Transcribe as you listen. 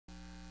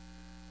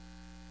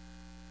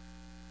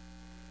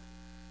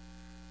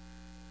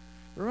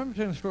I remember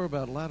telling a story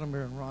about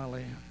Latimer and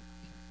Riley.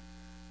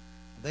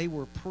 They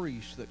were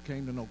priests that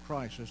came to know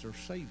Christ as their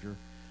Savior,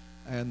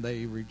 and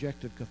they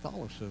rejected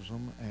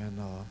Catholicism and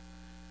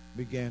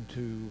began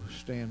to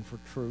stand for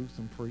truth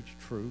and preach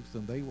truth,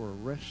 and they were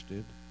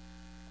arrested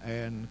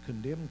and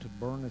condemned to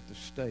burn at the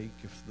stake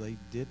if they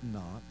did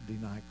not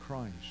deny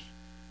Christ.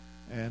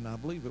 And I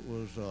believe it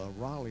was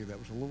Riley that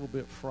was a little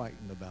bit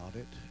frightened about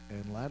it,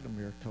 and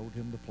Latimer told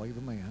him to play the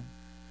man,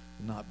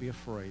 not be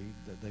afraid,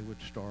 that they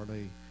would start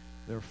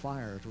their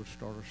fires would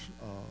start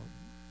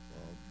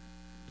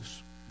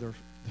the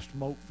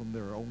smoke from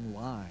their own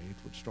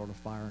lives would start a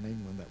fire in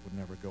England that would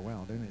never go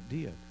out, and it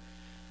did.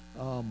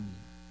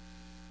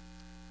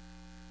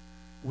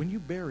 When you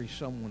bury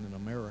someone in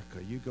America,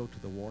 you go to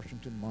the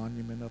Washington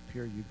Monument up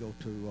here, you go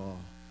to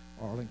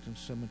Arlington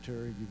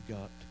Cemetery, you've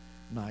got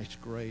nice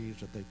graves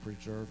that they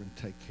preserve and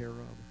take care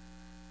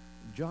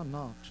of. John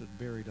Knox is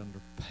buried under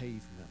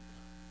pavement,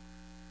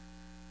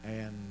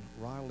 and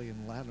Riley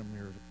and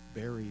Latimer is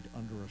buried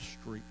under a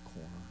street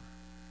corner.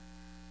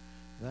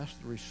 That's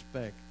the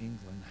respect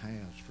England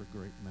has for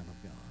great men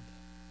of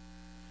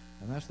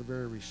God. And that's the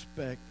very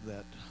respect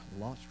that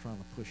Lot's trying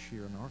to push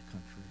here in our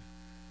country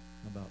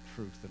about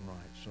truth and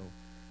right. So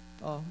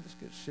let's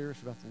get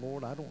serious about the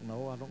Lord. I don't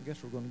know. I don't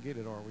guess we're going to get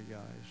it, are we,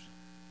 guys?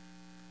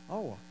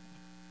 Oh,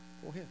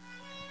 go ahead.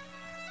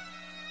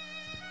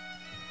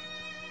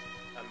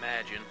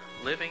 Imagine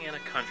living in a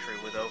country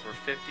with over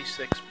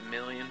 56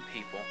 million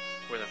people,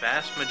 where the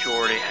vast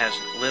majority has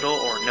little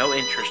or no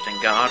interest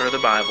in God or the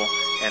Bible,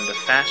 and the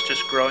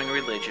fastest growing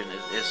religion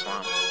is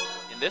Islam.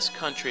 In this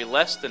country,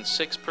 less than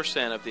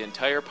 6% of the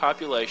entire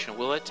population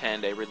will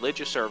attend a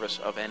religious service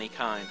of any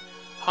kind.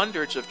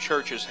 Hundreds of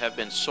churches have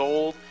been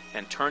sold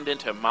and turned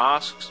into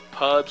mosques,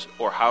 pubs,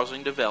 or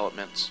housing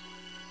developments.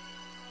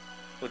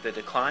 With the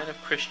decline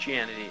of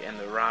Christianity and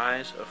the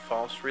rise of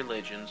false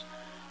religions,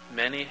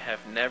 many have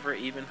never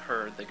even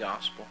heard the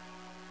gospel.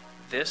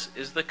 This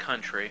is the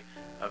country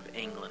of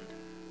England.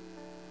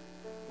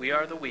 We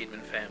are the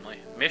Weedman family,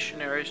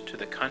 missionaries to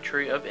the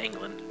country of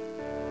England.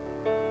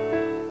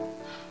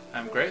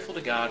 I'm grateful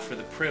to God for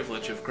the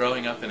privilege of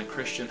growing up in a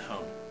Christian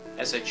home.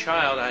 As a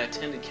child, I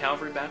attended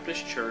Calvary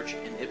Baptist Church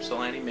in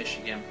Ypsilanti,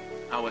 Michigan.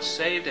 I was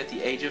saved at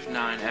the age of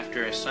 9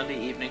 after a Sunday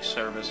evening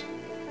service.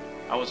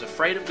 I was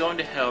afraid of going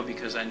to hell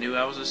because I knew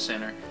I was a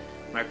sinner.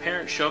 My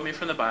parents showed me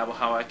from the Bible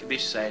how I could be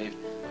saved.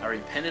 I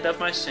repented of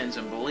my sins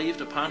and believed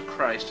upon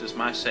Christ as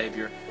my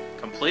Savior.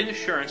 Complete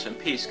assurance and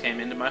peace came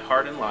into my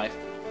heart and life.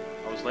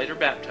 I was later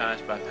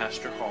baptized by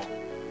Pastor Hall.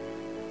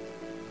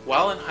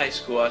 While in high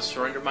school, I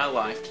surrendered my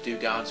life to do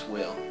God's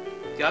will.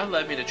 God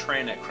led me to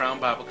train at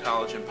Crown Bible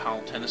College in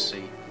Powell,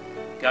 Tennessee.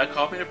 God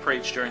called me to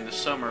preach during the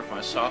summer of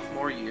my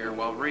sophomore year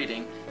while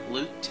reading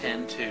Luke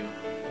 10:2.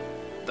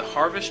 The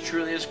harvest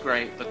truly is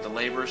great, but the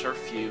laborers are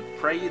few.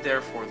 Pray ye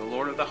therefore the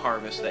Lord of the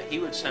harvest that he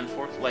would send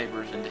forth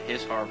laborers into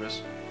his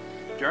harvest.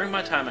 During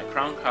my time at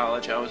Crown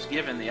College, I was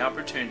given the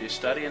opportunity to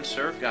study and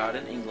serve God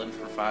in England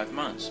for 5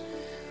 months.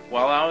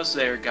 While I was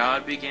there,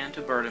 God began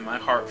to burden my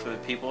heart for the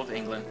people of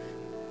England.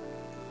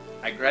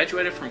 I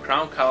graduated from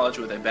Crown College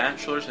with a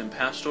bachelor's in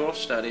pastoral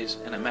studies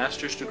and a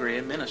master's degree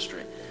in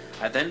ministry.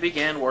 I then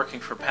began working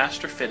for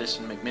Pastor Fittis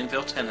in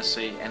McMinnville,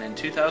 Tennessee, and in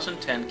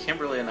 2010,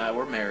 Kimberly and I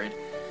were married.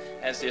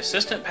 As the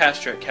assistant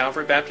pastor at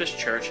Calvary Baptist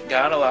Church,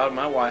 God allowed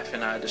my wife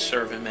and I to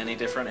serve in many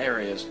different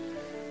areas,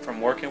 from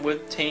working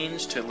with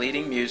teens to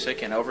leading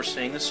music and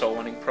overseeing the soul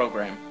winning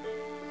program.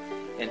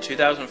 In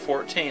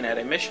 2014, at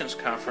a missions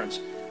conference,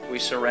 we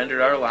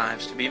surrendered our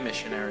lives to be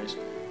missionaries.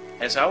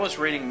 As I was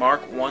reading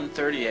Mark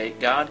 1:38,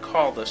 God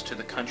called us to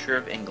the country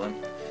of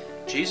England.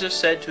 Jesus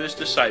said to his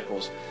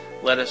disciples,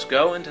 "Let us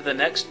go into the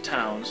next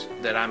towns,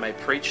 that I may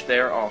preach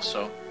there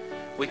also."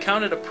 We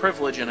count it a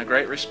privilege and a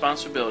great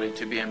responsibility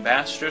to be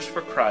ambassadors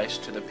for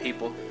Christ to the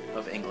people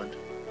of England.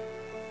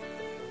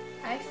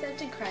 I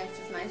accepted Christ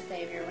as my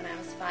Savior when I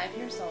was 5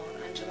 years old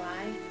on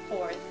July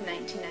 4th,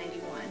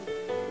 1991.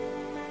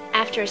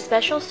 After a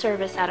special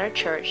service at our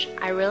church,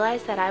 I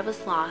realized that I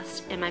was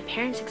lost, and my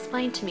parents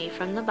explained to me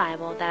from the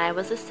Bible that I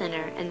was a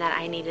sinner and that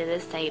I needed a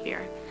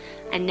Savior.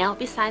 I knelt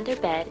beside their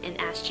bed and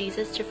asked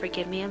Jesus to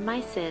forgive me of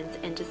my sins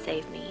and to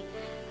save me.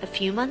 A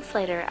few months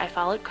later, I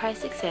followed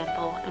Christ's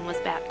example and was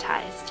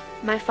baptized.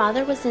 My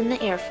father was in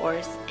the Air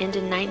Force, and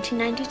in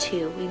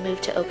 1992, we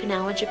moved to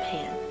Okinawa,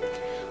 Japan.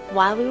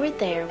 While we were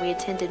there, we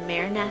attended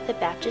Maranatha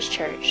Baptist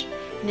Church,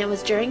 and it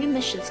was during a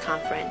missions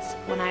conference,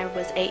 when I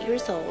was 8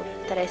 years old,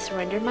 that I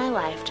surrendered my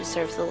life to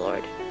serve the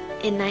Lord.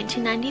 In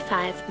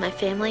 1995, my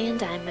family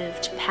and I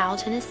moved to Powell,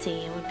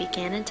 Tennessee, and we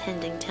began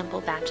attending Temple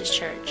Baptist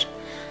Church.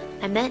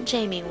 I met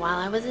Jamie while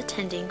I was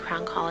attending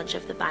Crown College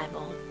of the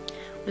Bible.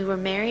 We were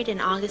married in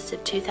August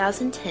of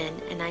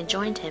 2010, and I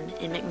joined him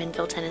in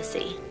McMinnville,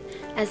 Tennessee.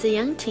 As a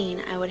young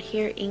teen, I would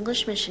hear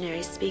English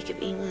missionaries speak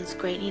of England's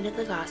great need of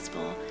the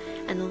gospel,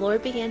 and the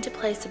Lord began to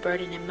place a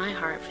burden in my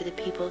heart for the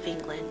people of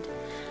England.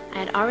 I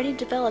had already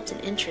developed an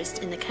interest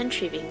in the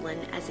country of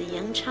England as a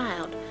young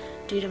child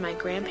due to my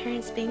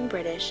grandparents being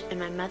British and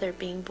my mother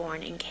being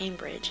born in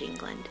Cambridge,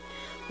 England.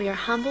 We are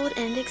humbled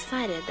and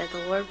excited that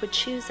the Lord would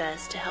choose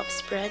us to help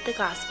spread the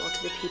gospel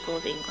to the people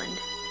of England.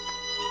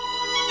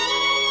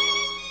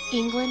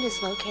 England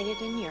is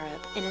located in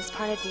Europe and is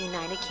part of the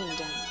United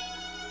Kingdom.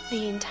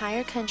 The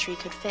entire country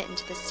could fit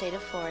into the state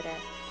of Florida,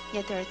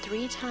 yet there are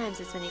 3 times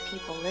as many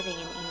people living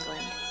in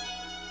England.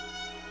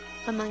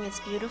 Among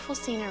its beautiful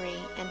scenery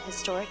and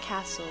historic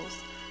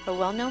castles are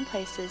well-known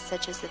places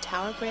such as the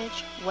Tower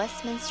Bridge,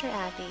 Westminster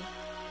Abbey,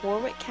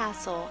 Warwick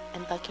Castle,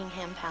 and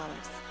Buckingham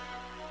Palace.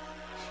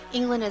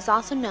 England is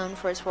also known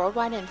for its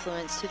worldwide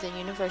influence through the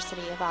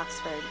University of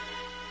Oxford.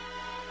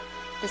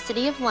 The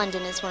city of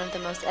London is one of the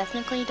most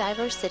ethnically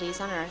diverse cities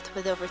on earth,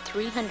 with over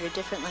 300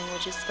 different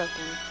languages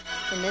spoken.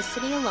 In this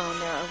city alone,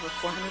 there are over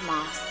 400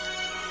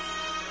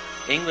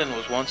 mosques. England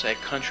was once a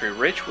country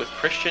rich with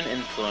Christian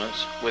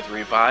influence, with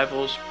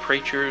revivals,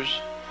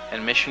 preachers,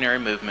 and missionary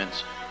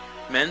movements.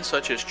 Men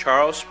such as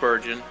Charles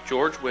Spurgeon,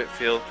 George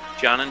Whitefield,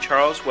 John and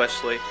Charles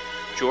Wesley,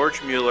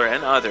 George Mueller,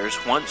 and others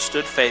once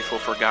stood faithful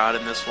for God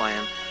in this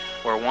land.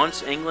 Where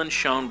once England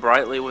shone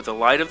brightly with the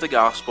light of the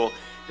gospel,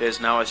 it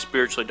is now a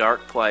spiritually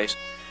dark place.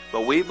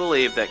 But we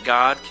believe that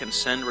God can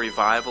send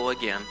revival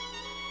again.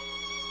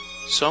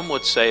 Some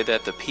would say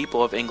that the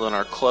people of England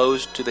are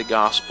closed to the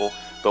gospel,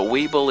 but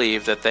we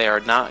believe that they are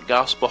not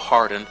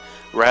gospel-hardened,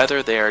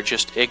 rather they are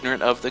just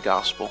ignorant of the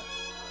gospel.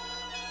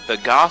 The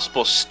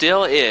gospel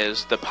still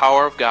is the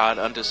power of God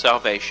unto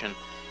salvation,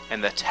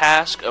 and the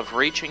task of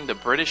reaching the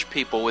British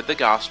people with the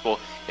gospel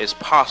is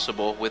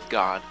possible with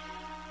God.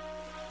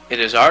 It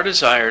is our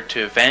desire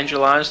to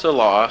evangelize the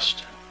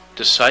lost,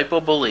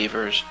 disciple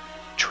believers,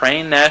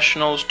 train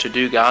nationals to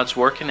do God's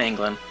work in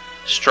England,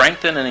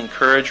 strengthen and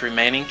encourage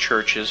remaining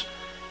churches,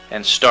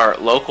 and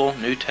start local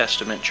New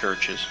Testament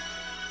churches.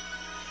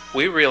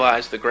 We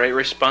realize the great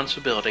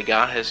responsibility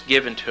God has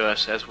given to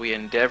us as we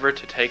endeavor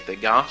to take the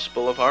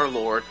gospel of our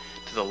Lord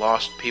to the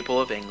lost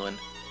people of England.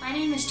 My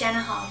name is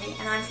Jenna Harvey,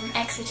 and I'm from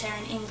Exeter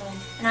in England,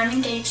 and I'm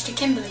engaged to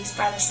Kimberly's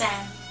brother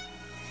Sam.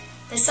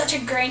 There's such a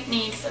great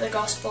need for the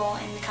gospel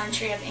in the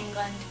country of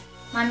England.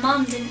 My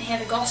mum didn't hear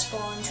the gospel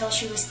until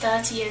she was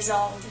 30 years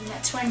old, and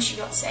that's when she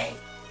got saved.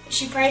 But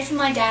she prayed for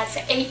my dad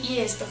for 8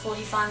 years before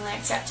he finally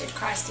accepted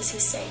Christ as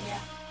his Saviour.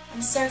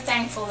 I'm so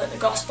thankful that the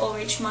gospel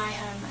reached my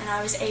home and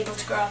I was able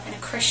to grow up in a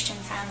Christian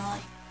family.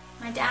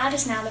 My dad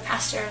is now the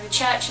pastor of a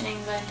church in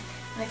England,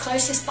 and the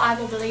closest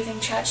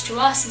Bible-believing church to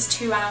us is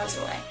 2 hours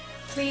away.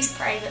 Please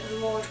pray that the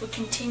Lord would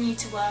continue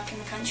to work in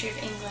the country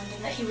of England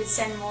and that he would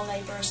send more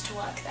labourers to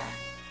work there.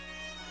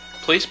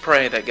 Please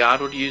pray that God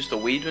would use the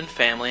Weedman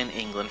family in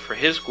England for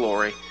His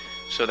glory,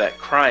 so that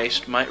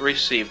Christ might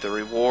receive the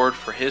reward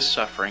for His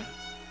suffering.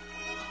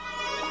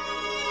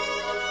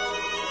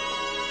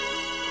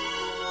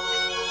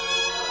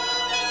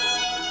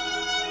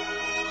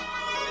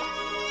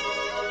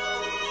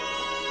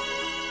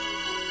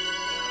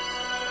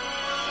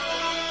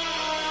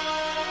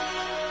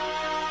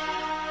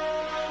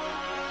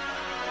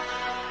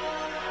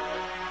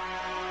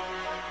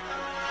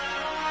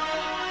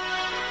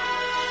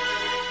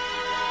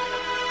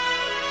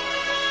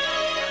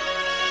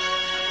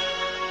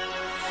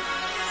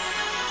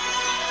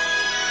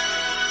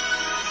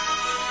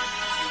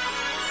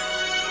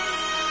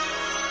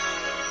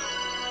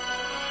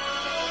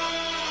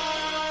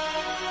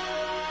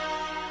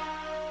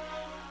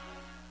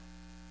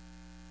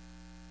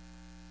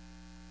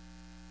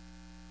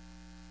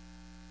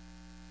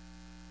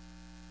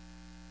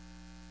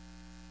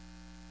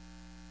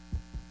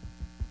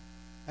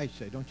 Hey,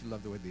 say, don't you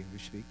love the way the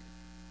English speak?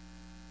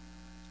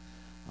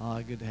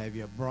 Good to have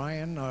you.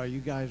 Brian, are you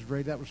guys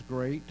ready? That was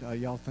great.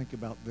 Y'all think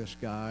about this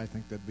guy. I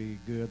think that'd be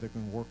good. They're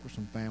going to work with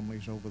some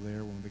families over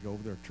there when they go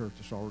over their church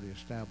that's already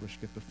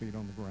established, get their feet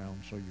on the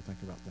ground, so you think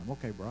about them.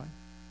 Okay, Brian.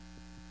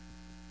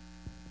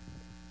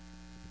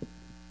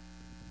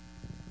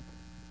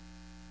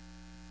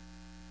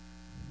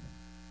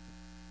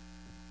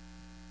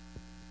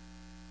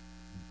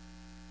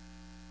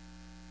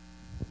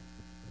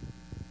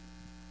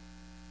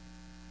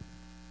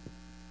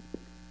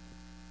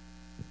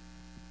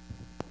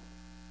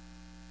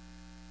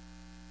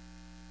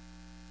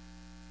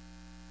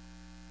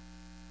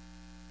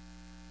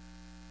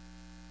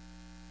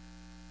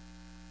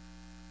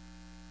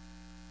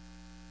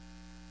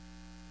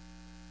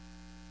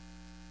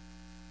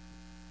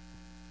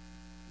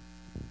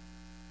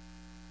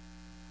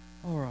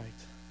 All right.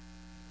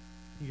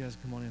 You guys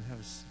come on in and have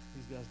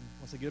these guys,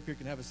 once they get up here,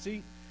 can have a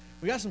seat.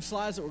 We got some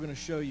slides that we're going to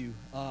show you.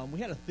 We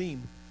had a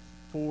theme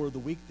for the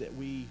week that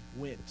we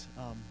went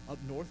up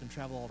north and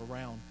traveled all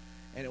around,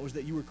 and it was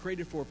that you were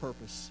created for a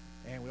purpose.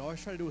 And we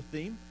always try to do a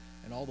theme,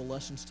 and all the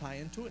lessons tie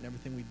into it, and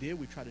everything we did,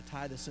 we try to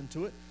tie this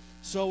into it.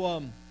 So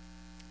I'm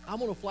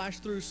going to flash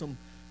through some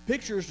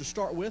pictures to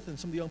start with, and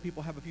some of the young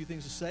people have a few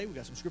things to say. We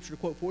got some scripture to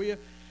quote for you,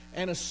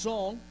 and a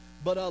song.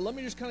 But let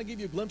me just kind of give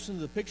you a glimpse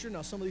into the picture.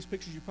 Now, some of these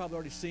pictures you've probably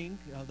already seen,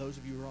 those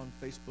of you who are on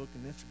Facebook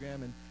and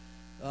Instagram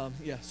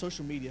and,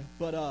 social media.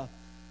 But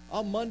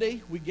on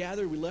Monday, we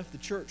gathered. We left the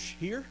church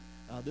here.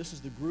 This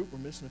is the group. We're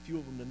missing a few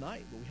of them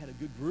tonight, but we had a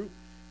good group.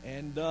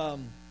 And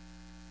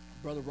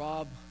Brother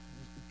Rob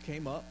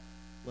came up,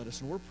 led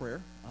us in a word of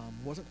prayer.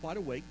 Wasn't quite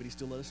awake, but he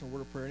still led us in a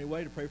word of prayer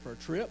anyway to pray for our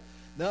trip.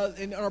 Now,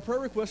 and our prayer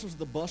request was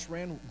the bus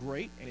ran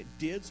great, and it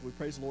did, so we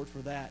praise the Lord for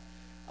that.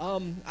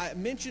 I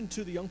mentioned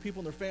to the young people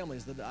and their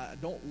families that I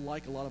don't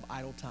like a lot of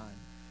idle time.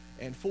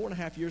 And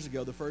 4.5 years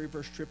ago, the very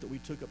first trip that we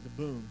took up to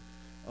Boone,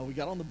 we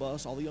got on the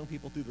bus, all the young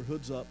people threw their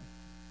hoods up,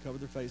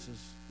 covered their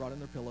faces, brought in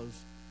their pillows,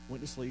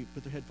 went to sleep,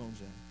 put their headphones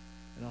in.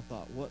 And I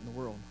thought, what in the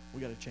world?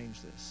 We got to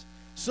change this.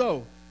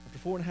 So,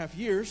 after 4.5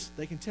 years,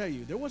 they can tell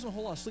you, there wasn't a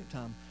whole lot of sleep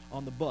time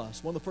on the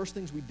bus. One of the first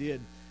things we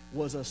did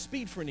was a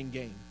speed friending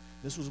game.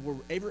 This was where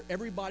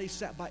everybody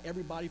sat by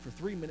everybody for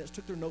 3 minutes,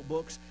 took their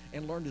notebooks,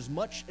 and learned as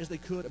much as they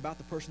could about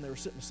the person they were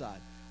sitting beside,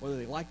 whether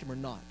they liked him or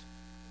not.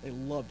 They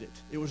loved it.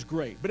 It was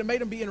great. But it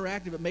made them be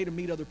interactive. It made them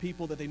meet other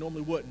people that they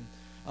normally wouldn't.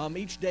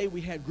 Each day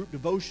we had group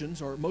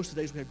devotions, or most of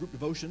the days we had group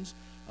devotions.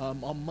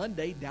 On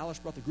Monday, Dallas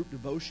brought the group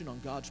devotion on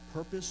God's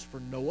purpose for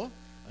Noah,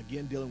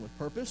 again dealing with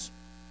purpose.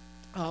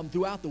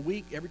 Throughout the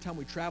week, every time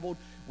we traveled,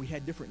 we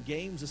had different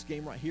games. This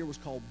game right here was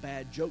called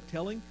Bad Joke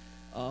Telling.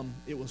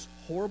 It was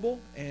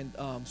horrible, and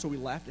so we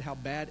laughed at how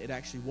bad it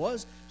actually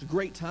was. It's a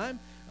great time.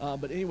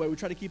 But anyway, we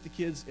try to keep the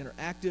kids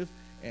interactive,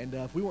 and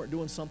if we weren't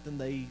doing something,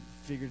 they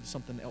figured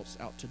something else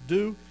out to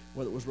do,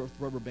 whether it was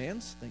rubber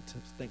bands,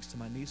 thanks to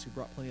my niece who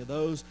brought plenty of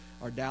those,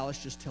 or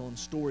Dallas just telling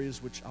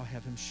stories, which I'll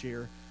have him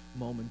share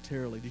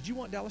momentarily. Did you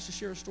want Dallas to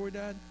share a story,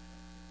 Dad?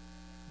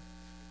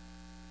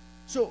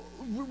 So,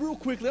 real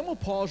quickly, I'm going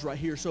to pause right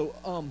here. So,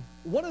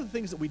 one of the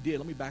things that we did,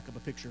 let me back up a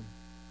picture,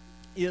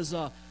 is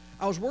I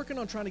was working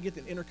on trying to get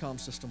the intercom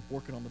system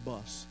working on the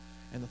bus.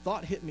 And the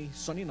thought hit me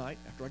Sunday night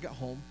after I got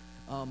home,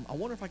 I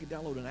wonder if I could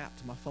download an app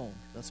to my phone.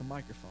 That's a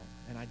microphone.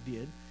 And I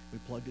did. We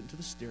plugged it into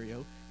the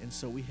stereo, and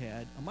so we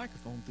had a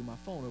microphone through my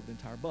phone over the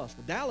entire bus.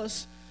 Well,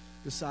 Dallas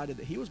decided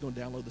that he was going to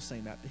download the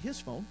same app to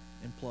his phone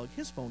and plug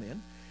his phone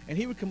in, and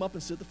he would come up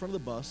and sit at the front of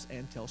the bus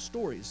and tell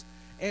stories.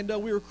 And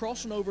we were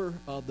crossing over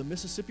the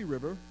Mississippi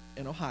River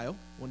in Ohio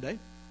one day.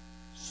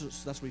 So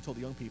that's what he told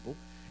the young people.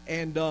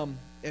 And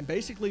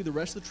basically the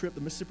rest of the trip, the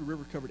Mississippi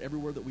River covered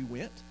everywhere that we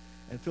went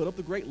and filled up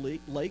the Great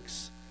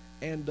Lakes.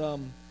 And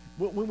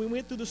when we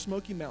went through the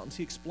Smoky Mountains,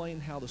 he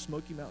explained how the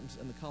Smoky Mountains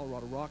and the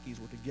Colorado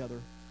Rockies were together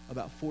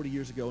about 40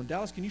 years ago. And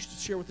Dallas, can you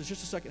share with us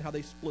just a second how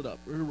they split up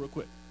real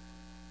quick?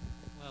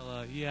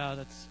 Well, yeah,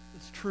 that's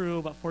true.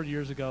 About 40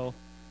 years ago,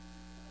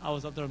 I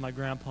was up there with my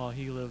grandpa.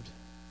 He lived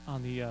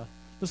on the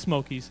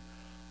Smokies.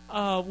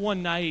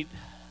 One night,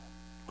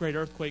 great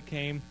earthquake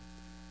came,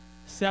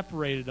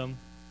 separated them.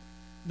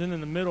 Then in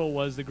the middle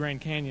was the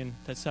Grand Canyon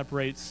that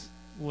separates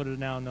what are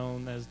now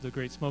known as the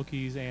Great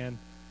Smokies and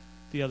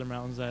the other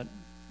mountains that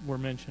were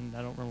mentioned.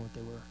 I don't remember what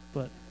they were,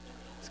 but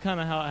it's kind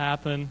of how it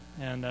happened,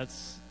 and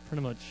that's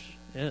pretty much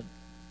it.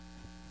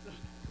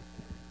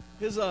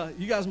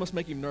 You guys must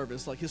make him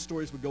nervous. Like, his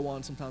stories would go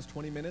on sometimes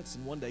 20 minutes,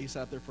 and one day he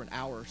sat there for an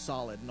hour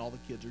solid, and all the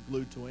kids are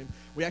glued to him.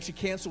 We actually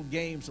canceled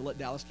games to let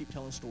Dallas keep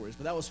telling stories,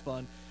 but that was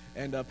fun.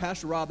 And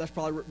Pastor Rob, that's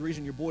probably the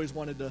reason your boys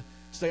wanted to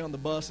stay on the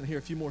bus and hear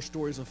a few more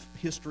stories of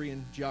history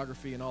and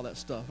geography and all that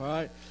stuff, all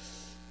right?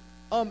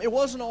 It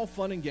wasn't all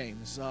fun and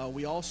games.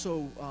 We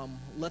also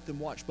let them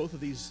watch both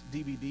of these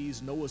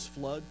DVDs. Noah's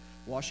Flood,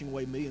 Washing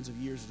Away Millions of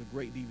Years, is a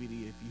great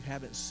DVD. If you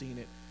haven't seen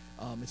it,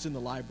 it's in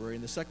the library.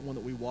 And the second one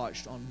that we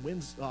watched on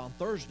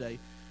Thursday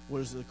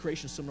was the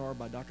Creation Seminar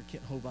by Dr.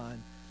 Kent Hovind.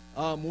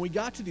 When we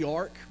got to the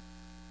Ark,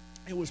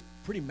 it was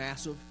pretty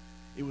massive.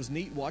 It was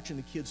neat watching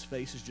the kids'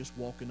 faces just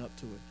walking up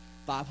to it.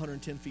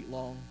 510 feet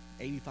long,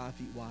 85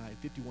 feet wide,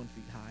 51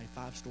 feet high,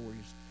 5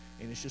 stories.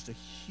 And it's just a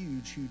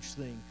huge, huge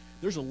thing.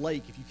 There's a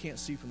lake, if you can't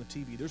see from the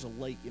TV, there's a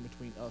lake in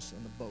between us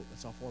and the boat.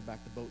 That's how far back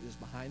the boat is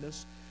behind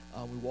us.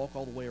 We walk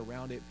all the way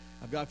around it.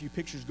 I've got a few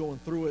pictures going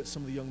through it.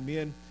 Some of the young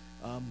men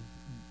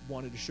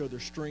wanted to show their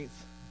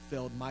strength,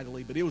 failed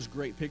mightily, but it was a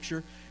great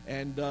picture.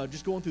 And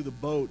just going through the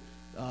boat,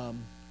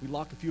 we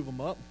locked a few of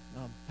them up.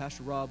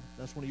 Pastor Rob,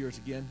 that's one of yours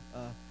again.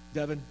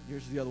 Devin,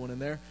 here's the other one in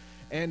there.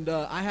 And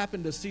I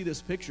happened to see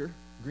this picture,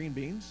 green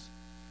beans.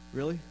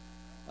 Really?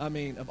 I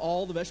mean, of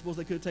all the vegetables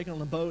they could have taken on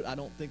the boat, I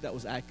don't think that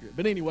was accurate.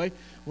 But anyway,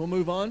 we'll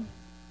move on.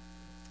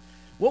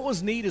 What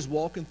was neat is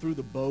walking through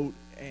the boat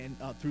and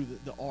through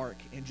the ark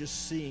and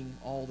just seeing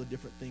all the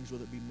different things,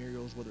 whether it be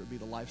murals, whether it be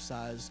the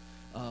life-size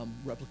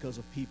replicas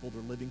of people,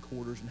 their living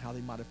quarters, and how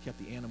they might have kept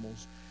the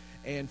animals.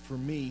 And for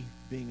me,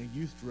 being a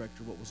youth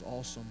director, what was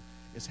awesome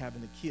is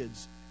having the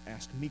kids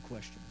ask me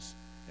questions.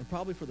 And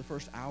probably for the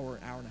first hour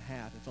and a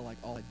half, it felt like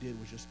all I did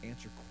was just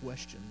answer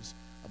questions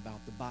about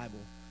the Bible.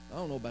 I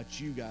don't know about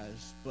you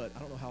guys, but I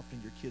don't know how often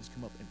your kids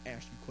come up and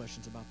ask you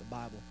questions about the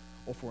Bible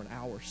or for an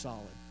hour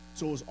solid.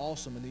 So it was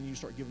awesome, and then you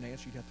start giving an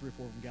answer. You'd have 3 or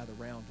 4 of them gather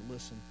around to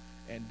listen,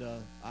 and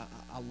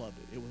I loved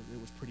it.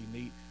 It was pretty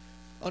neat.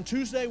 On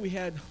Tuesday, we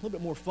had a little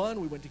bit more fun.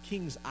 We went to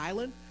Kings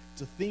Island.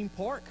 It's a theme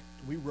park.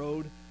 We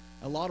rode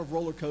a lot of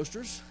roller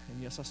coasters,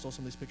 and yes, I stole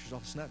some of these pictures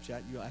off of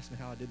Snapchat. You'll ask me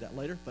how I did that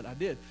later, but I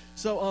did.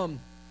 So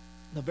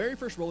the very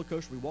first roller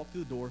coaster, we walked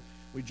through the door.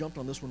 We jumped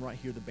on this one right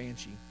here, the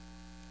Banshee,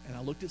 and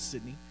I looked at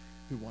Sydney,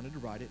 who wanted to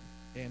ride it,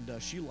 and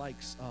she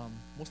likes,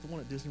 what's the one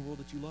at Disney World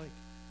that you like?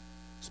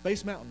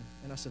 Space Mountain.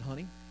 And I said,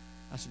 honey,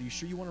 I said, are you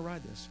sure you want to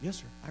ride this? Yes,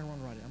 sir, I want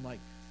to ride it. I'm like,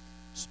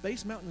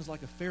 Space Mountain is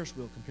like a Ferris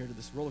wheel compared to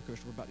this roller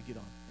coaster we're about to get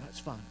on. That's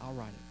fine, I'll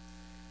ride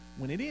it.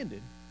 When it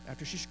ended,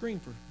 after she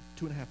screamed for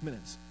 2.5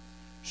 minutes,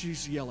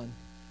 she's yelling,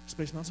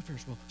 Space Mountain's a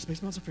Ferris wheel,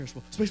 Space Mountain's a Ferris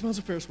wheel, Space Mountain's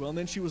a Ferris wheel. And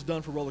then she was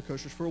done for roller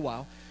coasters for a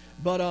while.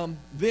 But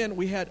then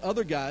we had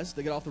other guys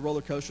that got off the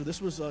roller coaster.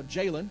 This was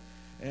Jalen,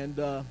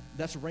 and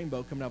that's a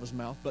rainbow coming out of his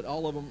mouth. But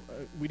all of them,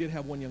 we did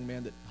have one young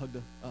man that hugged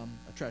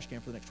a trash can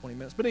for the next 20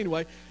 minutes. But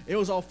anyway, it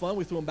was all fun.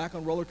 We threw him back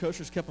on roller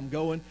coasters, kept them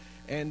going,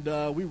 and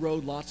we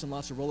rode lots and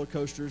lots of roller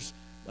coasters.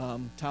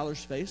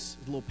 Tyler's face,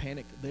 a little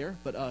panic there,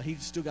 but he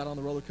still got on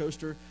the roller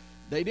coaster.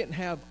 They didn't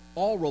have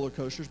all roller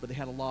coasters, but they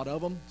had a lot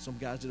of them. Some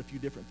guys did a few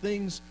different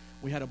things.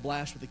 We had a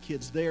blast with the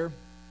kids there.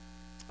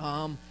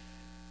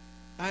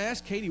 I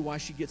asked Katie why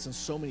she gets in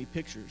so many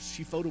pictures.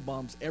 She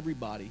photobombs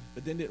everybody,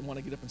 but then didn't want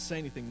to get up and say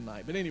anything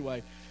tonight. But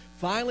anyway,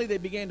 finally they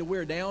began to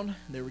wear down.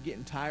 They were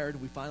getting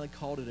tired. We finally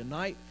called it a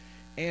night.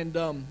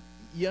 And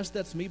yes,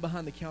 that's me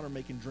behind the counter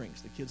making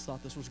drinks. The kids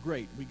thought this was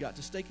great. We got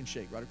to Steak and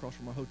Shake right across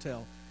from our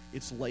hotel.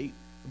 It's late.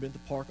 We've been at the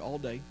park all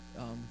day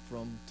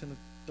from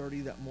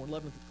 10:30 that morning,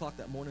 11 o'clock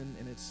that morning,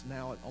 and it's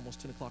now at almost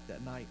 10 o'clock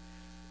that night.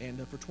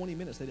 And for 20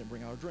 minutes, they didn't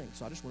bring out a drink.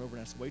 So I just went over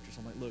and asked the waitress,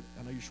 I'm like, look,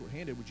 I know you're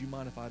short-handed. Would you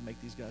mind if I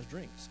make these guys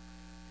drinks?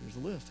 Here's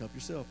the list. Help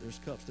yourself. There's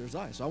cups. There's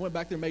ice. So I went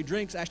back there and made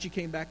drinks. Ashley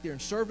came back there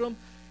and served them,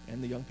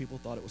 and the young people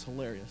thought it was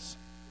hilarious.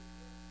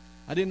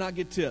 I did not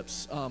get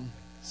tips,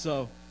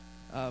 so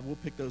we'll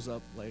pick those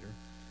up later.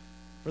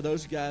 For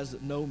those guys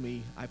that know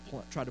me, I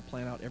try to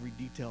plan out every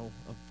detail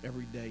of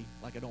every day,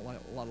 like I don't like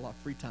a lot of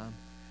free time.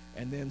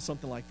 And then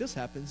something like this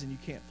happens, and you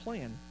can't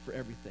plan for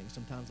everything.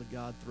 Sometimes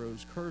God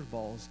throws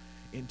curveballs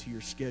into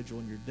your schedule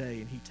and your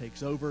day, and he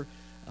takes over.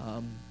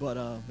 But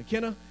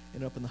McKenna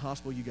ended up in the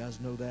hospital. You guys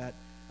know that.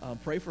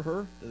 Pray for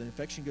her that the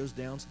infection goes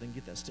down so they can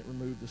get that stent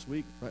removed this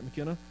week. Right,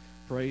 McKenna?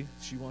 Pray.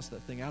 She wants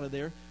that thing out of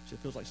there. She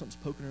feels like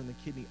something's poking her in the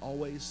kidney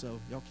always, so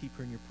y'all keep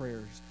her in your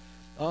prayers.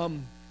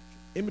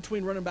 In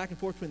between running back and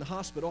forth between the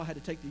hospital, I had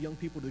to take the young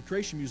people to the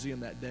Creation Museum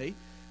that day.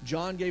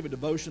 John gave a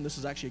devotion. This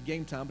is actually a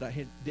game time, but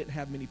I didn't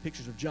have many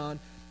pictures of John.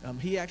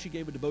 He actually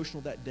gave a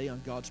devotional that day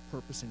on God's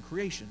purpose in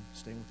creation,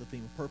 staying with the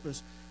theme of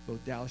purpose.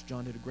 Both Dallas,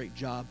 John did a great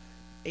job.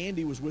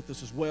 Andy was with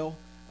us as well.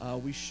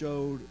 We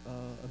showed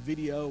a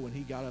video when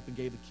he got up and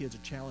gave the kids a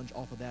challenge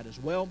off of that as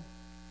well.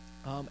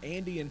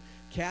 Andy and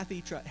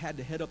Kathy had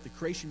to head up the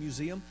Creation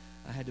Museum.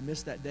 I had to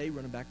miss that day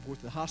running back and forth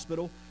to the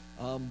hospital.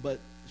 But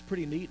it's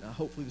pretty neat.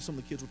 Hopefully some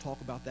of the kids will talk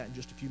about that in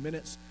just a few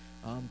minutes.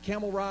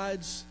 Camel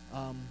rides,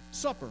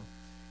 supper.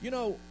 You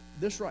know,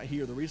 this right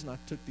here, the reason I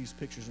took these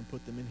pictures and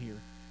put them in here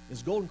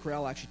is Golden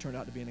Corral actually turned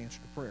out to be an answer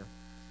to prayer.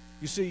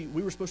 You see,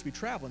 we were supposed to be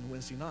traveling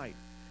Wednesday night,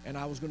 and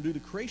I was going to do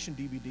the Creation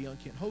DVD on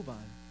Kent Hovind.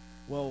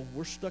 Well,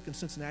 we're stuck in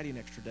Cincinnati an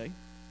extra day,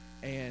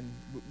 and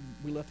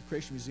we left the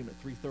Creation Museum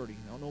at 3:30.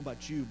 I don't know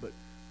about you, but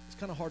it's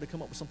kind of hard to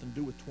come up with something to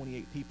do with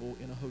 28 people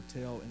in a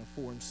hotel in a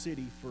foreign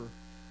city for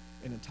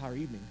an entire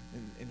evening.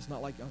 And it's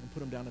not like I can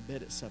put them down to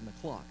bed at 7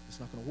 o'clock. It's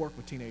not going to work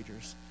with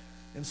teenagers.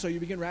 And so you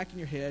begin racking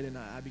your head, and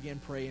I began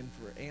praying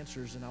for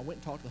answers. And I went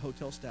and talked to the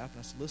hotel staff, and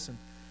I said, listen,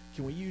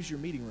 can we use your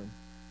meeting room?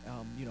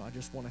 I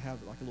just want to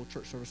have like a little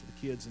church service with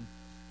the kids. And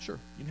sure,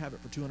 you can have it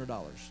for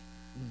 $200.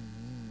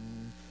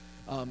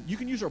 You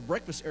can use our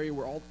breakfast area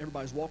where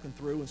everybody's walking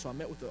through. And so I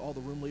met with all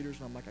the room leaders,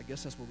 and I'm like, I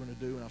guess that's what we're going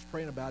to do. And I was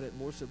praying about it, and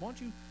the Lord said, why don't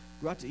you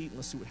go out to eat and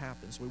let's see what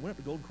happens. So we went up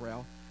to Golden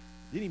Corral.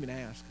 Didn't even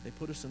ask. They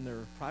put us in their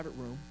private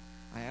room.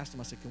 I asked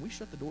them, I said, can we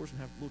shut the doors and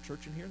have a little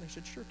church in here? And they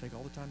said, sure, take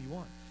all the time you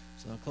want.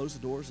 So I closed the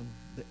doors, and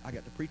I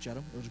got to preach at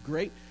them. It was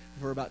great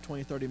for about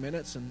 20, 30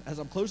 minutes. And as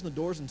I'm closing the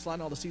doors and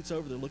sliding all the seats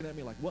over, they're looking at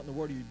me like, what in the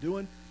world are you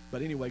doing?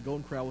 But anyway,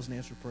 Golden Corral was an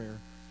answered prayer.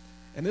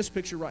 And this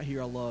picture right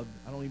here I loved.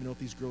 I don't even know if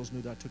these girls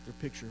knew that I took their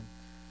picture.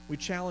 We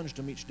challenged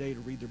them each day to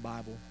read their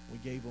Bible. We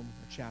gave them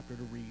a chapter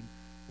to read.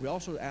 We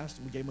also asked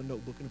them, we gave them a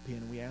notebook and a pen,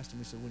 and we asked them,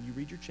 we said, when you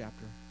read your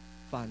chapter,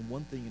 find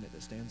one thing in it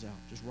that stands out.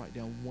 Just write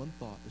down one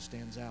thought that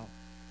stands out.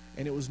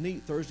 And it was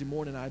neat. Thursday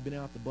morning, I had been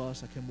out at the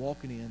bus. I came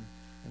walking in,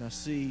 and I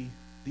see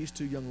these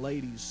two young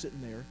ladies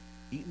sitting there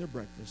eating their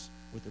breakfast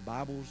with their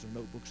Bibles, their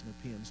notebooks, and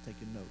their pens,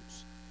 taking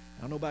notes.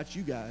 I don't know about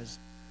you guys,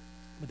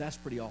 but that's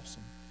pretty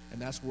awesome.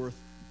 And that's worth,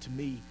 to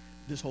me,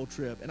 this whole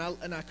trip. And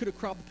I could have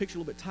cropped the picture a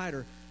little bit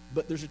tighter,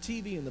 but there's a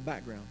TV in the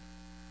background.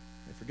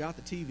 They forgot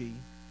the TV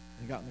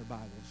and got in their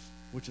Bibles,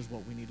 which is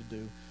what we need to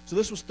do. So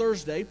this was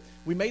Thursday.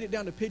 We made it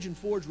down to Pigeon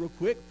Forge real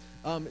quick.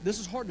 This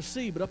is hard to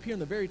see, but up here in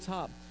the very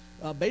top,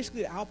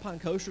 basically the Alpine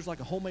coaster is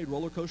like a homemade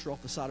roller coaster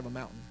off the side of a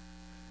mountain.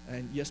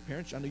 And yes,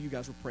 parents, I know you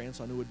guys were praying,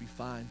 so I knew it would be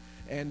fine.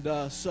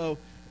 And so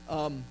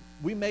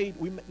we made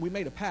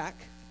a pack,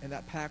 and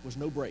that pack was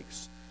no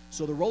brakes.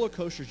 So the roller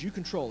coasters you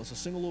control. It's a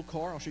single little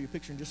car. I'll show you a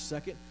picture in just a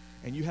second.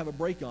 And you have a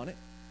brake on it,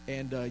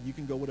 and you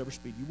can go whatever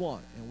speed you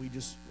want.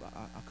 And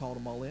I called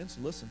them all in.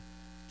 So listen,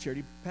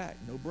 charity pack,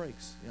 no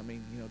brakes. I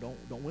mean,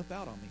 don't whip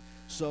out on me.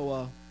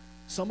 So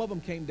some of them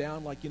came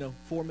down like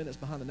 4 minutes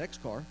behind the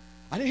next car.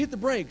 I didn't hit the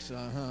brakes.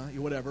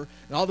 Whatever.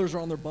 And others are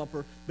on their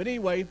bumper. But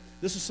anyway,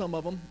 this is some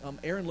of them.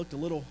 Aaron looked a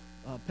little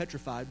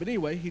petrified. But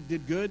anyway, he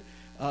did good.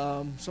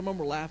 Some of them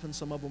were laughing.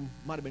 Some of them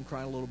might have been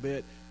crying a little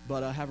bit.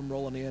 But have him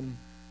rolling in.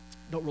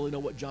 Don't really know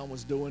what John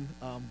was doing.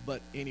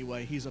 But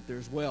anyway, he's up there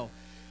as well.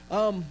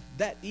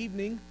 That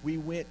evening, we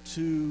went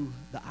to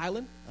the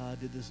island.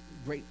 Did this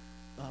great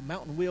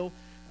mountain wheel.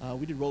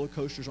 We did roller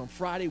coasters on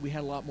Friday. We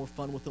had a lot more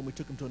fun with them. We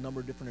took them to a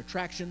number of different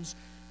attractions.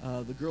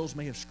 The girls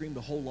may have screamed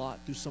a whole lot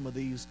through some of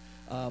these.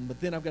 But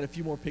then I've got a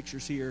few more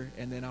pictures here,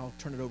 and then I'll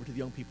turn it over to the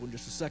young people in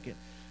just a second.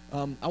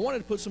 I wanted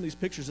to put some of these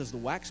pictures as the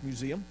Wax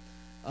Museum.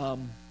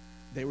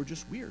 They were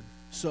just weird.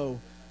 So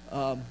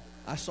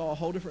I saw a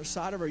whole different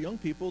side of our young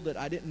people that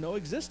I didn't know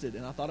existed,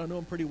 and I thought I knew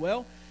them pretty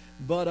well.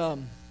 But,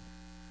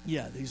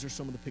 yeah, these are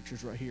some of the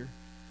pictures right here.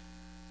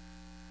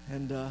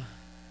 And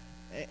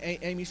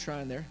Amy's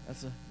trying there.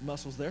 That's the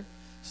muscles there.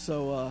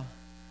 So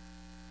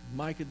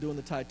Micah doing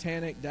the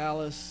Titanic,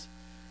 Dallas,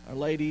 our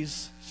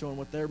ladies showing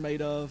what they're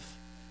made of.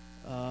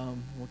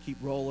 We'll keep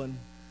rolling.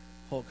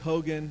 Hulk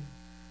Hogan,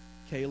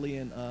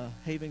 Kaylee and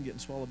Haven getting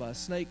swallowed by a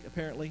snake,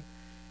 apparently.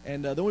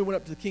 And then we went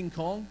up to the King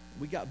Kong.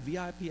 We got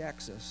VIP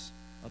access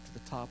up to the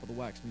top of the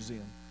Wax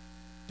Museum.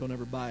 Don't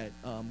ever buy it.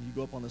 You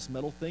go up on this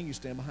metal thing. You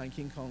stand behind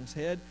King Kong's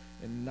head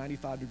in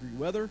 95-degree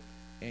weather,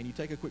 and you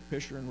take a quick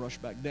picture and rush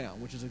back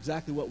down, which is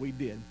exactly what we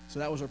did. So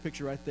that was our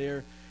picture right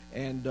there.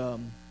 And,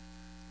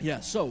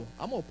 so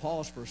I'm going to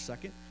pause for a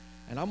second,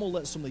 and I'm going to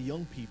let some of the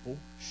young people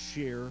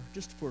share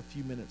just for a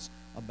few minutes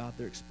about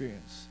their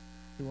experience.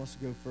 Who wants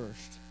to go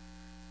first?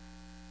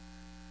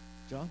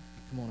 John,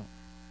 come on up.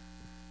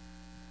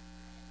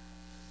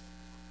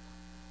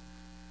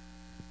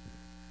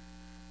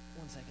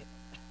 One second.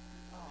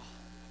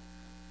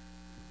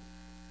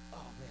 Oh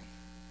man.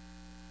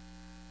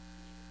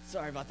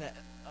 Sorry about that.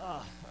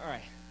 All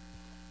right.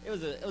 It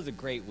was a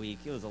great week.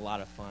 It was a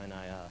lot of fun.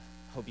 I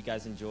hope you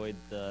guys enjoyed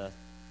the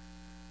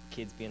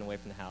kids being away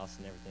from the house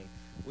and everything.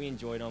 We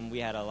enjoyed them. We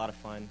had a lot of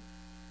fun.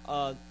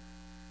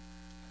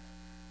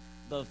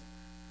 The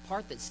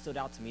part that stood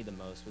out to me the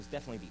most was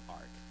definitely the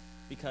ark,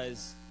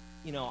 because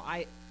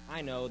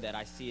I know that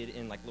I see it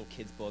in like little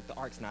kids' book. The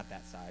ark's not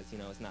that size.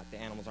 It's not, the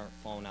animals aren't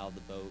falling out of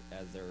the boat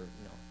as they're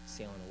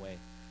sailing away.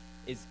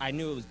 I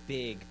knew it was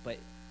big, but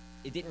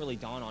it didn't really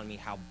dawn on me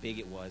how big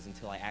it was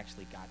until I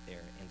actually got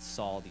there and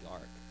saw the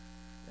ark.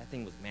 That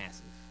thing was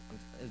massive.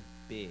 It was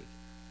big.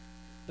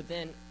 But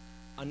then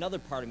another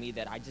part of me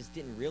that I just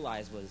didn't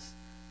realize was,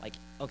 like,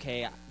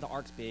 okay, the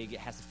ark's big. It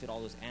has to fit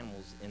all those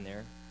animals in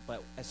there.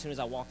 But as soon as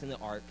I walked in the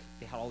ark,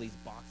 they had all these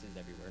boxes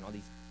everywhere and all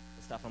these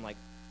stuff. I'm like,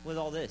 what is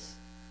all this?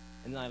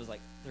 And then I was like,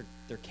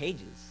 they're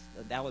cages.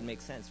 That would make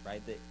sense,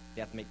 right? They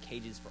have to make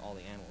cages for all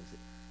the animals.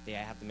 They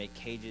have to make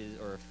cages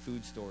or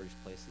food storage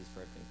places for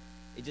everything.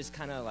 It just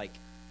kind of like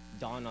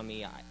dawned on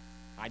me.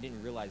 I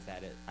didn't realize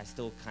that. I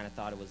still kind of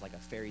thought it was like a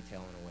fairy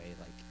tale in a way.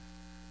 Like,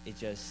 it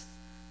just,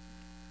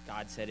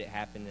 God said it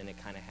happened and it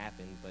kind of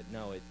happened. But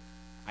no,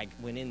 I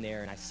went in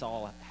there and I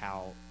saw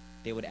how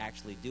they would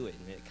actually do it.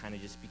 And it kind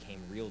of just became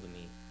real to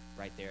me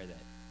right there that,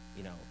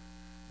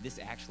 this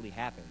actually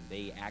happened.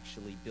 They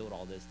actually built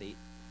all this.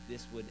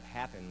 This would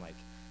happen. Like,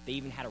 they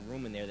even had a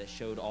room in there that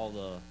showed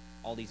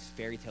all these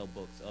fairy tale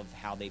books of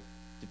how they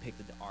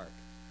depicted the ark,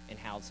 and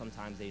how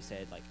sometimes they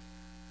said, like,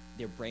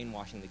 they're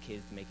brainwashing the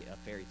kids to make it a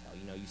fairy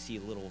tale. You see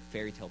a little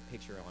fairy tale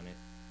picture on it.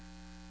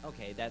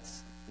 Okay,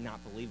 that's not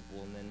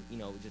believable. And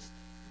then, just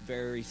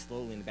very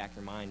slowly in the back of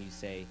your mind, you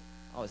say,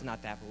 oh, it's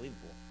not that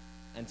believable.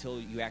 Until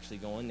you actually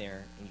go in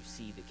there and you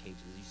see the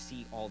cages, you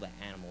see all the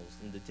animals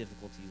and the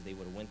difficulties they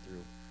would have went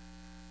through.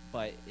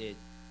 But it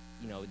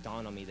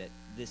dawned on me that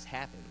this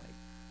happened.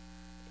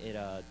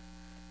 Like,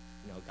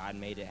 God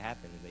made it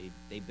happen.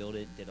 They built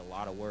it, did a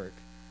lot of work,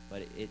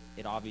 but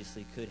it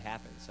obviously could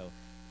happen. So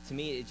to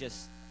me, it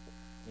just,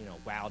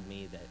 wowed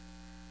me that,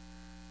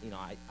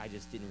 I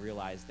just didn't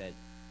realize that.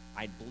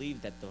 I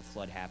believed that the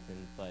flood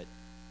happened, but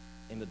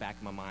in the back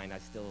of my mind, I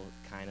still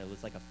kind of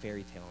was like a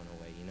fairy tale in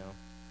a way,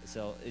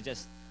 So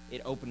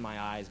it opened my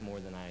eyes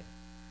more than I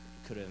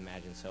could have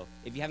imagined. So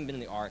if you haven't been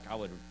in the ark, I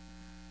would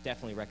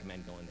definitely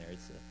recommend going there.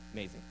 It's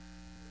amazing.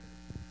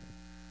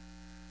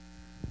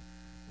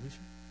 Alicia?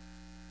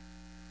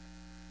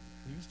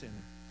 You can stand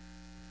there.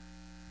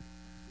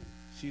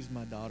 She's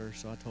my daughter,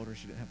 so I told her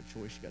she didn't have a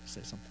choice. She got to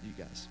say something to you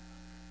guys.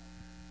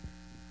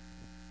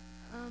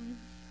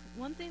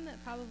 One thing that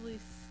probably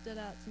stood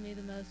out to me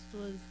the most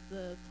was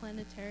the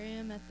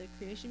planetarium at the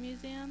Creation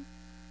Museum.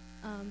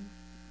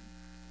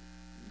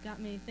 Got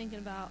me thinking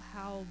about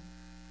how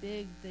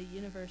big the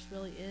universe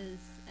really is,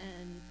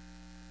 and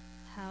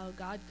how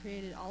God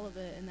created all of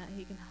it, and that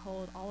he can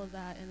hold all of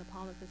that in the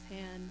palm of his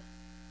hand,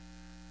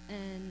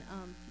 and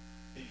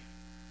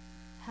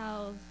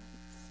how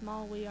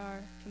small we are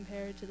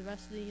compared to the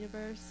rest of the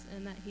universe,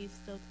 and that he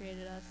still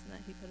created us, and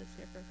that he put us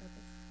here for a purpose.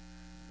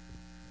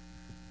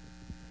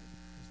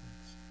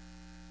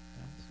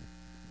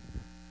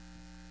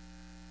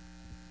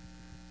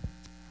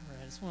 All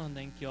right, I just want to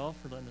thank y'all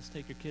for letting us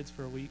take your kids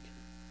for a week.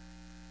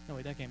 No,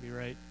 wait, that can't be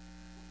right.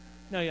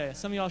 No, yeah.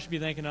 Some of y'all should be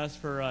thanking us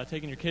for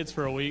taking your kids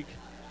for a week.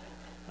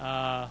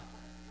 Yeah,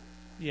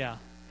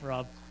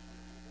 Rob.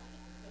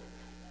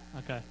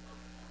 Okay.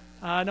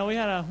 No, we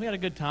had a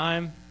good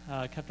time.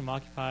 Kept them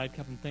occupied,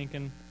 kept them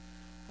thinking.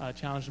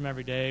 Challenged them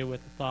every day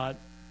with the thought.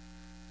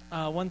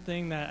 One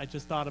thing that I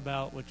just thought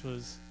about, which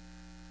was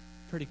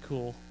pretty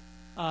cool.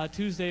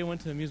 Tuesday, went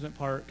to the amusement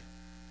park.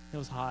 It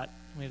was hot.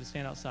 We had to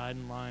stand outside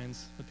in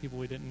lines with people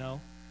we didn't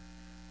know.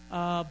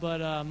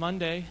 But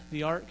Monday,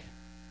 the Ark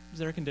was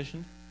air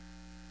conditioned.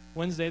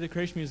 Wednesday, the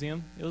Creation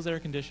Museum, it was air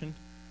conditioned.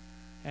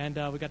 And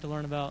we got to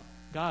learn about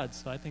God.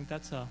 So I think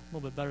that's a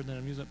little bit better than an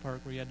amusement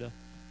park where you had to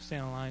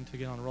stand in line to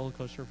get on a roller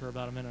coaster for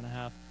about a minute and a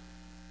half.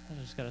 I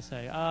just got to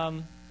say.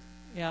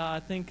 Yeah, I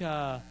think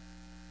got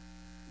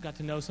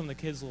to know some of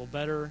the kids a little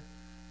better,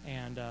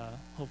 and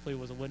hopefully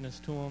was a witness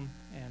to them.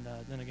 And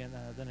then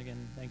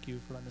again, thank you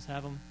for letting us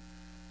have them.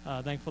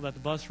 Thankful that the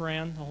bus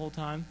ran the whole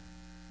time,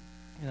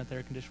 and that the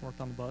air conditioner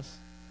worked on the bus.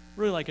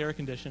 Really like air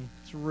condition.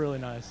 It's really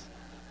nice.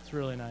 It's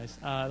really nice.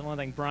 I want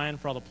to thank Brian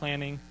for all the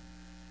planning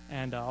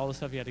and all the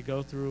stuff he had to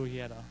go through. He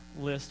had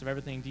a list of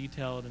everything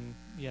detailed, and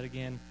yet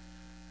again,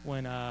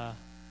 when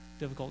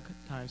difficult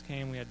times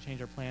came, we had to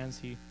change our plans.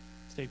 He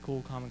stayed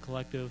cool, calm, and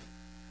collective,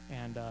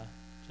 and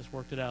just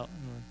worked it out.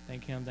 And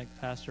thank him, thank the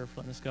pastor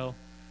for letting us go.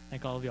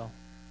 Thank all of y'all.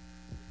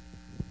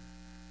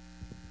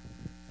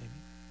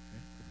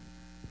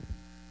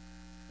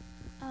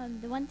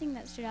 The one thing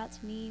that stood out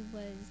to me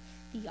was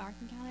the Ark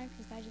encounter,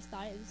 because I just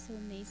thought it was so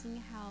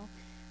amazing how,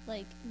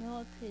 like,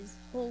 Noah put his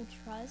whole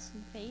trust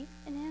and faith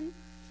in him,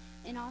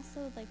 and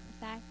also, like,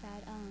 the fact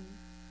that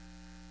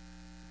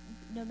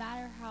no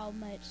matter how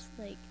much,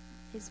 like,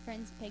 his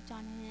friends picked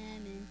on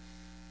him and,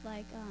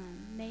 like,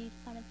 made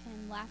fun of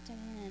him, laughed at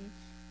him,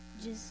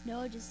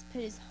 Noah just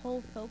put his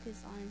whole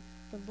focus on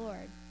the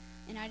Lord.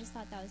 And I just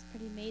thought that was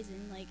pretty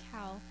amazing, like,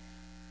 how,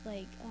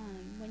 like,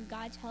 when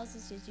God tells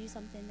us to do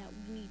something, that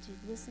we need to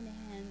listen to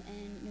him,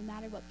 and no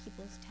matter what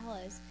people tell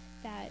us,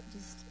 that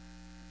just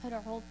put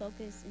our whole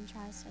focus and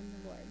trust in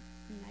the Lord.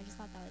 And I just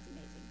thought that was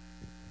amazing.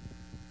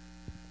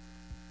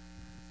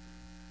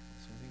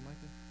 Anything,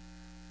 Micah?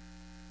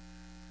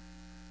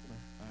 No.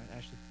 All right,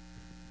 Ashley.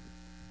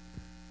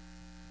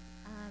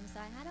 So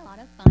I had a lot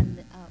of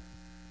fun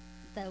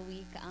the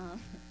week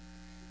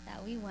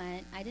that we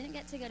went. I didn't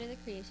get to go to the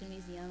Creation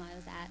Museum. I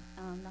was at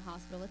the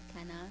hospital with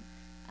Kenna.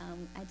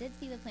 I did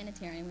see the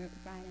planetarium.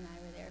 Brian and I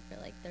were there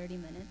for like 30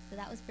 minutes, so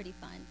that was pretty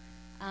fun.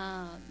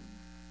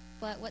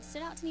 But what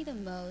stood out to me the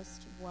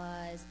most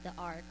was the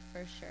Ark,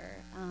 for sure.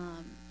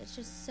 It's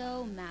just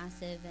so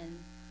massive, and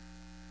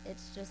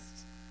it's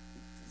just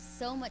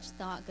so much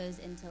thought goes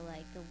into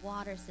like the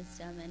water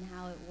system and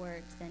how it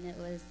works, and it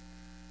was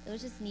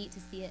just neat to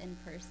see it in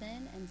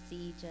person and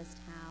see just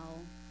how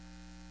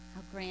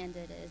grand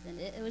it is, and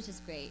it was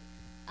just great.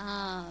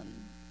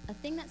 A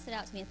thing that stood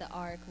out to me at the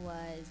Ark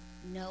was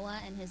Noah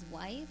and his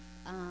wife.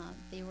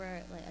 They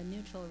were like a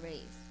neutral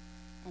race,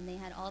 and they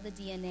had all the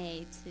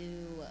DNA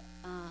to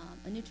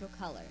a neutral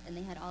color, and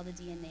they had all the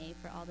DNA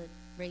for all the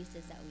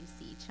races that we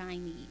see,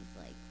 Chinese,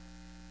 like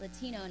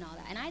Latino and all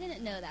that. And I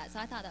didn't know that, so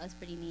I thought that was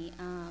pretty neat.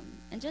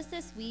 And just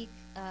this week,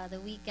 the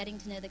week getting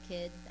to know the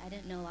kids, I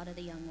didn't know a lot of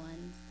the young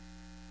ones.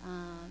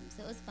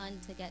 So it was fun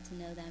to get to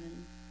know them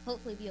and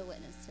hopefully be a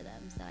witness to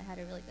them. So I had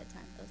a really good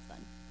time. It was fun.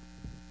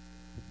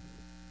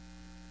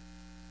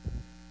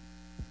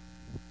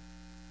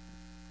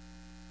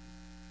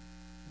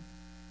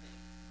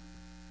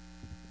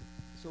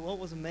 So what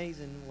was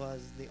amazing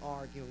was the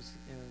Ark. It was,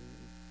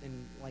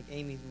 and like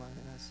Amy, my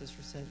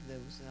sister said,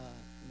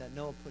 that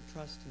Noah put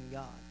trust in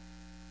God.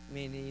 I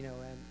mean,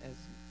 as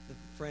the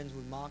friends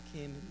would mock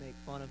him and make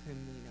fun of him,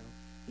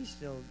 he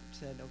still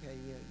said, okay,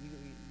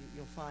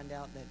 you'll find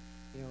out that,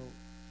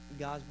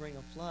 God's bringing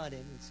a flood,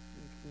 and it's,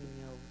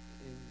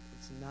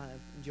 it's not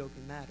a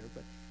joking matter.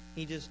 But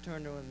he just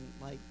turned to him,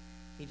 like,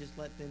 he just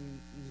let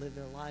them live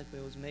their lives.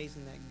 But it was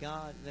amazing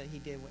that he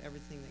did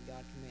everything that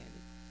God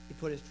commanded. He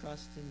put his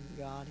trust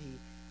in God.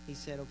 He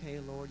said, okay,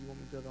 Lord, you want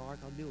me to build an ark?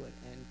 I'll do it.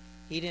 And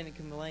he didn't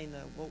complain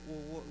that,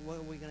 what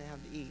are we going to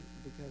have to eat?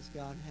 Because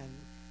God had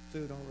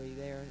food already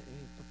there, and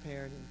he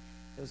prepared. And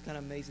it was kind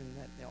of amazing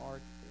that the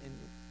ark, and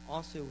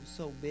also it was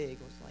so big.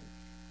 It was like,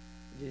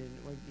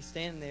 when you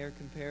stand there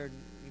compared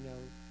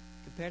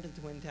to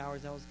the Twin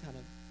Towers, that was kind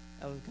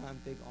of a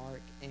big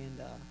ark,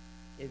 and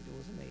it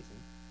was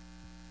amazing.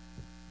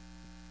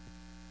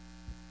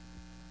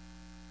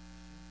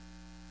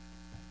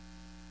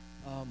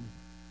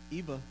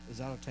 Eva is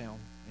out of town,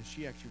 and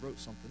she actually wrote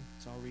something,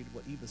 so I'll read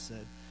what Eva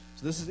said.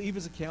 So this is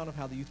Eva's account of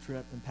how the youth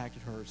trip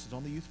impacted her. It says,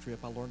 on the youth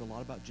trip, I learned a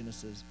lot about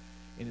Genesis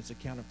and its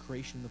account of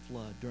creation and the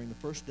flood. During the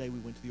first day we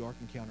went to the Ark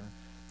encounter.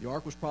 The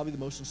Ark was probably the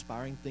most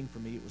inspiring thing for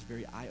me. It was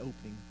very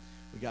eye-opening.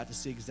 We got to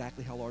see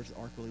exactly how large the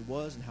Ark really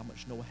was and how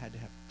much Noah had to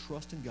have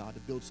trust in God to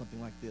build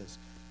something like this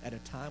at a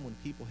time when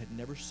people had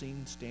never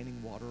seen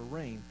standing water or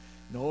rain.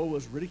 Noah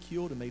was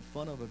ridiculed and made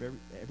fun of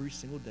every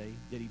single day,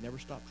 yet he never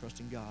stopped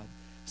trusting God.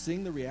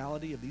 Seeing the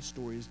reality of these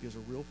stories gives a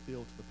real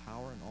feel to the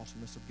power and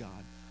awesomeness of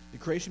God. The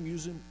Creation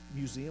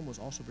Museum was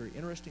also very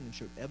interesting and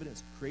showed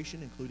evidence of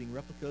creation, including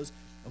replicas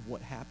of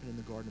what happened in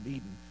the Garden of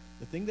Eden.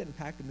 The thing that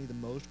impacted me the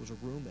most was a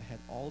room that had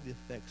all the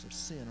effects of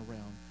sin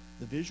around.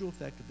 The visual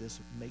effect of this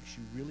makes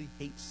you really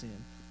hate sin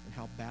and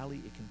how badly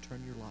it can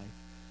turn your life.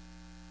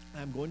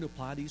 I'm going to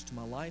apply these to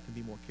my life and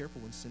be more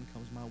careful when sin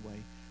comes my way.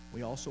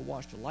 We also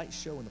watched a light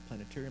show in the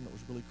planetarium that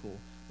was really cool.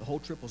 The whole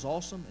trip was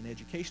awesome and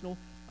educational.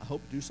 I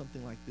hope to do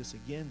something like this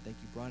again. Thank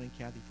you, Brian and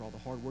Kathy, for all the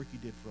hard work you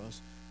did for us.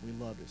 We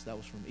loved it. So that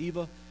was from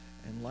Eva.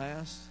 And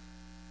last,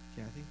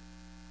 Kathy,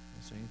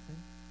 want to say anything?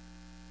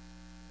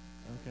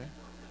 Okay.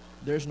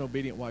 There's an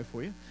obedient wife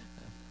for you.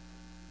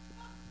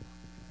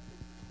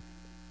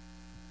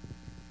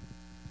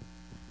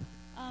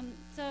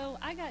 So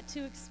I got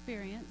to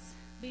experience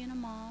being a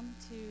mom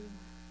to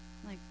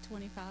like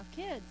 25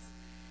 kids.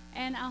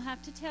 And I'll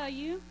have to tell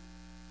you,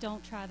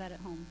 don't try that at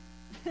home.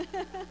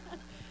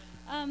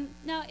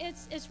 No,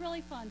 it's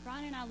really fun.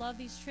 Brian and I love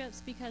these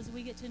trips because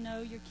we get to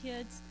know your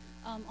kids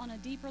on a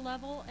deeper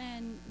level,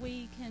 and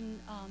we can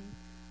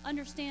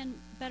understand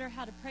better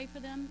how to pray for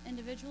them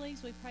individually.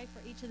 So we pray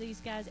for each of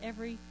these guys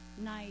every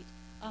night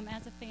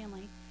as a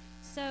family.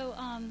 So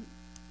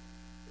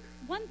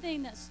one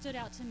thing that stood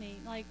out to me,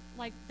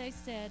 like they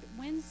said,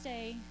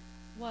 Wednesday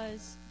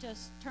was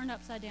just turned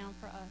upside down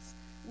for us.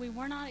 We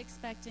were not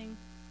expecting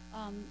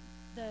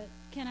that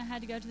Kenna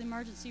had to go to the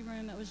emergency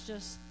room. It was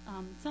just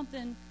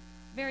something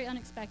very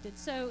unexpected.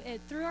 So it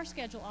threw our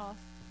schedule off,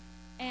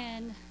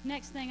 and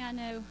next thing I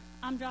know,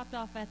 I'm dropped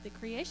off at the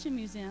Creation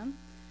Museum,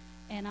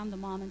 and I'm the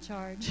mom in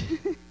charge,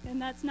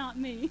 and that's not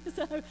me.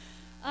 So,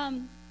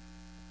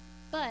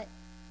 but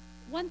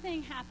one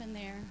thing happened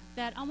there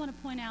that I want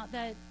to point out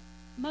that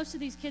most of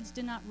these kids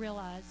did not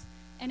realize,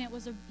 and it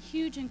was a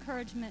huge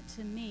encouragement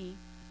to me.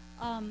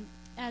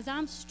 As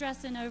I'm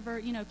stressing over,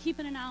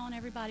 keeping an eye on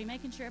everybody,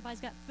 making sure everybody's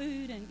got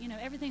food and,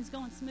 everything's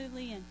going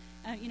smoothly, and,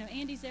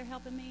 Andy's there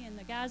helping me, and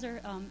the guys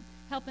are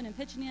helping and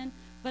pitching in,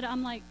 but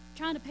I'm,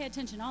 trying to pay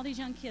attention. All these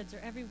young kids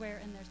are everywhere,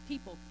 and there's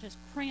people just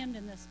crammed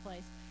in this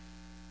place.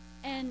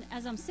 And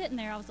as I'm sitting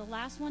there, I was the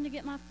last one to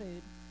get my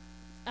food.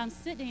 I'm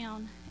sit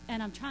down,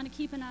 and I'm trying to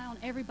keep an eye on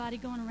everybody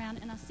going around,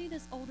 and I see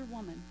this older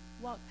woman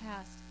walk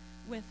past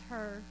with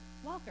her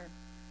walker.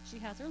 She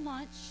has her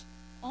lunch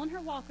on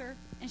her walker,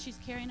 and she's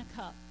carrying a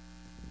cup.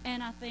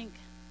 And I think,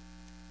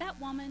 that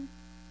woman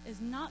is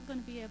not going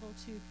to be able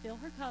to fill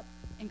her cup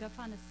and go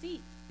find a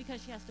seat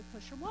because she has to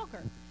push her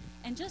walker.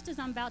 And just as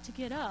I'm about to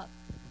get up,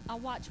 I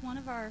watch one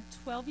of our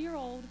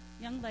 12-year-old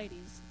young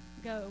ladies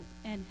go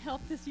and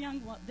help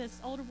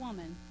this older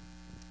woman.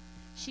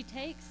 She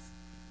takes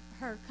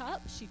her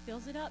cup, she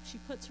fills it up, she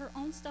puts her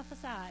own stuff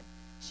aside.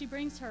 She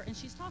brings her, and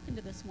she's talking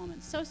to this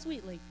woman so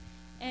sweetly.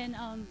 And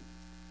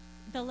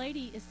the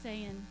lady is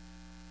saying,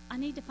 I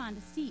need to find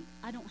a seat.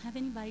 I don't have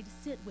anybody to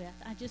sit with.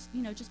 I just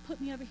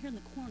put me over here in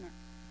the corner.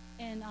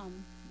 And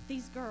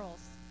these girls,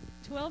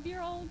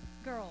 12-year-old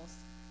girls,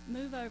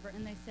 move over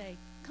and they say,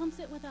 come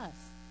sit with us.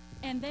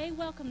 And they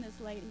welcome this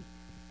lady.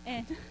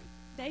 And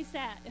they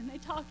sat and they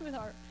talked with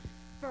her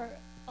for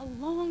a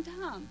long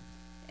time.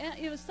 And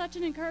it was such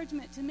an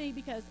encouragement to me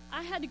because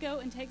I had to go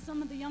and take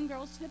some of the young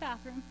girls to the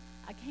bathroom.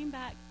 I came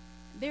back.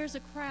 There's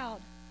a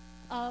crowd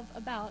of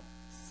about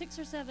 6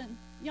 or 7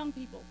 young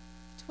people,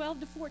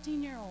 12 to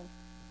 14-year-old,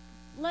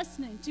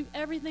 listening to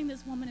everything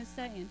this woman is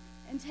saying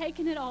and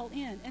taking it all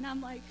in. And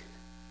I'm like,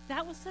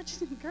 that was such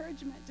an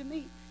encouragement to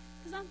me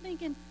because I'm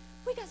thinking,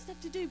 we got stuff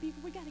to do,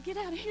 people. We got to get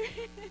out of here.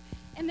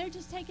 And they're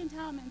just taking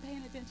time and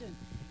paying attention.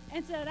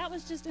 And so that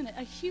was just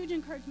a huge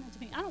encouragement to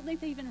me. I don't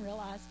think they even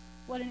realized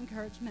what an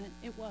encouragement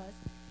it was.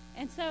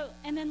 And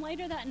then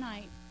later that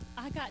night,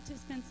 I got to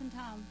spend some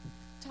time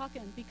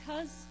talking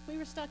because we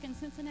were stuck in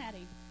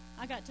Cincinnati.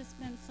 I got to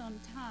spend some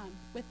time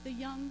with the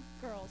young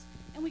girls,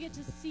 and we get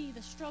to see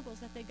the struggles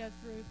that they go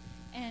through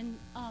and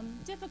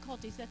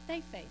difficulties that they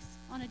face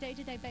on a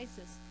day-to-day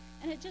basis.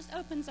 And it just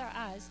opens our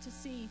eyes to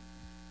see,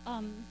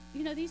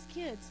 these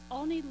kids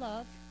all need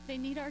love. They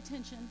need our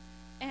attention,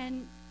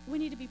 and we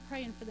need to be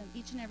praying for them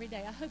each and every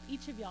day. I hope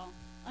each of y'all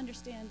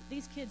understand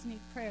these kids need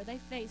prayer. They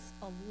face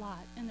a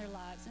lot in their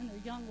lives, in their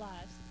young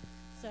lives.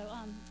 So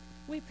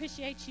we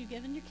appreciate you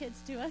giving your kids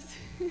to us.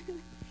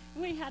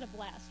 We had a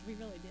blast. We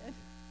really did.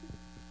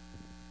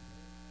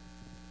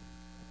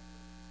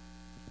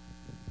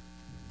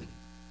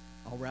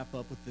 I'll wrap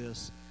up with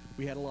this.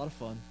 We had a lot of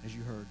fun, as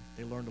you heard.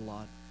 They learned a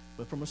lot.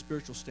 But from a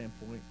spiritual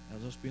standpoint,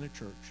 as us being a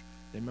church,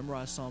 they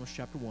memorized Psalms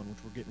chapter 1, which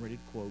we're getting ready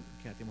to quote.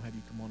 Kathy, I'm going to have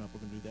you come on up.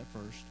 We're going to do that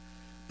first.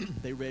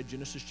 They read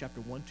Genesis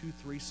chapter 1, 2,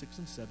 3, 6,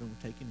 and 7.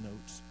 We're taking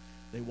notes.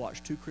 They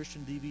watched 2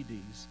 Christian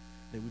DVDs.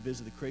 They would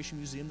visit the Creation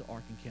Museum, the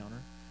Ark Encounter.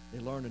 They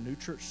learned a new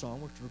church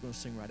song, which we're going to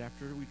sing right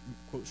after we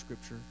quote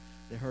Scripture.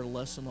 They heard a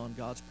lesson on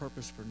God's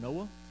purpose for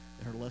Noah.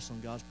 They heard a lesson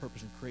on God's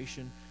purpose in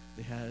creation.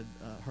 They had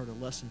heard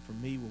a lesson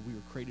from me when we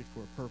were created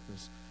for a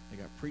purpose. They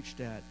got preached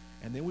at.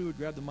 And then we would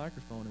grab the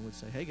microphone and would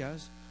say, hey,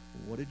 guys,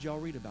 what did y'all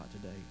read about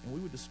today? And we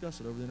would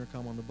discuss it over the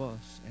intercom on the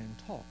bus and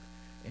talk.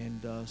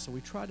 And so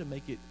we tried to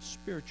make it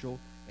spiritual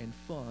and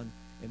fun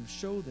and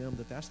show them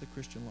that that's the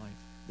Christian life.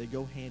 They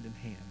go hand in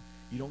hand.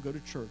 You don't go to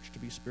church to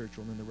be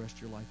spiritual and then the rest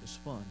of your life is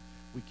fun.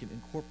 We can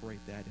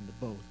incorporate that into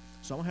both.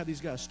 So I'm going to have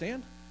these guys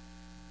stand,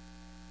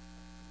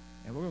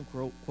 and we're going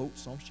to quote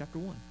Psalms chapter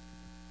 1.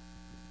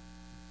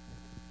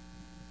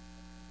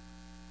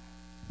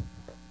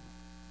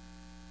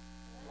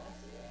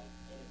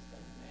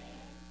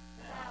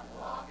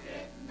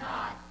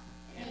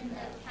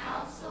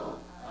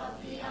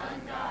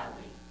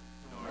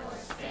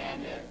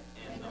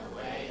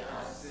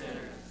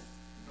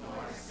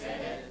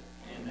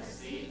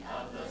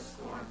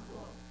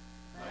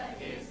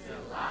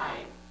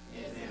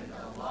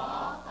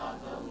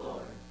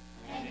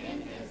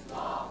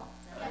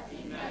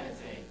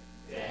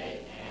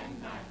 Day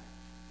and night.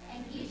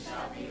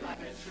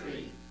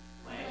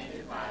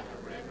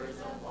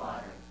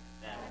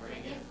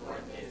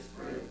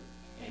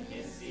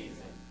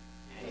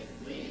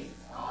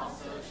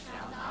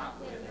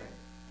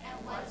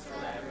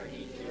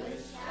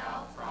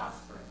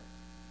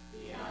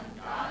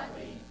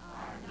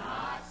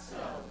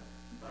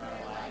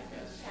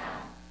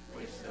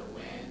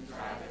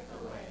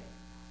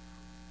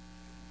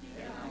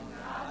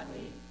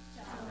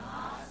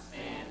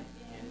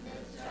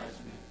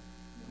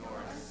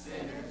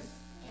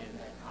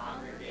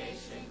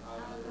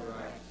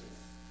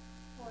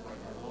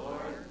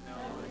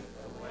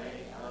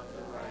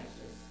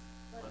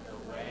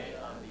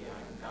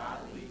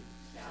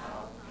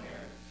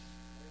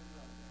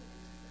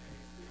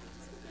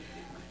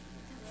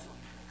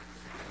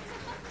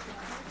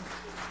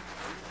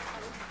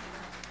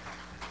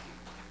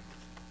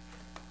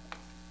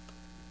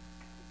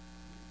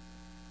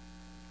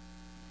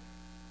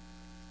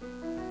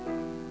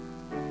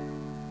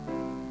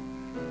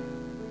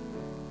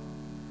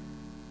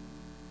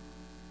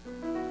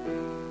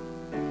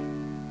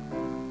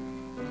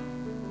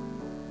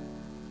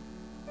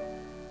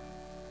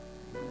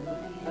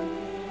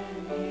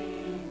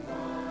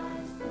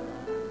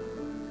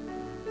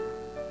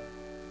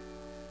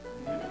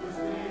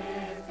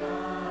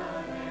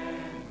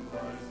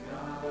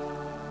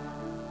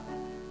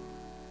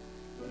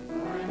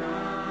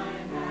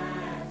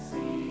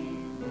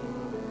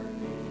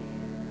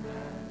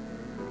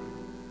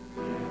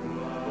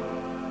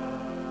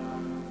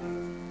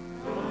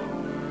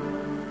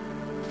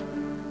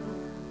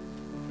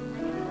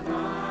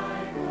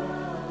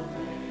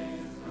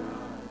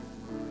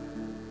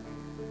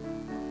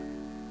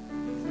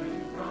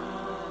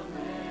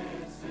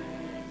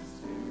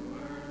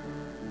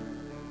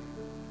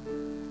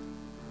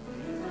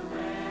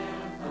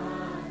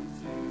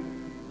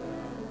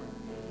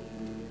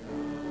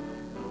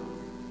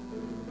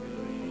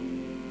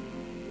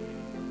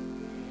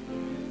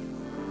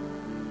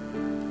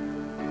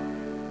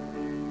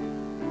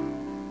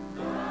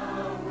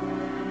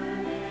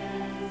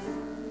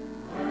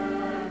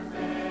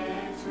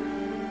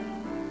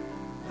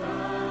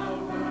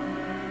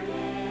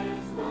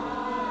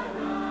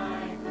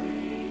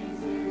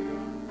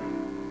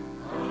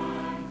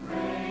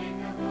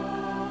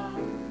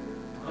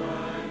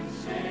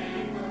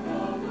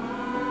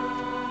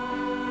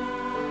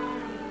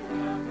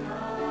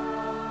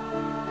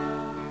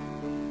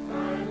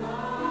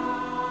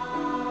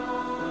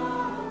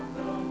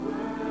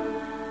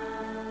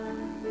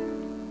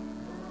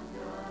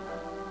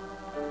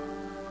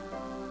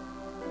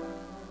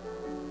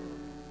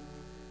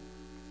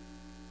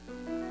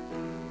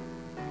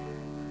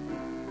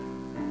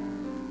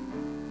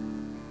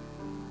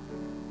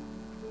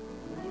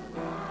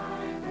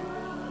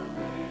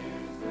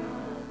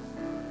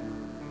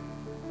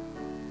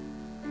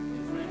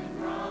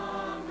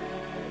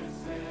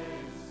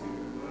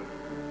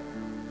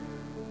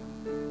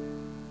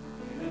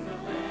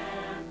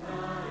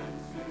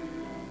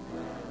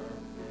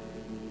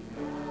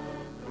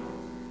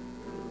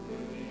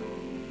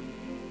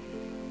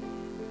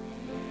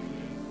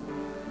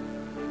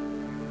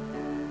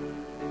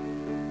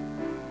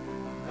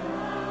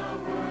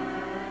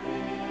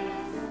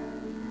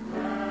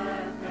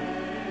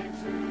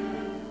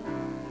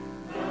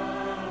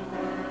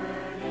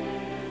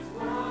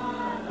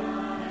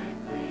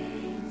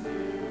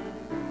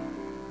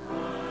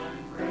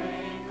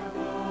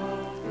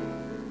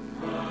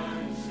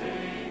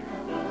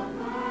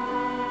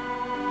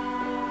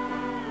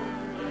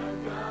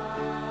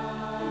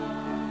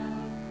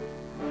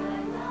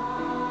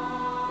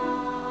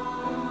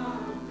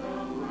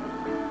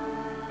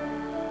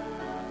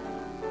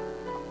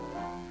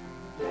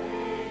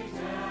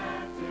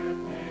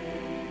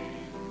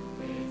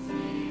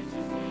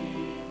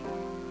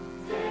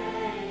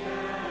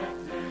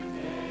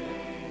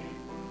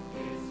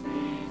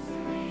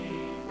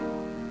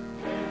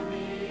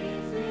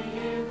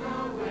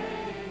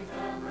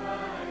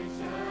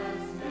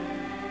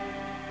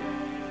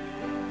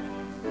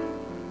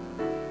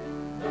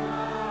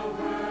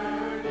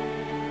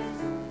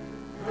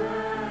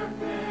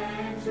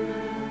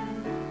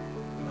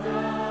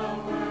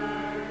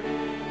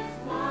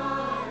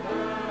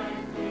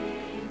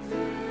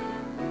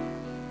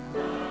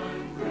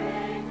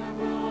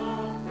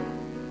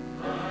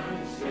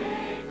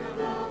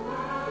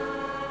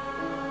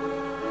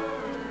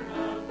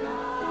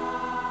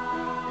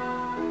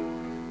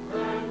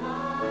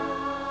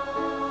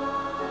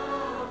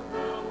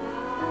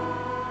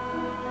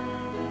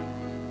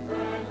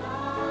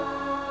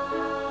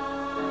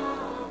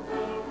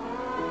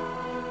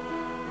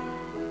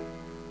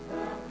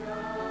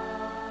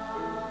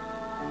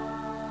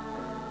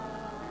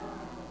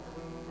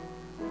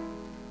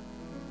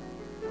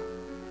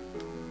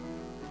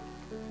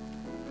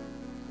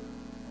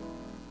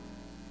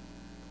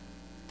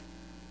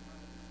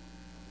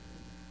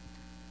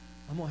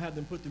 to have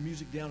them put the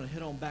music down and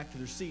head on back to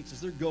their seats.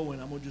 As they're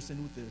going, I'm going to just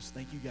end with this.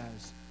 Thank you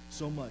guys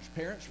so much.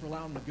 Parents, for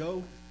allowing them to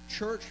go.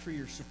 Church, for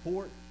your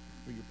support,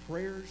 for your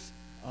prayers.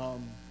 A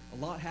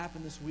lot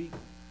happened this week.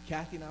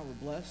 Kathy and I were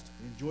blessed.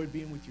 We enjoyed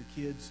being with your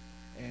kids.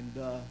 And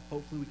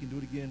hopefully we can do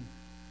it again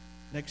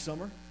next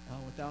summer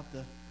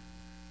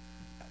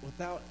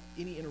without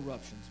any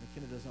interruptions.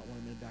 McKenna does not want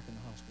him back in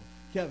the hospital.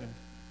 Kevin.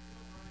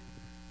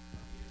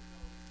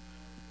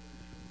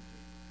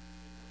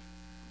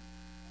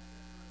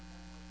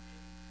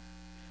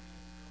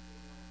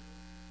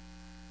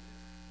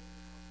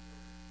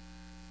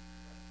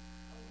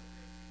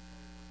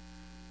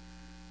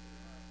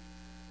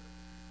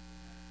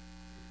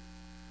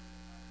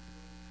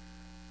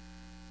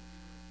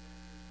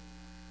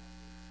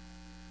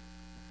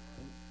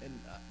 And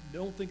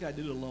don't think I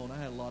did it alone. I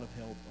had a lot of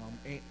help.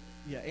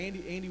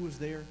 Andy was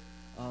there.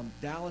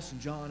 Dallas and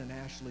John and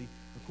Ashley,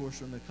 of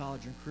course, are in the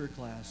college and career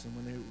class. And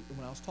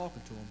when I was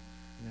talking to them,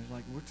 and they're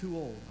like, "We're too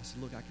old." I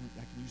said, "Look, I can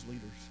use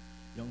leaders.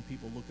 Young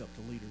people look up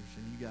to leaders,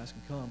 and you guys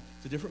can come.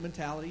 It's a different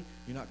mentality.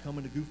 You're not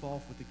coming to goof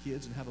off with the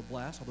kids and have a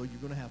blast, although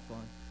you're going to have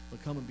fun.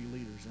 But come and be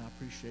leaders." And I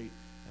appreciate.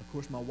 Of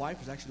course, my wife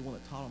was actually the one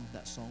that taught them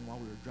that song while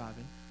we were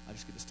driving. I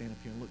just get to stand up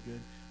here and look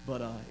good.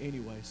 But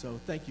anyway, so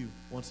thank you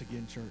once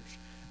again, church.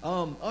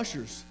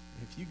 Ushers,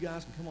 if you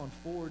guys can come on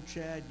forward.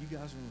 Chad, you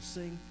guys are going to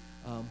sing.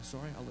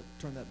 Sorry, I'll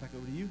turn that back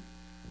over to you.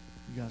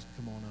 You guys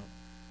can come on up.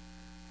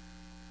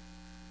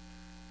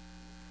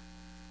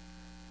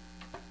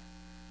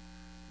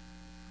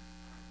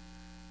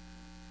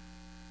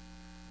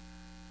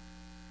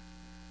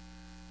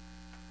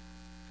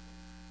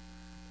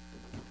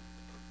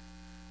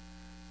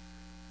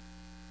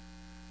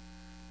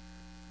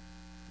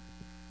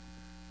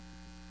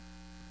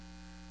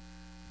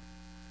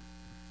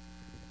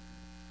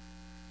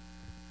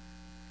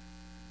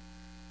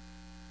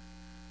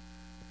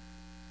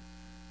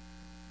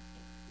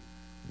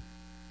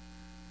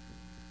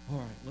 All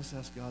right, let's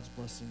ask God's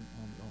blessing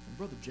on the offering.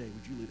 Brother Jay,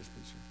 would you lead us,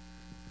 please, sir?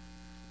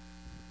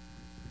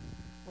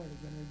 Lord,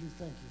 again, we do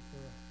thank you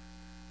for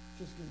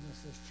just giving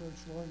us this church,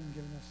 Lord, and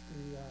giving us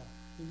the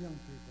young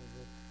people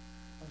that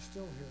are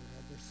still here,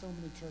 Lord. There's so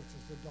many churches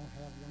that don't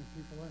have young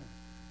people in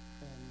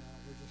them. And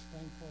we're just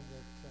thankful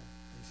that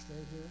they stay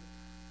here.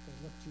 They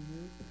look to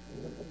you.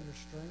 They look for your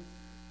strength.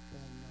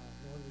 And,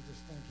 Lord, we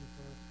just thank you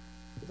for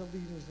the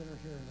leaders that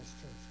are here in this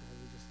church, Lord.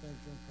 We just thank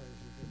you and praise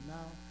you. But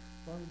now,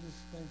 Lord, we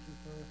just thank you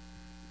for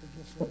the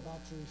gifts we're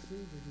about to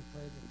receive. We do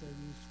pray that they're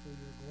used for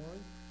your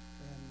glory.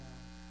 And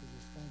we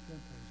just thank you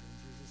and praise you in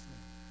Jesus'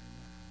 name.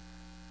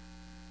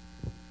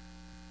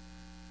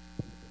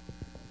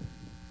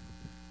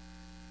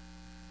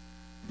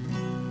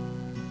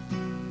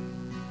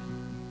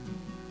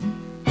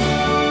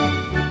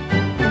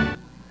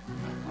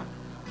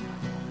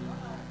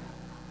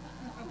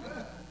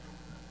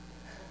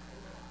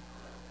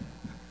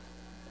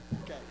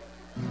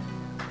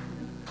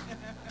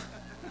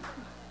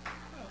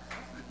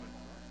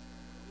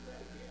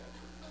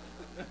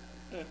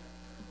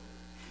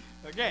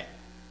 Okay.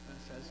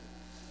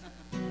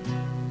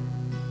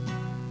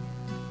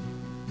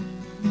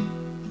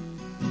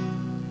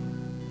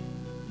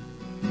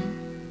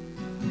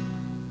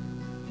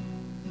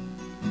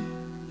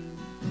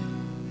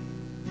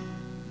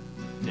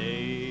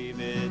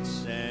 David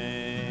sang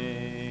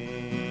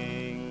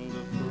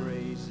the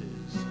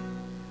praises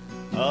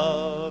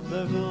of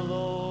the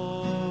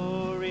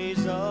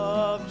glories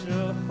of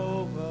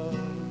Jehovah.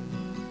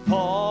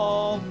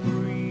 Paul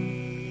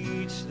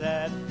preached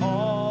that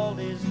all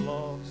is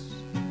lost,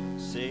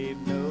 save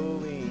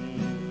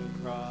knowing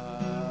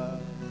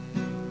Christ.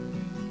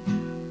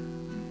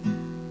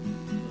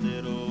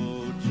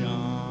 Little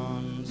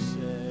John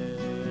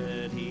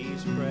said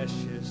he's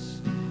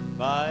precious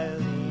by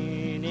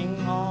leaning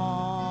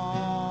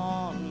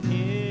on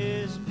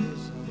his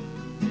bosom.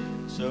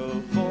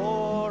 So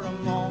for a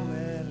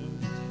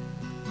moment,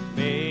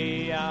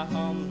 may I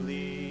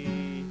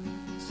humbly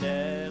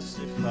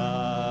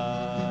testify.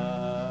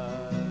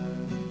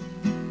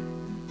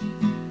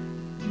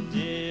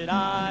 Did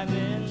I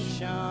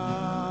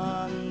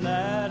mention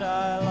that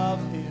I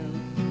love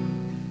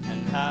him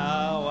and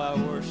how I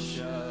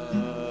worship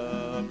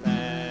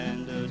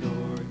and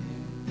adore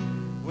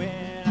him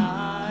when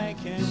I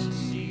can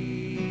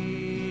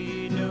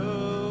see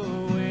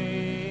no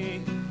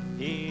way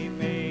he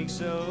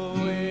makes a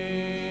way?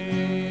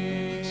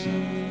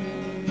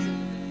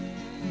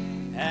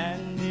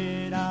 And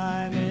did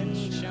I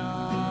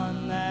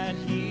mention that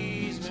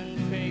he's been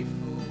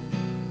faithful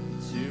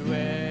to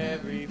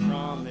every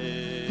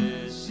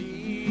promise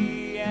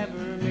he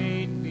ever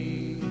made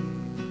me?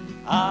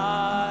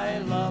 I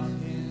love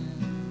him,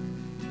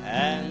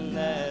 and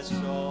that's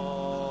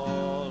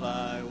all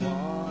I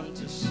want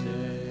to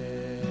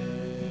say.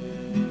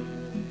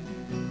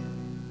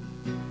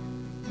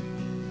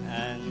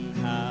 And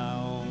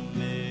how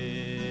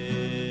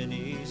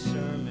many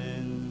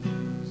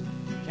sermons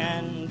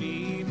can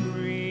be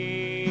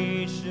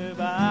preached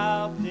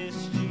about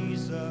this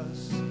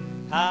Jesus?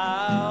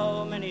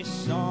 How many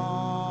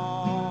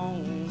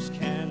songs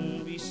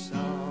can be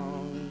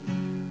sung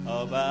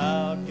about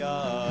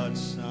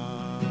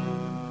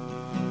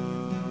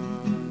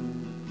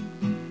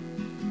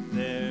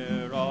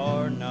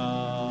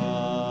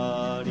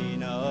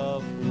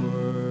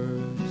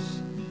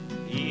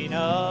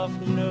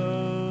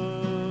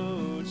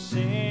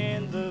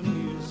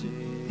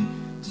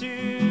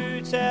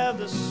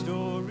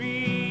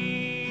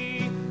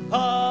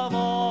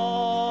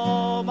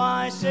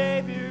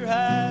Savior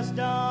has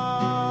done.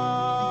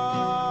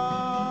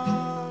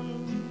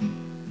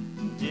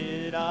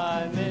 Did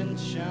I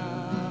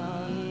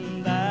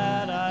mention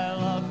that I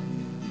love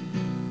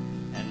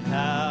Him and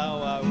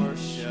how I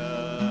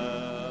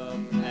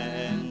worship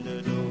and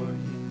adore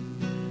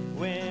Him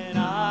when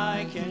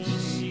I can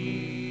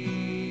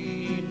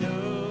see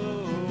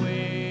no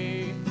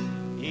way?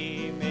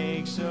 He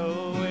makes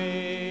a way.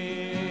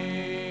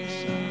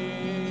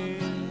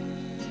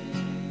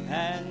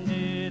 And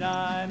did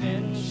I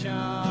mention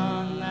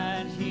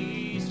that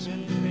He's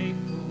been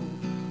faithful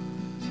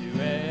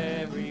to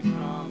every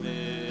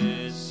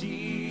promise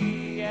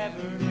He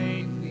ever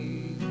made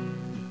me?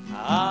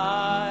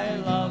 I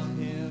love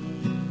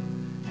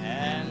Him,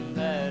 and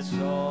that's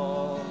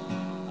all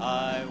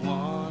I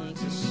want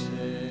to say.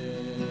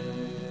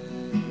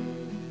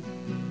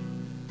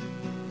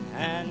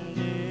 And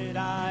did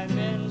I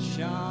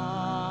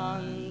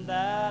mention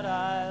that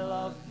I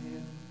love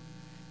Him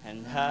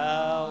and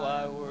how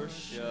I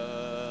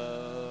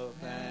worship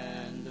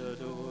and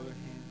adore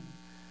Him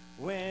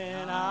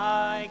when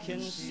I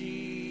can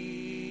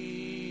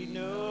see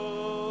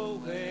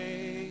no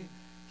way?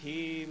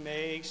 He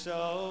makes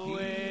a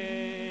way.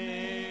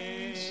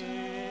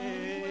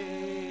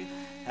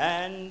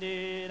 And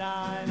did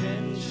I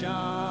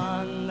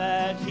mention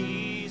that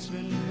He's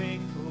been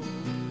faithful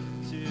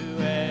to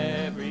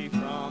every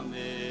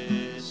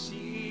promise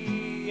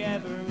He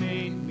ever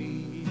made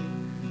me?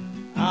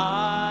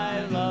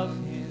 I love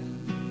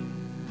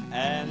Him,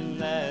 and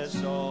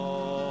that's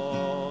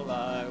all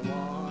I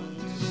want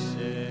to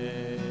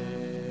say.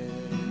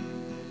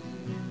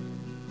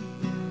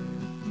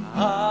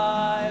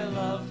 I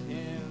love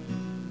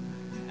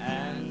Him,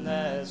 and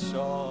that's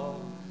all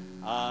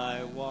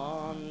I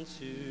want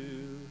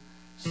to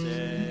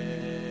say.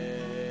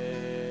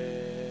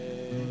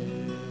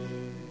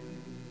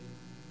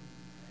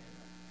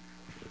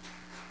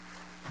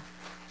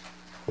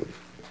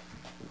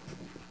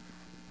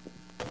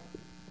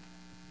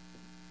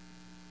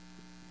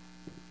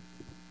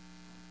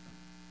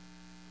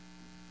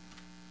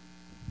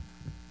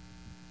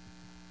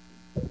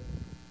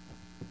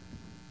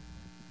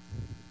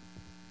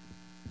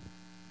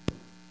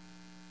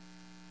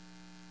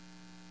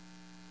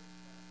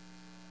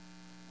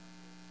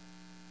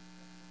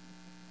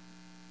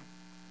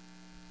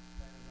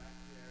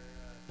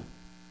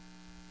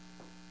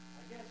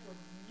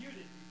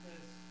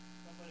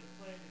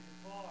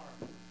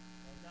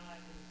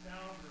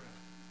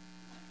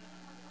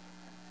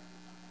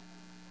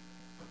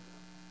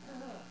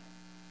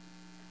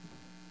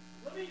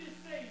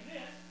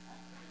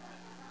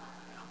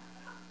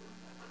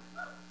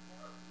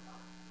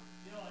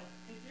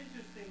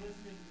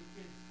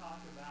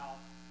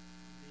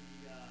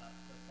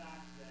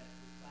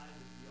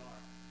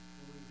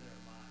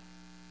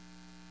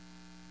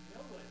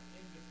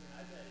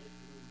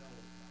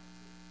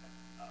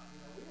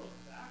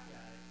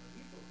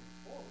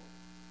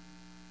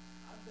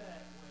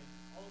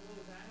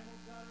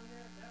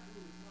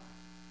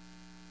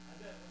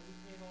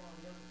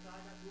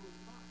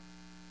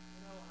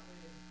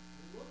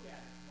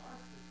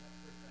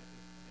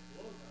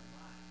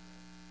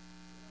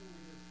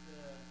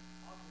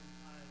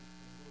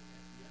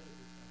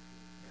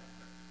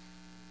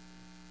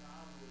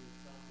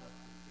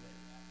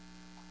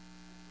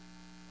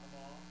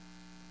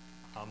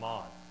 I'm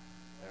on.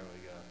 There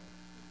we go.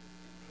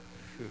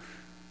 Whew.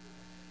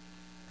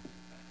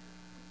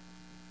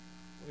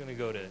 We're going to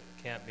go to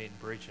camp meeting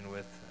preaching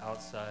with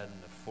outside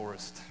in the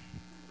forest.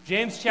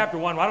 James chapter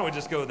 1. Why don't we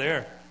just go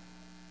there?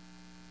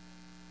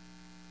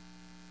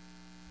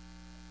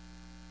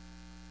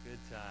 Good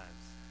times.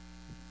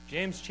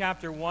 James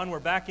chapter 1. We're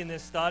back in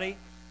this study.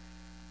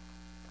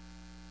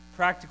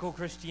 Practical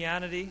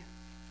Christianity.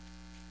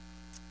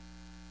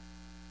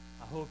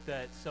 I hope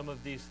that some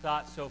of these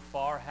thoughts so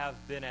far have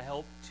been a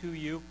help to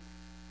you.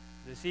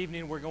 This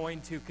evening we're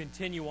going to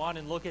continue on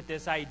and look at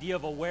this idea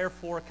of a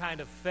wherefore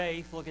kind of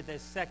faith. Look at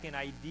this second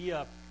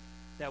idea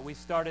that we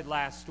started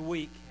last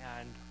week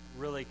and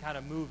really kind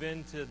of move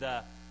into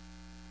the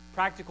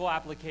practical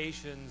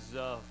applications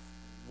of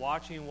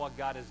watching what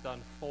God has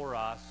done for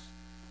us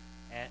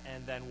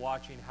and then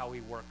watching how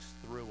He works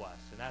through us.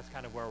 And that's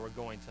kind of where we're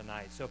going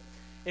tonight. So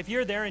if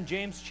you're there in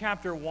James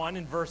chapter 1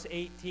 and verse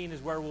 18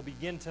 is where we'll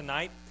begin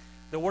tonight.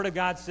 The Word of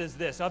God says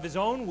this: "Of His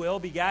own will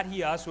begat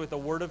He us with the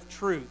word of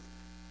truth,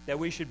 that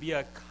we should be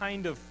a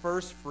kind of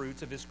first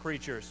fruits of His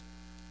creatures.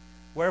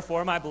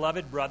 Wherefore, my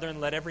beloved brethren,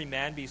 let every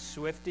man be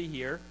swift to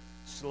hear,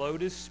 slow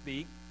to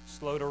speak,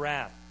 slow to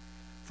wrath.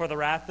 For the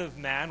wrath of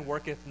man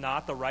worketh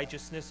not the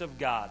righteousness of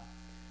God.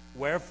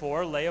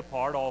 Wherefore, lay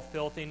apart all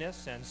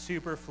filthiness and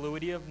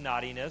superfluity of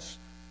naughtiness,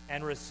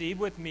 and receive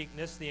with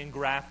meekness the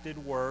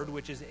engrafted word,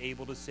 which is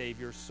able to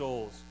save your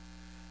souls.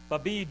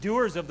 But be ye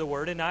doers of the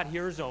word, and not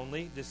hearers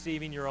only,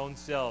 deceiving your own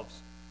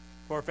selves.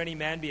 For if any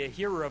man be a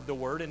hearer of the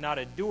word, and not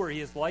a doer, he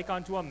is like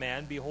unto a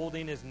man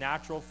beholding his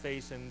natural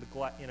face in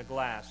a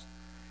glass.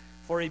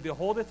 For he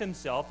beholdeth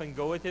himself, and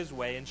goeth his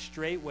way, and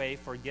straightway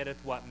forgetteth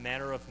what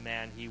manner of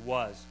man he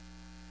was.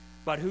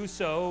 But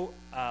whoso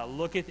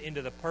looketh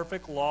into the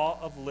perfect law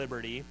of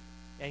liberty,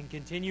 and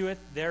continueth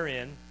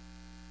therein,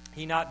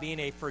 he not being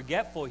a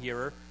forgetful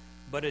hearer,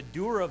 but a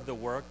doer of the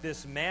work,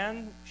 this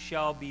man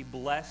shall be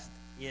blessed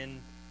in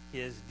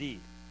his deed.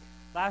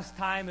 Last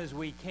time as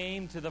we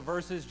came to the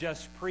verses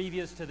just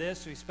previous to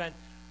this, we spent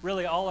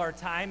really all our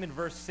time in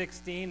verse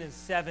 16 and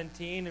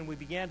 17, and we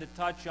began to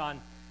touch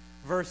on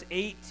verse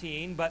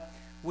 18, but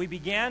we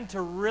began to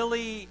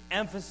really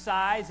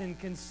emphasize and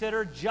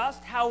consider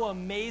just how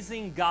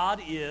amazing God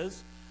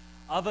is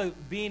of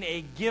being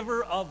a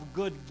giver of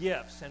good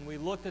gifts. And we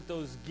looked at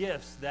those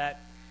gifts that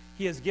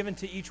he has given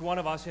to each one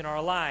of us in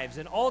our lives.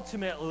 And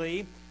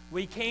ultimately,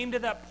 we came to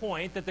that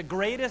point that the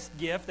greatest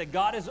gift that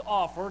God has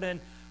offered,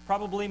 and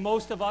probably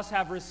most of us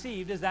have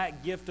received, is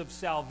that gift of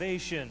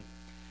salvation.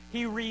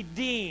 He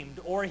redeemed,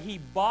 or he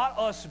bought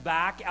us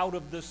back out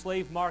of the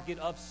slave market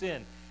of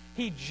sin.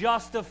 He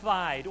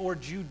justified, or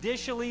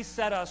judicially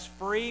set us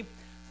free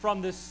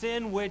from the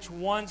sin which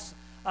once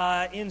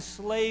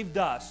enslaved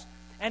us.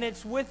 And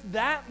it's with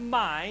that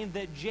mind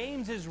that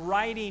James is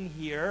writing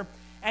here,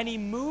 and he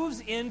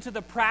moves into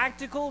the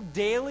practical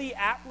daily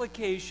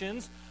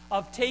applications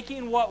of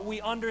taking what we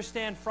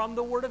understand from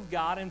the Word of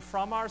God and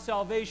from our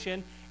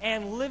salvation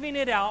and living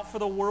it out for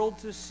the world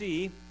to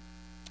see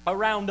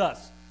around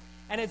us.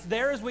 And it's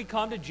there as we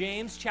come to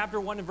James chapter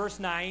 1 and verse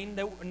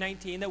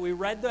 19 that we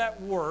read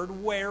that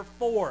word,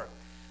 wherefore,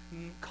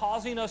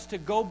 causing us to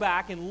go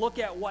back and look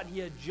at what he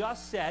had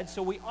just said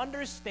so we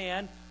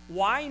understand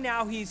why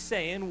now he's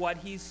saying what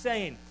he's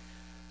saying.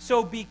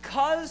 So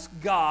because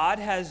God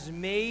has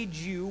made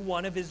you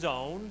one of his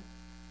own,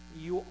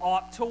 you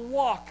ought to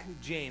walk,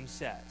 James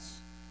says.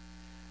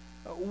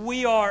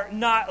 We are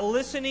not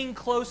listening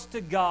close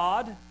to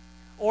God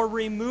or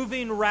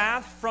removing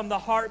wrath from the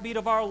heartbeat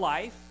of our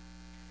life.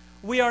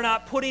 We are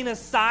not putting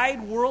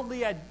aside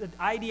worldly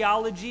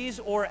ideologies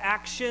or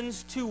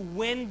actions to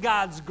win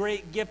God's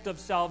great gift of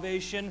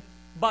salvation,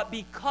 but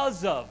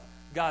because of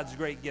God's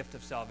great gift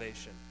of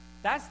salvation.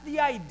 That's the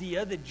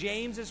idea that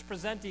James is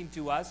presenting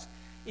to us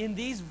in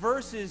these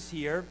verses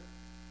here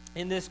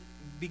in this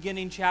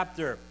beginning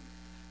chapter.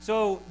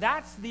 So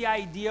that's the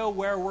idea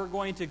where we're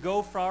going to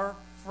go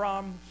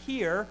from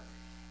here.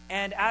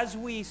 And as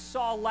we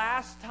saw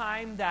last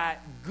time that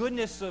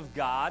goodness of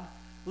God,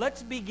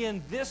 let's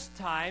begin this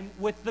time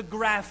with the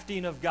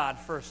grafting of God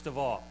first of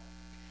all.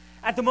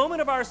 At the moment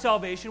of our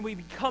salvation, we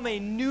become a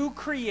new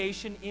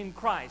creation in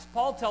Christ.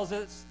 Paul tells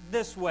us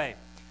this way,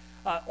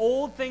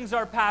 old things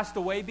are passed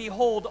away,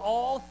 behold,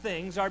 all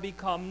things are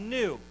become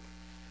new.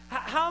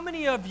 How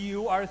many of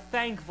you are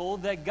thankful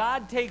that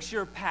God takes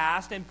your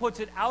past and puts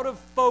it out of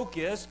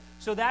focus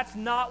so that's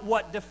not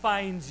what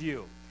defines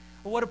you?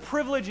 What a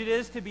privilege it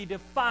is to be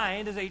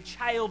defined as a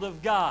child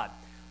of God.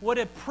 What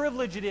a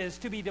privilege it is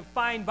to be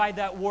defined by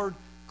that word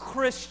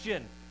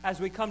Christian as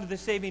we come to the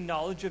saving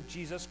knowledge of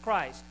Jesus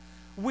Christ.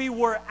 We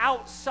were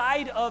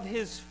outside of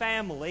his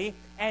family,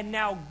 and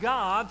now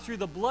God, through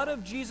the blood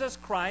of Jesus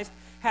Christ,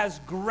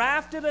 has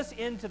grafted us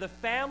into the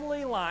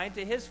family line,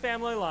 to his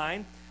family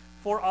line,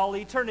 for all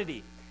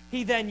eternity.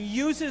 He then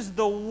uses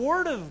the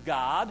Word of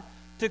God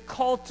to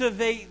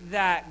cultivate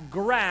that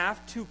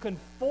graft to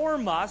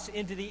conform us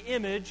into the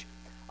image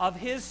of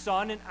his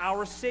Son and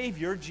our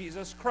Savior,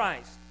 Jesus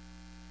Christ.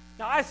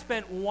 Now, I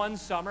spent one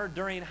summer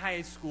during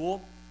high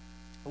school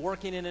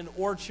working in an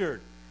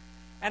orchard.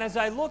 And as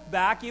I look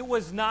back, it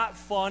was not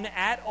fun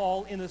at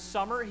all in the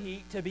summer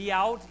heat to be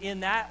out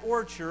in that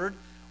orchard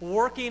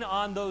working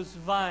on those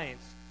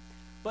vines.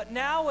 But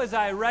now as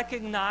I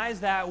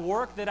recognize that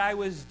work that I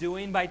was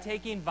doing by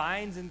taking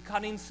vines and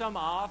cutting some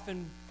off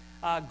and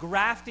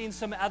grafting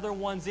some other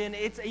ones in,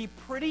 it's a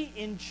pretty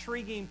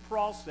intriguing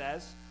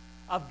process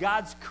of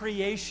God's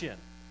creation.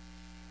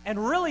 And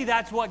really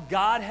that's what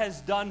God has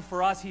done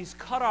for us. He's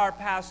cut our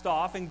past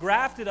off and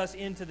grafted us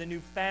into the new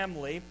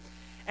family.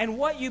 And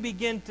what you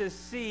begin to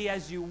see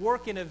as you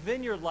work in a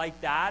vineyard like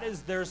that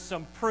is there's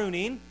some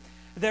pruning,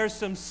 there's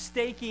some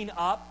staking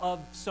up of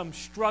some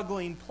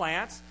struggling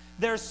plants,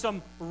 there's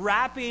some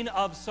wrapping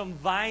of some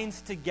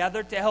vines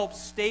together to help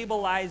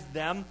stabilize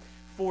them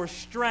for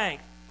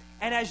strength.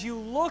 And as you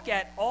look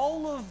at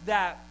all of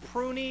that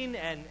pruning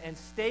and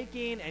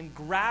staking and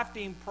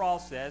grafting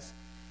process,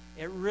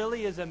 it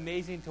really is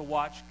amazing to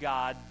watch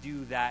God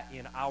do that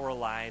in our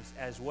lives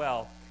as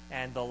well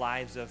and the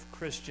lives of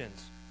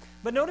Christians.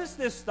 But notice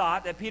this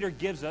thought that Peter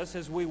gives us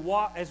as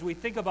we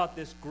think about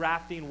this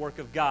grafting work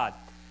of God.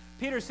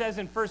 Peter says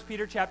in 1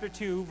 Peter chapter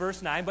 2,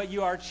 verse 9, "But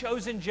you are a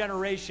chosen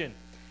generation,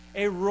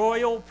 a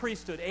royal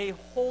priesthood, a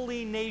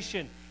holy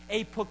nation,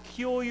 a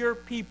peculiar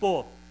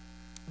people,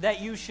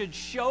 that you should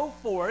show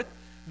forth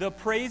the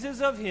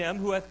praises of him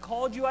who hath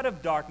called you out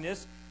of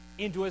darkness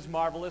into his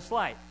marvelous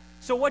light."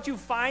 So what you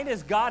find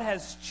is God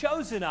has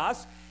chosen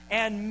us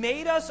and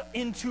made us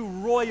into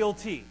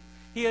royalty.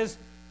 He has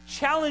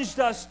challenged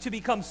us to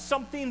become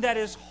something that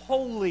is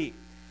holy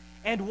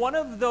and one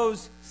of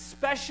those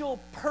special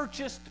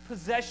purchased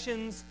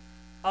possessions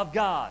of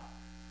God.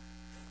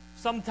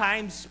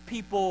 Sometimes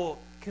people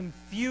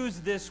confuse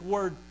this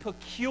word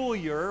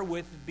peculiar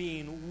with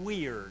being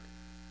weird.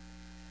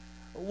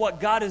 what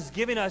God is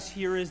giving us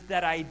here is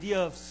that idea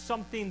of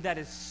something that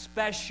is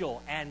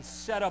special and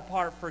set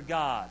apart for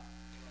God.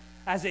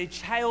 As a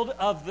child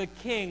of the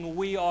King,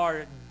 we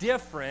are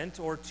different,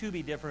 or to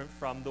be different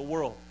from the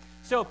world.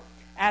 So,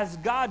 as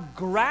God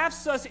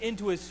grafts us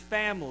into his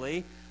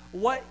family,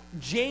 what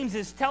James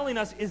is telling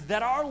us is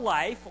that our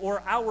life,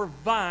 or our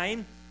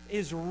vine,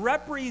 is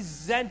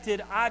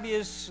represented,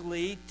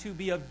 obviously, to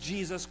be of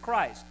Jesus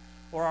Christ.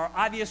 Or our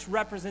obvious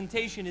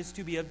representation is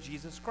to be of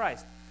Jesus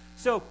Christ.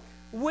 So,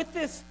 with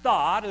this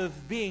thought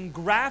of being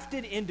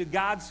grafted into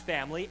God's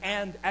family,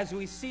 and as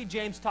we see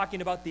James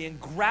talking about the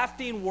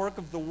engrafting work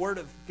of the Word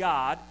of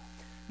God,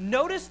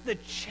 notice the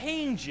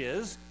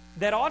changes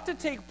that ought to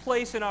take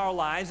place in our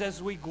lives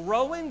as we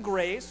grow in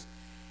grace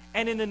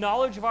and in the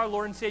knowledge of our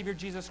Lord and Savior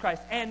Jesus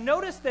Christ. And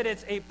notice that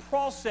it's a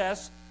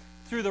process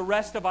through the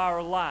rest of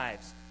our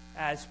lives.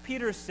 As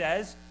Peter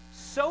says,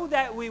 so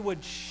that we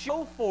would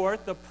show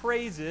forth the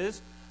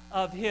praises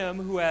of him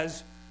who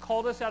has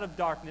called us out of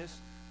darkness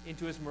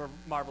into his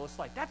marvelous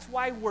light. That's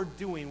why we're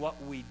doing what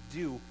we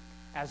do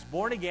as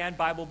born-again,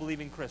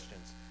 Bible-believing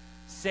Christians.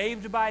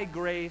 Saved by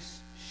grace,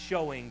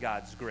 showing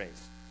God's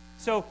grace.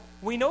 So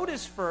we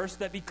notice first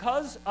that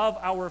because of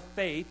our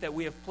faith that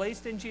we have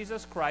placed in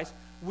Jesus Christ,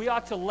 we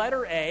ought to,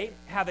 letter A,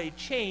 have a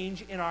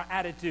change in our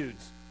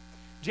attitudes.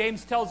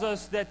 James tells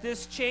us that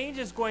this change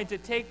is going to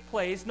take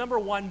place, number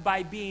one,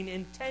 by being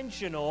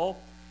intentional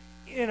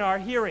in our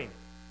hearing.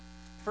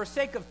 For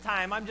sake of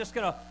time, I'm just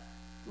going to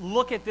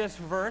look at this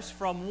verse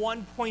from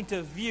one point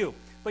of view.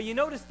 But you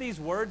notice these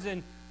words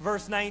in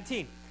verse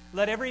 19.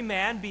 Let every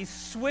man be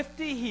swift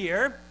to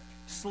hear,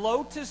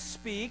 slow to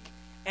speak,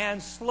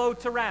 and slow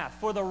to wrath.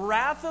 For the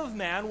wrath of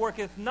man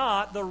worketh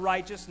not the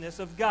righteousness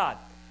of God.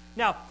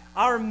 Now,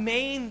 our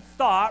main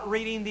thought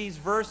reading these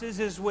verses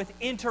is with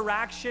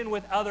interaction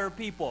with other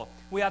people.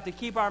 We have to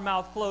keep our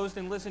mouth closed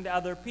and listen to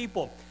other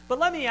people. But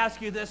let me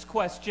ask you this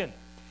question.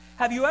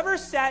 Have you ever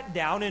sat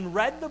down and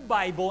read the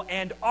Bible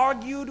and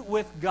argued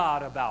with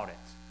God about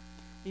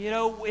it? You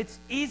know, it's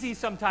easy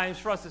sometimes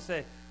for us to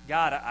say,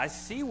 God, I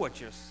see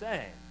what you're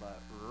saying, but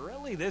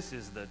really this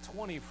is the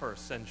 21st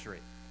century.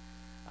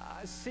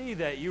 I see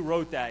that you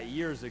wrote that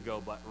years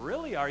ago, but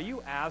really are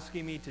you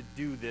asking me to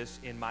do this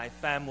in my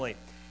family?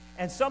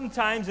 And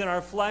sometimes in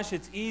our flesh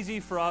it's easy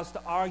for us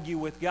to argue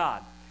with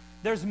God.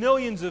 There's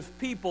millions of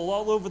people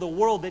all over the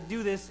world that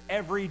do this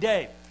every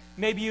day.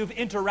 Maybe you've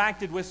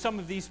interacted with some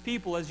of these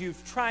people as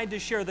you've tried to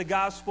share the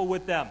gospel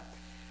with them.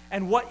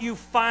 And what you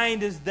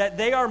find is that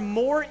they are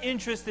more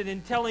interested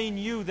in telling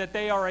you that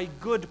they are a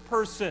good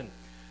person.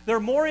 They're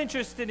more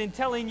interested in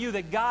telling you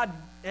that God,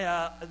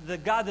 the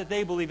God that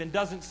they believe in,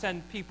 doesn't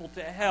send people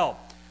to hell.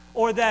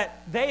 Or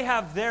that they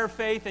have their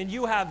faith and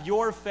you have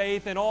your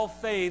faith and all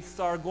faiths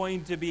are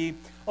going to be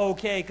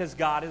okay because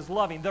God is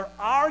loving. They're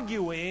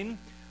arguing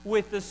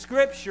with the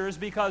Scriptures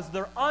because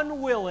they're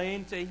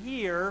unwilling to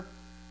hear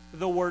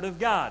the Word of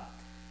God.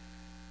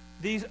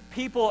 These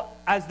people,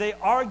 as they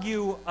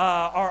argue,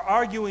 are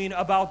arguing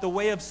about the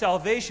way of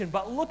salvation.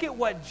 But look at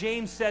what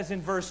James says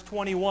in verse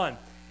 21.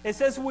 It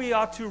says we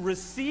ought to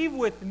receive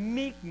with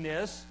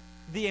meekness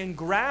the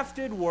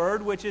engrafted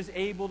word which is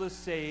able to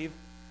save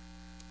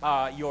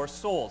your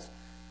souls.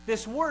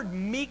 This word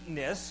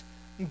meekness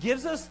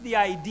gives us the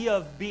idea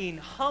of being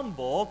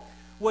humble,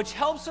 which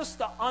helps us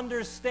to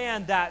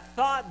understand that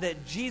thought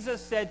that Jesus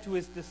said to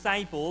his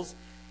disciples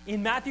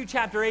in Matthew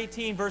chapter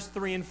 18, verse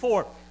 3 and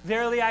 4.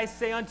 Verily I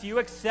say unto you,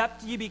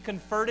 except ye be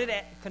converted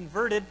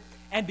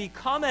and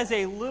become as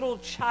a little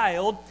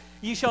child,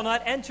 ye shall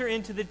not enter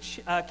into the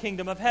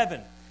kingdom of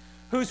heaven.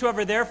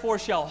 Whosoever therefore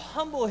shall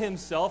humble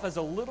himself as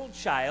a little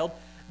child,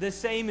 the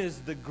same is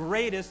the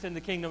greatest in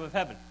the kingdom of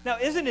heaven. Now,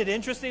 isn't it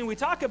interesting? We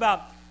talk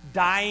about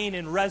dying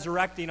and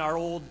resurrecting our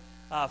old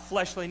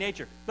fleshly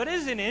nature. But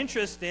isn't it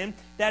interesting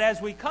that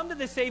as we come to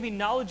the saving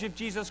knowledge of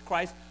Jesus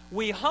Christ,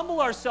 we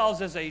humble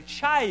ourselves as a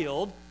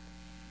child,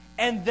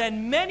 and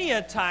then many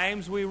a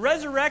times we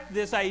resurrect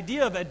this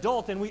idea of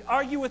adult, and we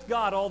argue with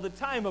God all the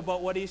time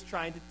about what he's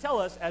trying to tell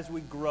us as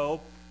we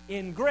grow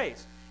in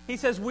grace. He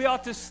says we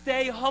ought to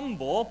stay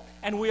humble,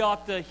 and we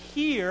ought to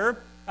hear,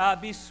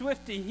 be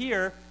swift to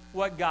hear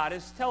what God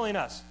is telling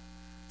us.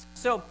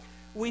 So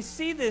we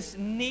see this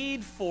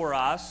need for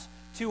us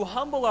to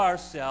humble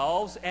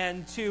ourselves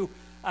and to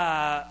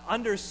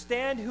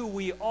understand who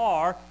we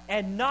are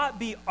and not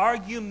be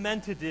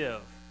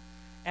argumentative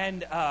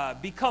and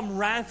become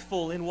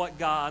wrathful in what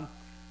God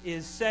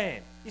is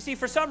saying. You see,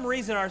 for some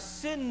reason, our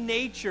sin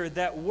nature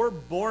that we're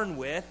born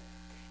with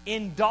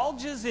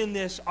indulges in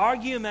this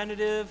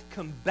argumentative,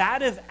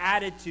 combative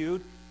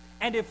attitude,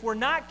 and if we're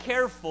not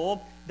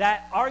careful,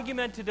 that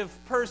argumentative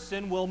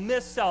person will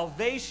miss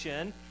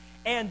salvation,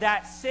 and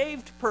that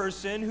saved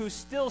person who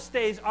still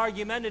stays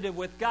argumentative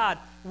with God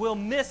will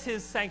miss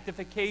his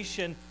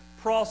sanctification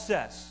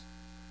process.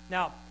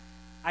 Now,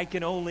 I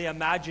can only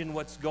imagine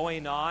what's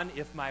going on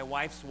if my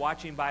wife's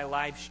watching by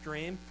live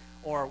stream,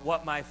 or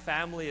what my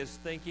family is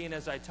thinking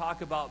as I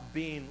talk about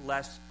being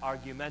less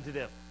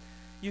argumentative.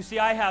 You see,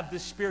 I have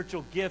this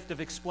spiritual gift of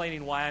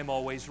explaining why I'm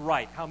always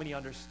right. How many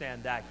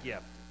understand that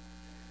gift?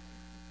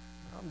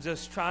 I'm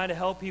just trying to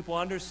help people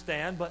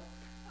understand, but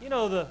you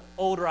know, the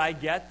older I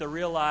get, the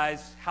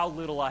realize how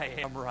little I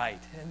am right.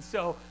 And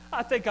so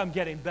I think I'm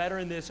getting better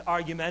in this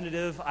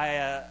argumentative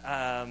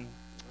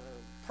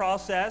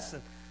process.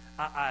 And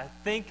I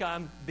think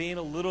I'm being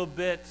a little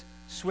bit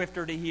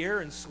swifter to hear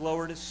and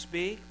slower to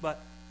speak. But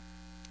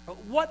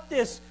what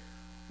this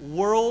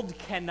world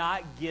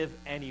cannot give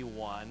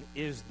anyone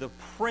is the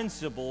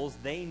principles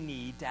they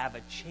need to have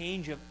a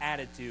change of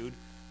attitude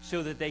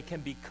so that they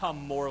can become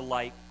more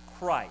like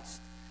Christ.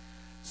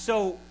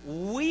 So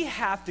we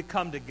have to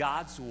come to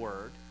God's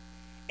Word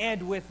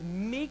and with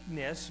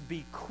meekness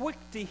be quick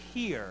to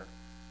hear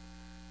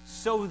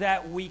so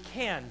that we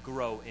can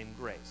grow in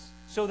grace,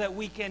 so that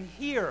we can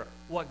hear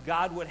what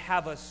God would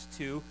have us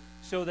to,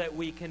 so that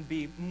we can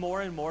be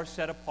more and more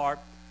set apart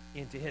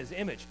into His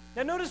image.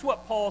 Now notice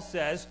what Paul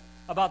says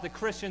about the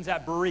Christians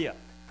at Berea.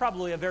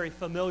 Probably a very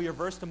familiar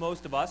verse to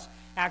most of us.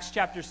 Acts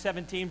chapter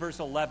 17, verse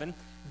 11.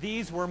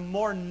 These were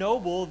more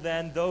noble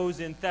than those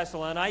in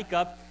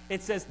Thessalonica.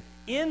 It says,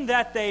 in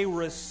that they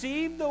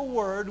received the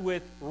word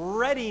with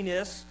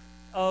readiness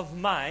of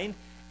mind,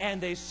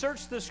 and they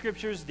searched the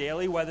Scriptures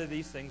daily whether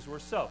these things were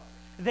so.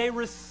 They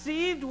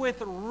received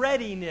with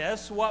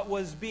readiness what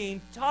was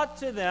being taught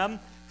to them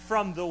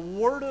from the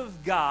Word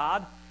of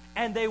God,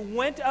 and they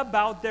went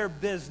about their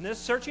business,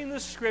 searching the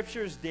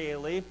Scriptures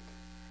daily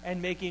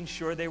and making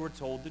sure they were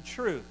told the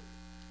truth.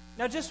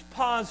 Now just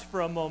pause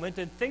for a moment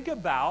and think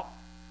about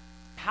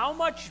how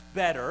much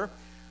better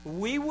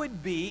we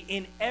would be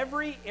in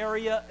every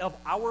area of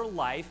our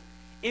life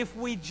if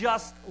we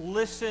just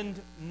listened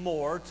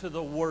more to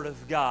the Word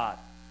of God.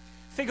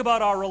 Think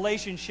about our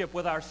relationship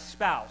with our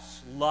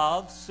spouse.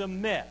 Love,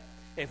 submit.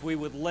 If we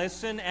would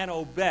listen and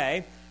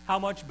obey, how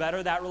much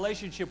better that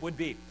relationship would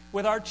be.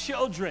 With our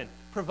children,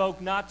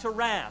 provoke not to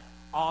wrath.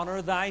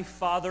 Honor thy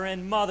father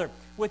and mother.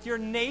 With your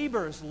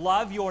neighbors,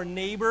 love your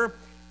neighbor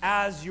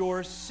as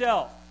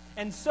yourself.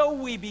 And so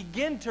we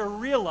begin to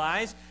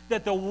realize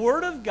that the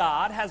Word of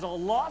God has a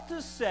lot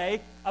to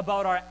say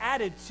about our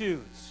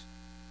attitudes.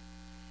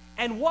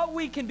 And what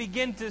we can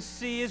begin to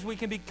see is we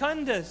can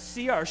begin to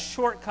see our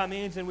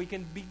shortcomings, and we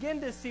can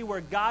begin to see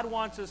where God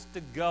wants us to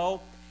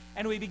go.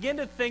 And we begin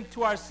to think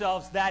to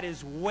ourselves, that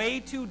is way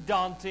too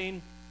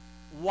daunting.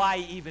 Why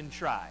even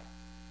try?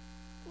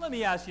 Let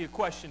me ask you a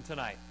question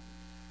tonight.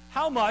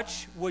 How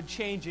much would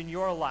change in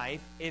your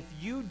life if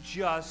you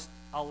just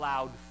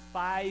allowed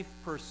 5%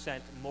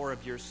 more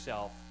of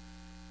yourself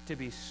to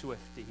be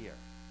swift to hear?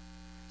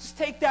 Just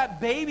take that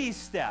baby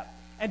step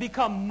and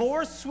become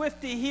more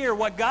swift to hear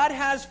what God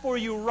has for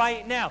you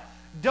right now.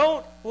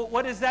 Don't,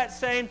 what is that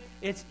saying?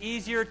 It's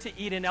easier to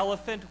eat an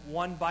elephant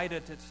one bite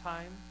at a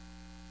time.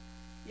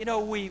 You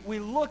know, we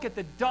look at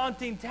the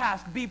daunting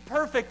task, be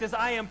perfect as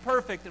I am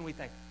perfect, and we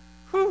think,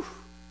 whew.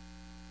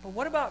 But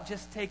what about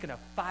just taking a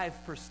 5%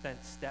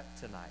 step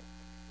tonight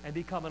and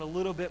becoming a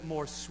little bit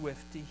more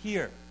swift to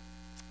hear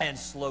and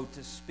slow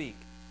to speak?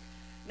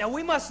 Now,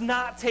 we must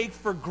not take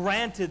for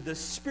granted the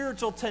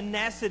spiritual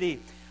tenacity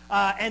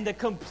and the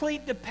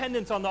complete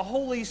dependence on the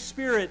Holy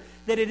Spirit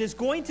that it is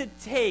going to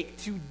take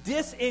to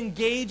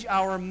disengage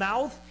our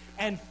mouth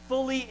and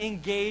fully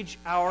engage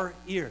our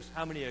ears.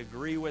 How many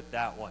agree with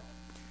that one?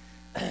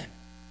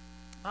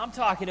 I'm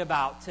talking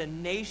about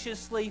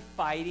tenaciously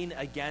fighting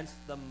against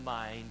the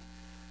mind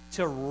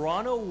to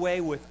run away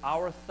with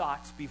our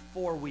thoughts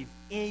before we've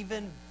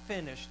even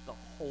finished the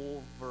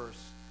whole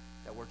verse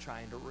that we're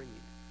trying to read.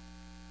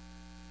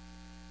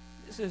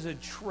 This is a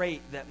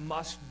trait that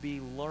must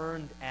be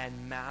learned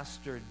and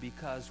mastered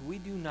because we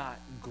do not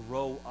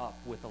grow up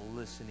with a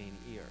listening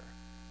ear.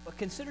 But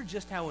consider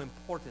just how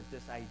important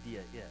this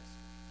idea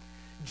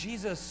is.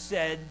 Jesus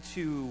said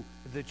to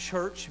the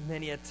church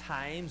many a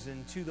times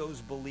and to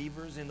those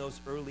believers in those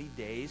early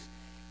days,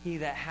 he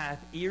that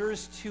hath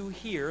ears to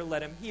hear,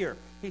 let him hear.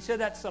 He said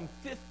that some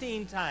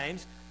 15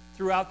 times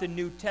throughout the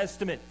New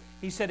Testament.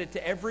 He said it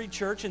to every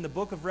church in the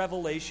book of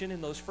Revelation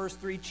in those first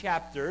 3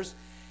 chapters.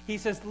 He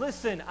says,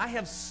 listen, I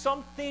have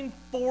something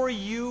for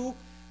you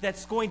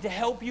that's going to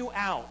help you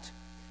out.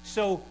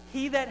 So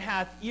he that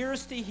hath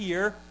ears to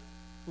hear,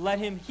 let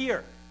him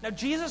hear. Now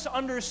Jesus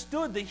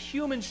understood the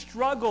human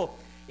struggle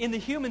in the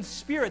human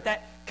spirit,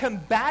 that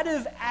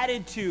combative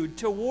attitude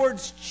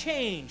towards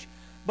change.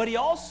 But he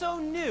also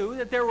knew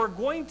that there were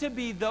going to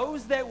be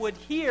those that would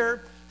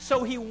hear,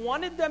 so he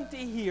wanted them to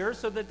hear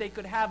so that they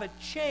could have a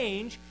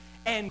change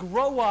and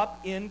grow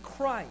up in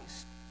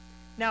Christ.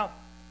 Now,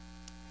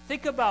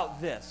 think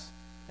about this.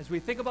 As we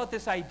think about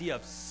this idea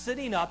of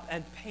sitting up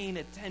and paying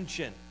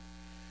attention,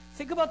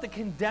 think about the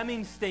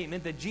condemning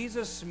statement that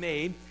Jesus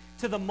made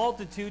to the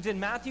multitudes in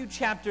Matthew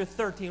chapter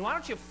 13. Why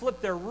don't you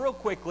flip there real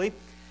quickly?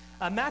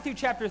 Matthew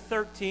chapter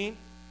 13.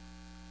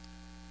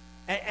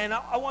 And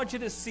I want you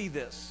to see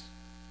this.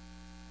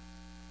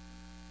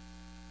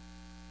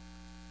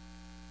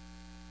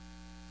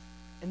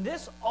 And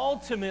this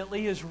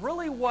ultimately is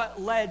really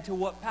what led to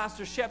what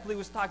Pastor Shepley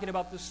was talking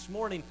about this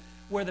morning,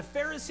 where the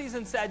Pharisees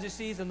and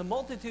Sadducees and the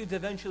multitudes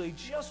eventually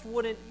just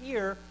wouldn't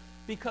hear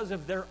because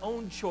of their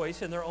own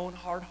choice and their own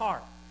hard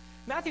heart.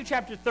 Matthew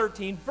chapter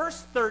 13,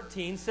 verse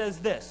 13 says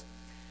this,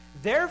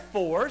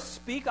 "Therefore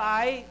speak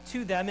I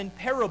to them in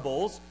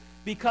parables,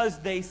 because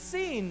they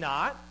see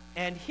not,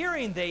 and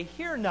hearing they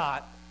hear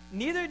not,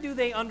 neither do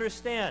they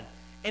understand.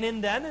 And in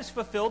them is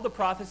fulfilled the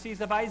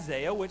prophecies of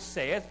Isaiah, which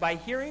saith, By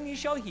hearing ye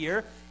shall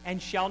hear, and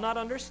shall not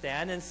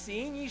understand, and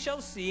seeing ye shall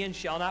see, and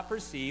shall not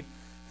perceive.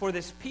 For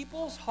this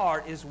people's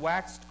heart is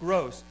waxed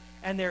gross,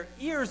 and their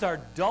ears are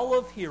dull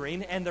of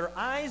hearing, and their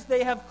eyes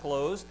they have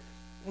closed,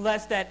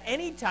 lest at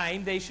any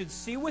time they should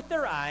see with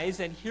their eyes,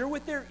 and hear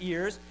with their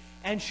ears,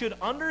 and should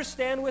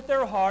understand with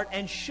their heart,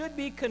 and should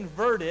be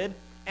converted,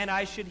 and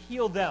I should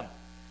heal them."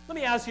 Let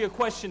me ask you a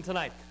question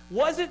tonight.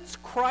 Was it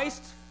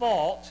Christ's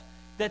fault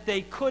that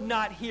they could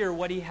not hear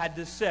what he had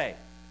to say?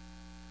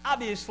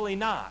 Obviously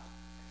not.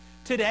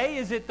 Today,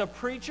 is it the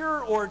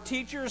preacher or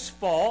teacher's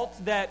fault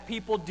that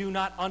people do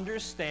not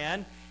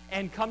understand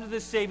and come to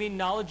the saving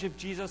knowledge of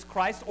Jesus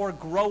Christ or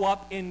grow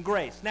up in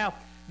grace? Now,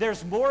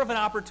 there's more of an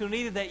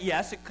opportunity that,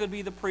 yes, it could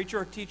be the preacher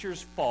or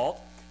teacher's fault,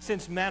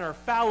 since men are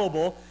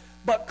fallible.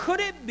 But could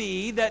it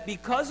be that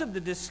because of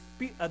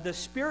the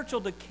spiritual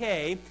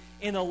decay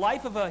in the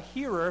life of a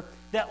hearer,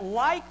 that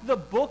like in the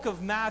book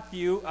of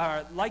Matthew,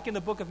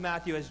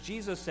 as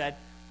Jesus said,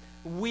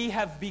 we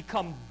have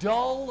become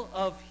dull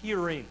of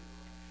hearing?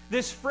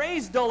 This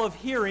phrase, dull of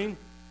hearing,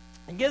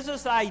 gives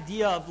us an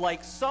idea of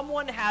like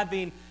someone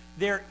having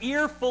their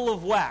ear full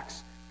of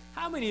wax.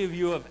 How many of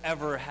you have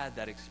ever had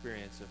that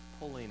experience of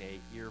pulling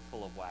an ear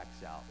full of wax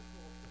out?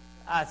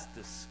 That's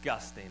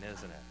disgusting,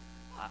 isn't it?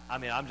 I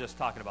mean, I'm just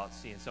talking about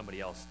seeing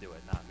somebody else do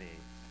it, not me.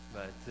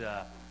 But,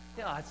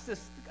 it's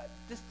just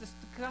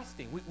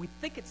disgusting. We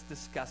think it's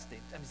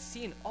disgusting. I mean,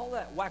 seeing all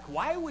that wax.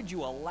 Why would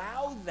you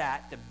allow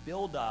that to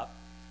build up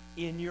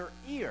in your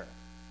ear?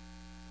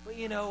 But,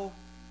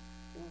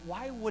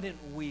 why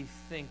wouldn't we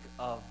think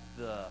of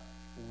the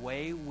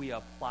way we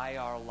apply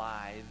our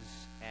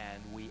lives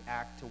and we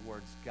act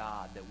towards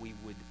God, that we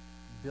would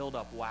build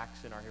up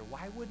wax in our ear?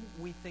 Why wouldn't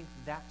we think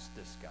that's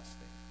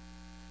disgusting?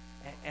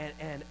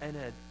 And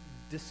a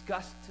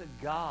disgust to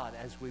God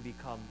as we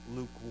become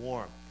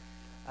lukewarm.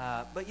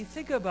 But you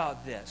think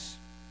about this,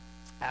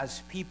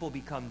 as people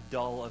become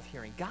dull of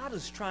hearing. God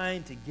is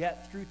trying to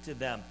get through to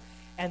them,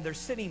 and they're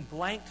sitting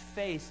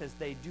blank-faced as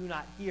they do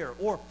not hear.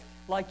 Or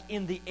like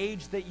in the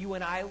age that you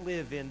and I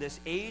live in, this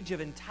age of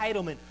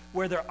entitlement,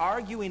 where they're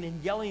arguing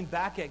and yelling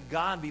back at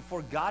God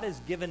before God has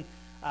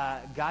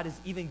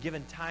even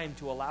given time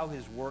to allow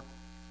His word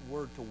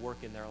to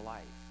work in their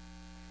life.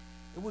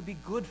 It would be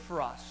good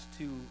for us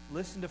to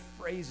listen to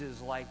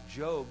phrases like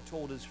Job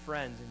told his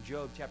friends in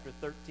Job chapter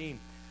 13,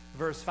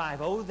 verse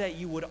 5. "Oh, that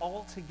you would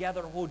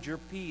altogether hold your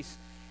peace,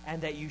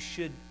 and that you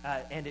should,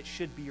 and it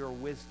should be your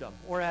wisdom."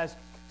 Or as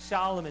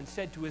Solomon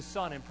said to his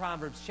son in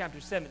Proverbs chapter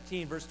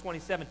 17, verse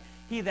 27,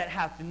 "He that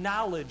hath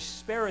knowledge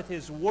spareth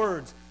his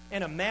words,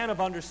 and a man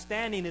of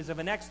understanding is of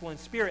an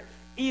excellent spirit.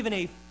 Even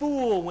a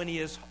fool, when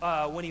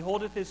he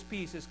holdeth his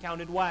peace, is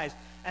counted wise.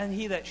 And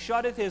he that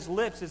shutteth his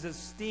lips is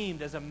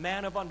esteemed as a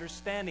man of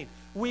understanding."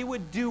 We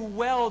would do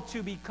well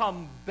to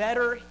become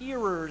better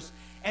hearers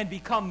and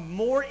become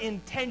more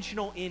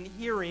intentional in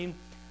hearing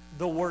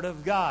the Word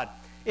of God.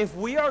 If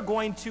we are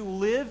going to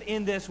live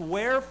in this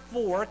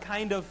wherefore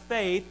kind of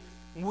faith,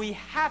 we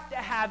have to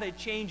have a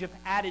change of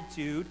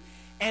attitude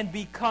and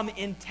become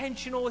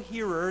intentional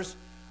hearers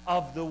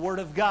of the Word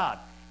of God.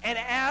 And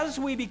as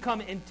we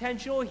become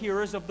intentional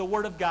hearers of the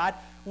Word of God,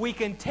 we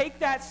can take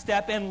that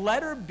step and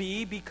letter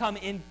B, become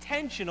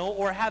intentional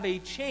or have a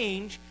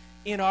change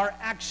in our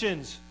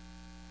actions.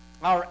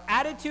 Our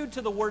attitude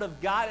to the Word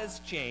of God has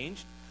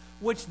changed,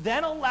 which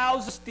then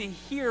allows us to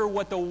hear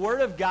what the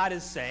Word of God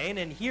is saying,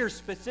 and hear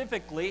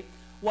specifically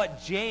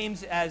what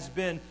James has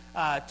been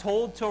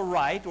told to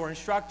write or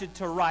instructed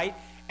to write.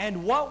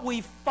 And what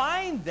we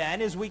find then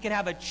is we can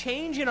have a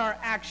change in our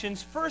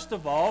actions, first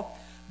of all,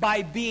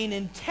 by being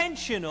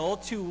intentional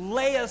to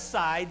lay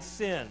aside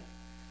sin.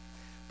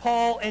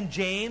 Paul and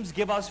James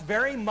give us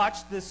very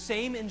much the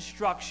same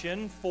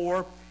instruction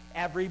for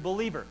every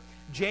believer.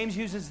 James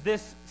uses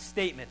this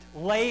statement,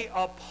 lay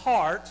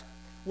apart,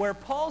 where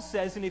Paul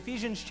says in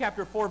Ephesians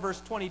chapter 4, verse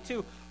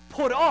 22,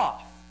 put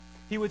off.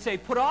 He would say,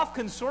 put off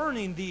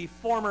concerning the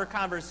former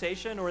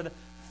conversation or the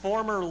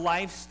former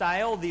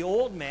lifestyle, the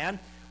old man,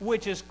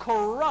 which is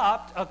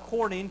corrupt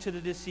according to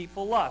the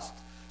deceitful lust.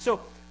 So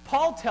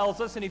Paul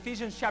tells us in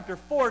Ephesians chapter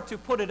 4 to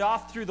put it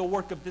off through the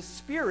work of the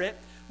Spirit,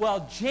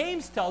 while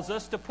James tells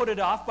us to put it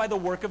off by the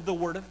work of the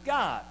Word of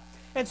God.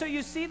 And so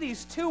you see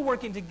these two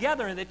working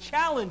together, and the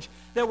challenge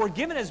that we're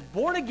given as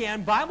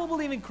born-again,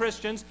 Bible-believing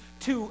Christians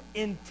to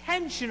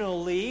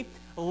intentionally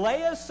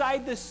lay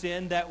aside the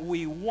sin that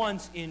we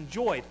once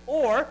enjoyed,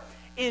 or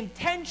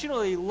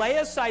intentionally lay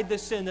aside the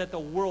sin that the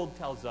world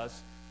tells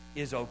us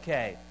is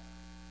okay.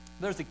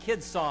 There's a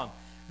kid's song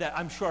that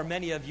I'm sure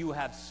many of you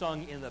have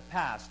sung in the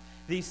past.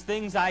 These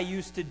things I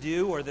used to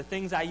do, or the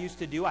things I used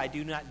to do, I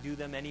do not do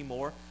them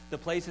anymore. The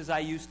places I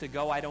used to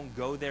go, I don't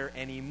go there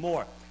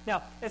anymore.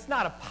 Now, it's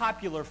not a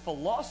popular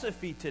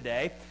philosophy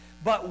today,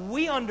 But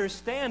we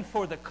understand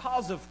for the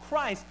cause of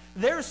Christ,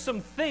 there's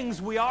some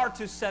things we are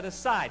to set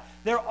aside.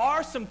 There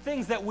are some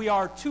things that we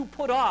are to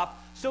put off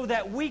so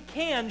that we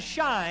can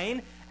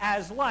shine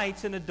as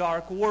lights in a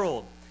dark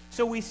world.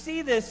 So we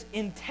see this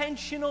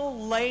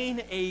intentional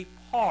laying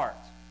apart.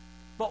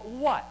 But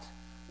what?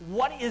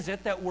 What is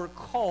it that we're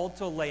called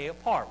to lay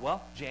apart?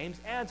 Well, James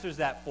answers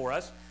that for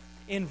us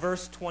in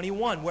verse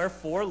 21.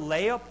 Wherefore,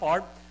 lay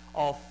apart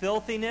all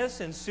filthiness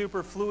and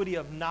superfluity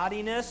of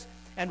naughtiness,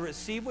 and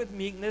receive with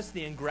meekness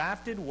the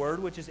engrafted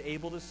word which is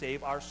able to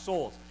save our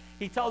souls.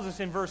 He tells us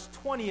in verse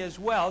 20 as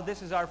well,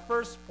 this is our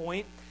first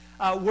point,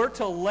 we're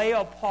to lay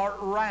apart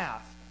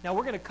wrath. Now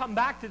we're going to come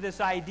back to this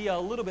idea a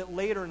little bit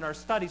later in our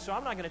study, so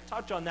I'm not going to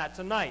touch on that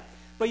tonight.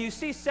 But you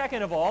see,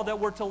 second of all, that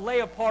we're to lay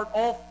apart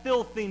all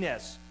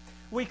filthiness.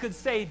 We could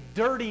say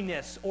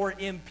dirtiness or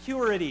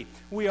impurity.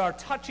 We are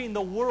touching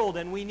the world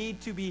and we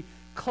need to be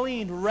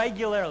cleaned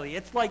regularly.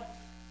 It's like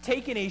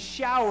taking a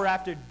shower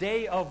after a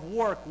day of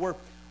work. We're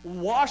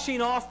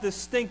washing off the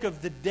stink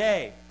of the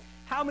day.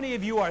 How many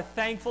of you are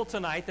thankful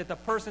tonight that the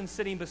person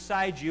sitting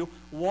beside you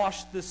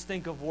washed the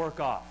stink of work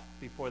off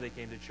before they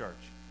came to church?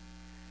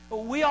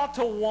 We ought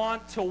to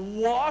want to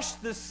wash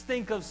the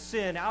stink of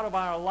sin out of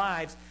our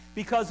lives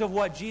because of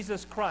what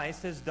Jesus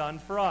Christ has done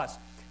for us.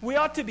 We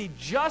ought to be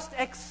just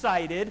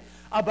excited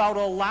about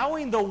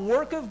allowing the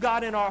work of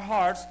God in our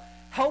hearts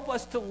help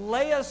us to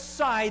lay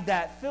aside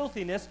that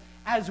filthiness,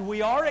 as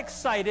we are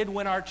excited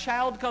when our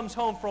child comes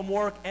home from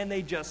work and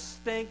they just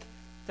stink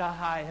to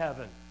high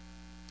heaven.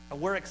 And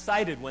we're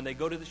excited when they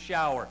go to the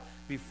shower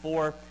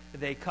before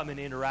they come and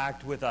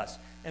interact with us.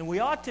 And we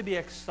ought to be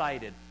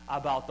excited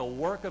about the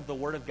work of the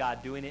Word of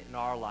God doing it in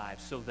our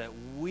lives so that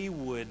we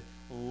would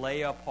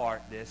lay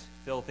apart this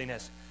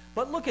filthiness.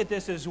 But look at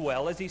this as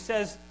well, as he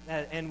says,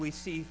 and we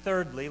see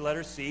thirdly,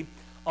 letter C,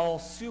 all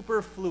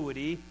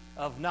superfluity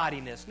of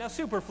naughtiness. Now,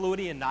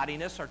 superfluity and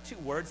naughtiness are two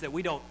words that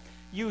we don't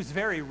use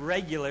very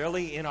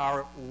regularly in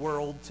our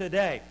world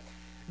today.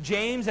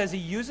 James, as he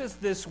uses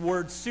this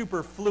word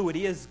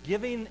superfluity, is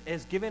giving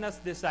us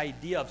this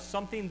idea of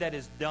something that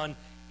is done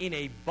in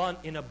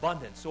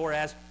abundance, or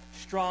as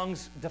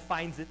Strong's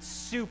defines it,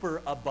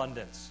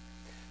 superabundance.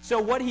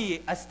 So what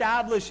he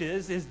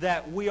establishes is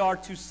that we are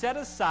to set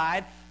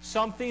aside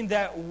something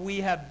that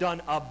we have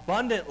done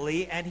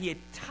abundantly, and he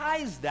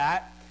ties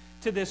that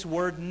to this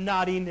word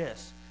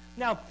naughtiness.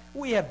 Now,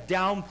 we have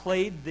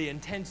downplayed the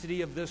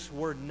intensity of this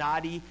word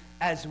naughty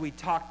as we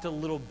talk to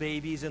little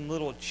babies and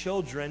little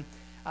children,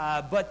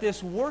 but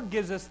this word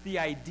gives us the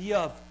idea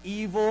of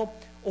evil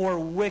or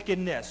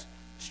wickedness.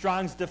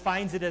 Strong's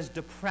defines it as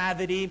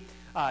depravity,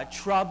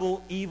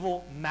 trouble,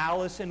 evil,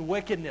 malice, and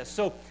wickedness.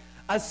 So,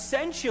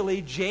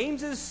 essentially,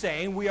 James is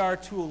saying we are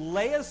to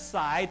lay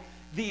aside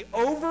the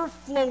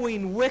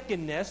overflowing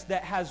wickedness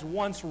that has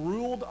once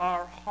ruled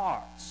our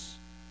hearts.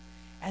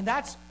 And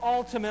that's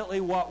ultimately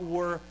what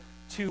we're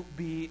to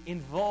be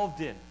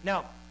involved in.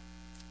 Now,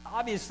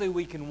 obviously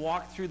we can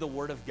walk through the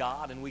Word of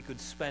God and we could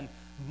spend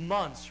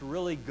months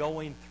really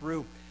going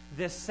through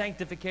this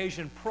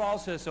sanctification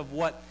process of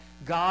what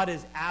God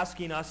is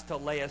asking us to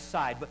lay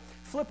aside. But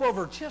flip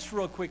over just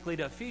real quickly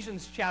to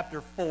Ephesians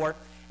chapter 4,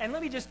 and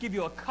let me just give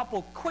you a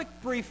couple quick,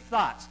 brief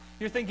thoughts.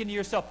 You're thinking to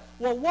yourself,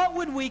 well, what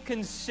would we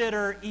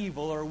consider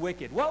evil or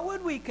wicked? What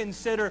would we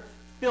consider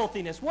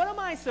filthiness? What am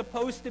I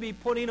supposed to be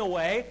putting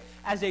away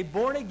as a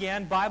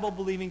born-again,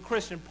 Bible-believing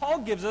Christian? Paul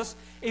gives us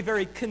a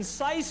very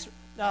concise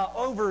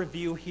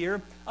overview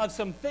here of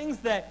some things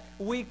that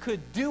we could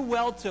do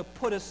well to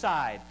put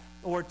aside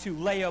or to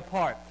lay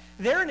apart.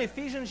 There in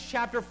Ephesians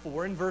chapter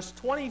 4, in verse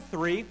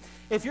 23,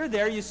 if you're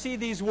there, you see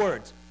these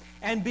words,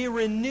 "And be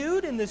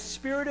renewed in the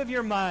spirit of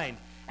your mind,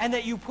 and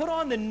that you put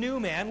on the new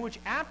man, which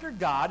after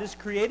God is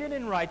created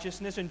in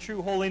righteousness and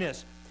true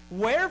holiness.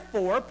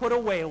 Wherefore, put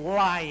away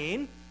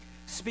lying,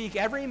 speak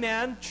every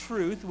man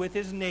truth with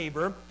his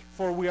neighbor,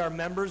 for we are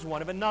members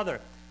one of another.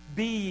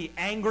 Be ye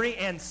angry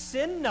and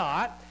sin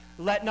not.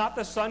 Let not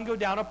the sun go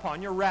down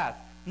upon your wrath.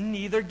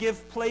 Neither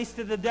give place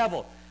to the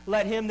devil.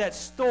 Let him that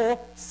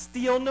stole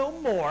steal no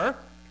more,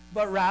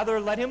 but rather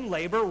let him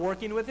labor,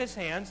 working with his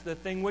hands, the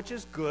thing which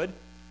is good,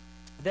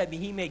 that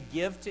he may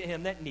give to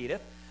him that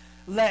needeth.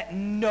 Let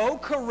no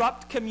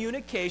corrupt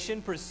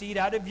communication proceed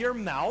out of your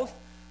mouth,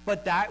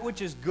 but that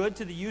which is good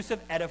to the use of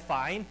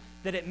edifying,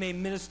 that it may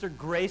minister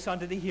grace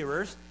unto the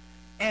hearers.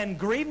 And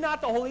grieve not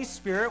the Holy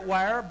Spirit,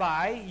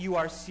 whereby you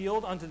are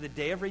sealed unto the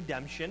day of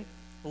redemption.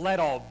 Let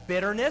all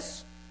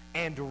bitterness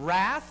and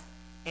wrath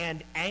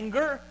and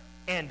anger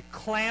and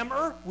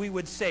clamor," we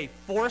would say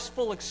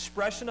forceful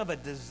expression of a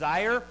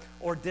desire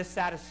or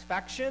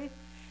dissatisfaction,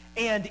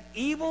 "and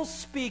evil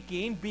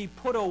speaking be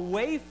put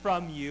away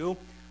from you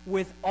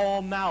with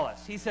all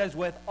malice." He says,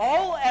 with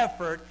all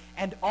effort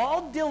and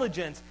all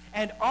diligence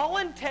and all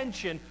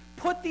intention,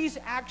 put these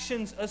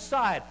actions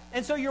aside.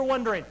 And so you're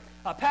wondering,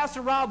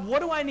 Pastor Rob, what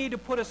do I need to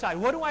put aside?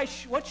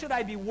 What should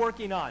I be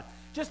working on?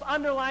 Just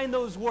underline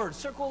those words,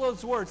 circle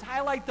those words,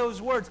 highlight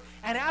those words,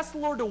 and ask the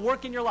Lord to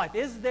work in your life.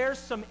 Is there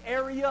some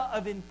area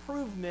of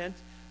improvement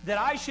that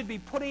I should be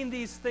putting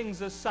these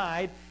things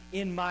aside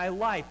in my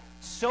life?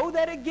 so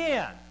that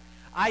again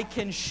I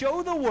can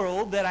show the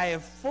world that I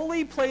have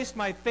fully placed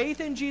my faith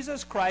in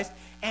Jesus Christ,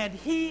 and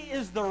He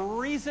is the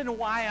reason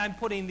why I'm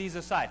putting these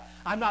aside.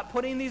 I'm not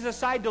putting these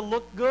aside to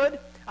look good.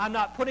 I'm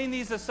not putting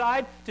these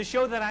aside to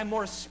show that I'm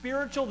more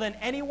spiritual than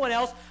anyone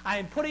else. I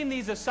am putting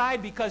these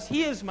aside because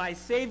He is my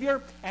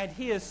Savior, and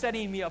He is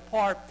setting me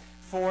apart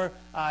for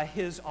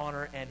His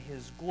honor and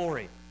His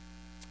glory.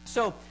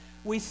 So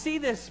we see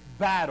this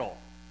battle.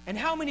 And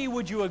how many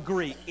would you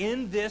agree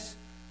in this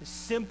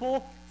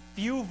simple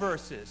few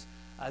verses,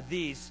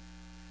 these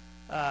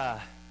 8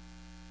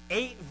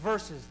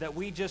 verses that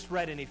we just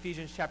read in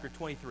Ephesians chapter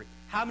 23,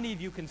 how many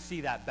of you can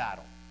see that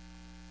battle?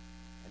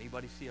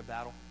 Anybody see a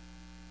battle?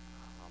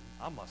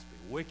 I must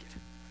be wicked.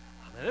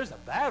 I mean, there's a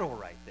battle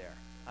right there.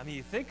 I mean,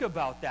 you think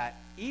about that.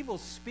 Evil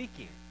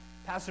speaking.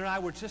 Pastor and I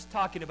were just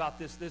talking about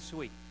this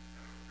week.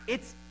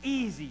 It's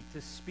easy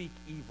to speak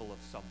evil of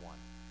someone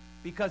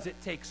because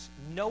it takes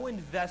no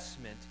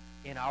investment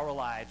in our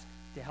lives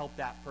to help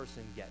that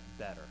person get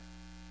better.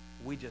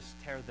 We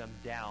just tear them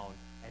down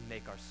and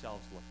make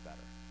ourselves look better.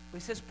 But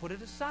He says, put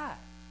it aside.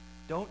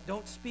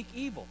 Don't speak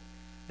evil.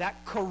 That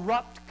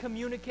corrupt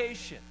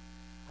communication.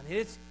 I mean,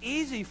 it's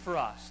easy for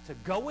us to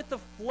go with the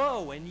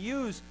flow and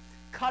use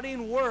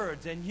cutting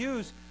words and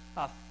use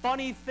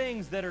funny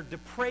things that are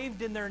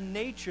depraved in their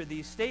nature,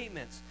 these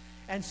statements.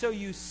 And so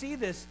you see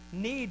this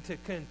need to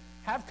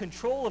have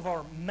control of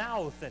our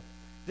mouth, and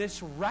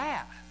this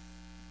wrath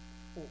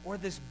or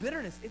this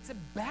bitterness. It's a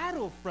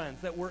battle,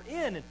 friends, that we're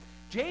in. And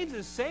James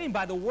is saying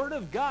by the Word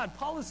of God,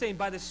 Paul is saying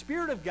by the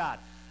Spirit of God,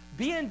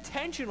 be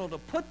intentional to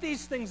put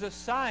these things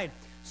aside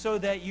so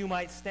that you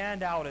might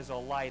stand out as a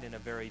light in a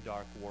very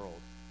dark world.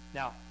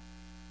 Now,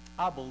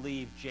 I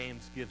believe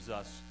James gives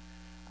us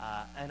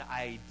an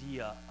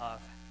idea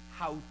of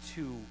how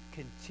to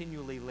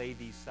continually lay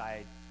these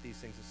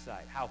things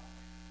aside, how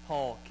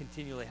Paul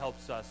continually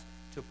helps us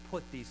to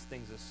put these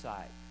things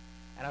aside.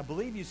 And I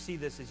believe you see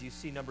this as you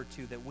see number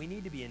 2, that we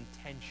need to be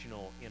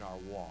intentional in our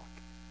walk.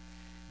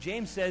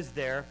 James says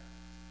there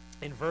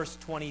in verse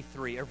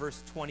 23 or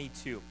verse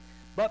 22,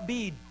 but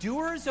be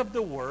doers of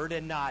the word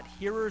and not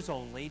hearers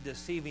only,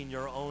 deceiving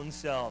your own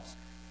selves.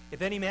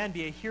 If any man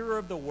be a hearer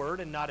of the word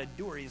and not a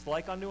doer, he is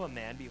like unto a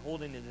man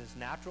beholding in his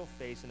natural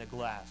face in a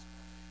glass.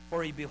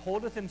 For he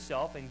beholdeth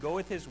himself and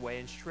goeth his way,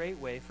 and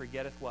straightway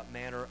forgetteth what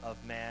manner of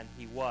man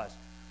he was.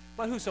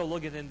 But whoso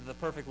looketh into the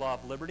perfect law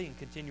of liberty and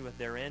continueth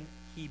therein,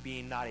 he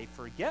being not a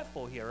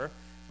forgetful hearer,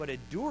 but a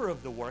doer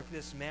of the work,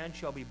 this man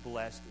shall be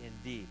blessed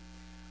indeed.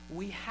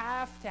 We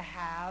have to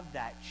have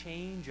that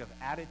change of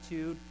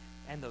attitude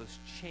and those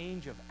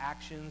change of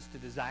actions to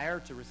desire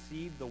to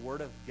receive the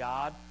Word of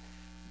God.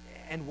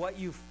 And what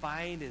you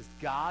find is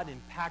God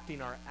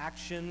impacting our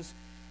actions.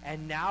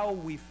 And now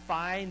we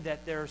find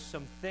that there are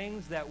some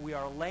things that we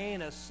are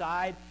laying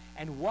aside.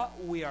 And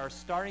what we are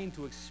starting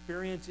to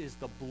experience is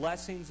the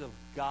blessings of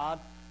God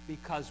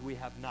because we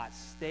have not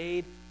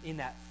stayed in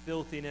that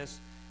filthiness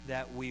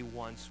that we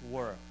once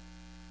were.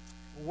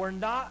 We're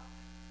not,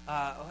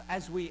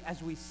 as we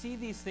see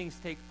these things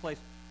take place,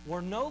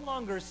 we're no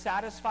longer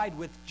satisfied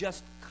with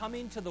just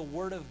coming to the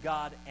Word of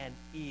God and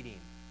eating.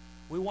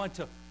 We want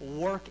to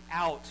work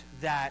out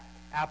that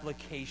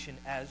application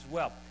as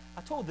well.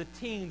 I told the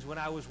teens when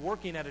I was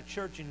working at a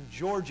church in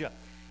Georgia,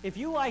 if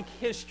you like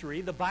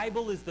history, the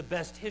Bible is the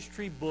best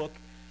history book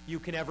you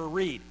can ever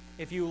read.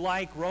 If you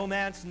like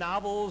romance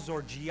novels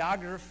or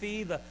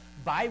geography, the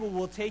Bible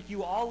will take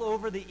you all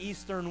over the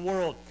Eastern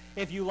world.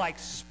 If you like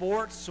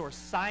sports or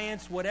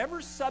science,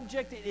 whatever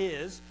subject it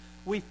is,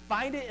 we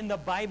find it in the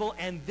Bible,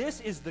 and this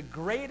is the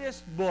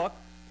greatest book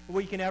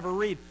we can ever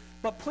read.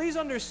 But please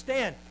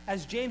understand,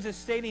 as James is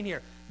stating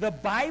here, the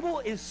Bible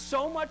is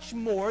so much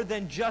more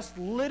than just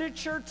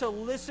literature to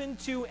listen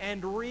to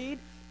and read,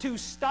 to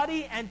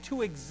study and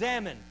to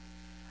examine.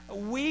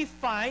 We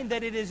find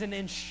that it is an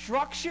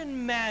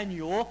instruction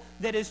manual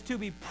that is to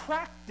be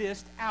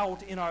practiced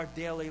out in our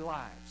daily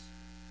lives.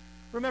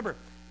 Remember,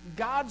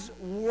 God's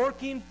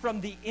working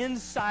from the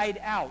inside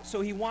out, so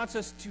He wants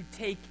us to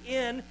take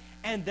in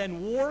and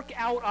then work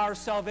out our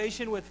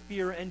salvation with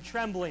fear and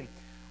trembling.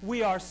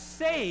 We are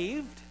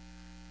saved,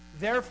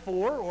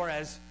 therefore, or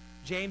as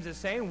James is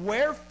saying,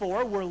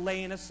 wherefore we're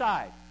laying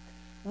aside.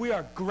 We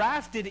are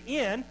grafted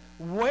in,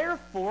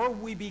 wherefore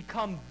we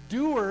become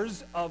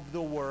doers of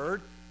the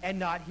word and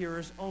not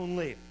hearers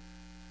only.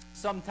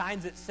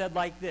 Sometimes it's said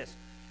like this: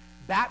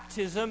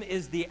 baptism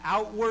is the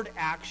outward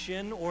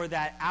action or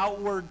that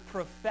outward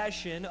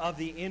profession of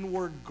the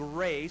inward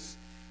grace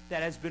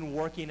that has been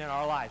working in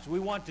our lives. We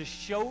want to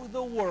show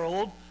the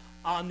world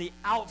on the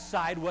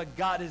outside what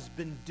God has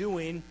been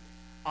doing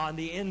on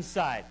the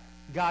inside.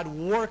 God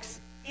works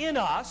in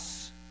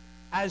us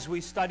as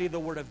we study the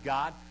Word of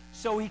God,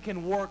 so He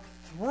can work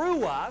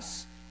through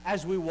us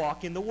as we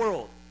walk in the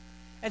world.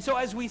 And so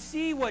as we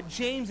see what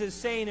James is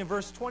saying in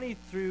verse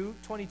 22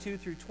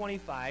 through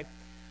 25,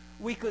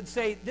 we could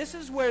say this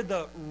is where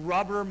the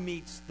rubber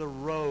meets the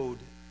road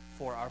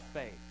for our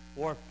faith.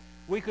 Or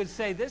we could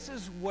say this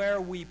is where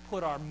we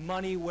put our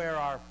money where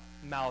our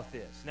mouth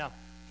is. Now,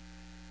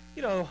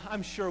 You know,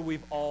 I'm sure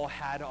we've all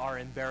had our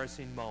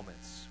embarrassing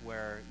moments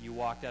where you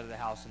walked out of the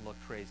house and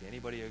looked crazy.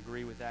 Anybody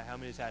agree with that? How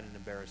many's had an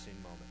embarrassing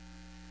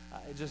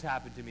moment? It just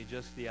happened to me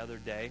just the other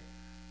day.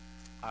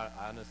 I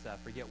honestly, I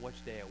forget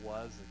which day it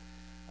was.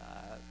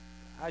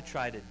 I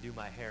try to do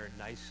my hair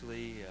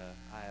nicely.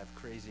 I have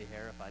crazy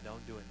hair if I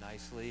don't do it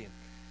nicely. And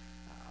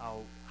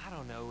I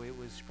don't know, it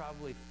was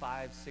probably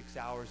 5-6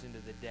 hours into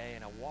the day,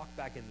 and I walked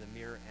back in the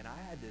mirror, and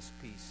I had this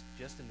piece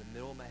just in the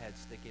middle of my head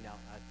sticking out.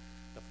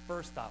 The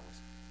first thought was,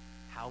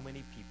 how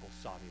many people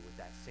saw me with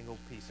that single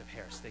piece of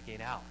hair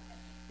sticking out?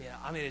 You know,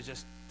 I mean, it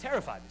just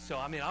terrified me. So,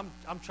 I mean,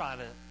 I'm trying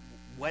to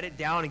wet it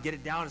down and get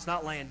it down. It's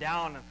not laying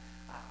down.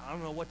 I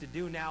don't know what to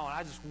do now, and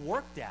I just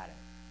worked at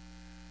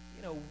it.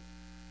 You know,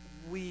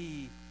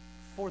 we,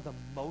 for the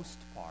most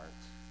part,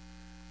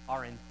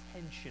 are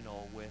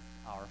intentional with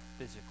our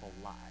physical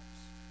lives.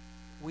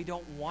 We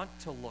don't want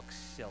to look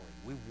silly.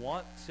 We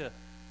want to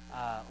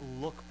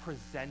look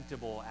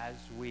presentable as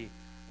we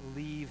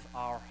leave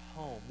our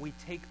home. We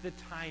take the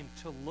time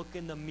to look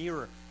in the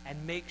mirror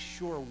and make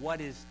sure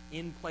what is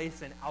in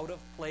place and out of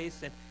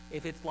place. And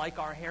if it's like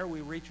our hair,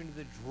 we reach into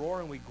the drawer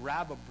and we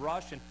grab a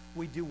brush and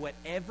we do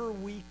whatever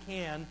we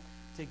can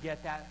to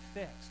get that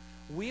fixed.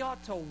 We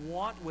ought to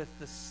want with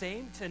the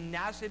same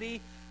tenacity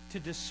to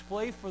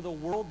display for the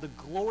world the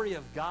glory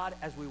of God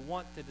as we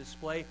want to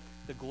display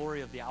the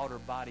glory of the outer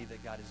body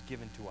that God has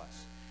given to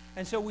us.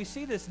 And so we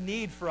see this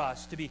need for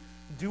us to be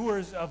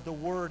doers of the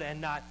word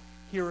and not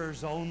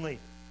hearers only.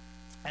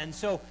 And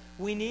so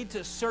we need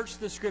to search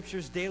the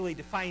scriptures daily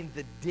to find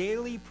the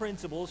daily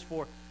principles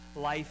for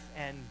life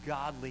and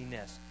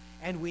godliness.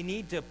 And we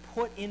need to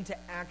put into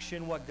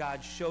action what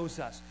God shows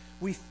us.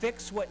 We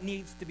fix what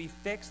needs to be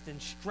fixed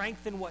and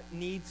strengthen what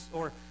needs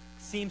or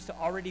seems to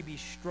already be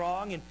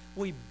strong. And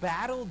we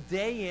battle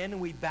day in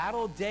and we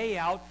battle day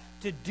out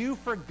to do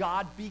for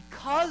God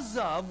because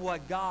of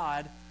what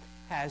God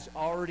has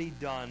already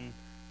done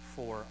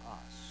for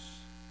us.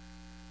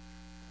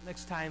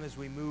 Next time, as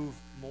we move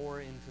more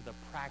into the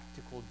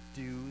practical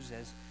do's,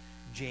 as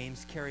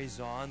James carries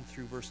on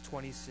through verse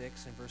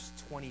 26 and verse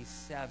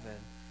 27,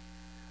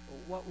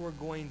 what we're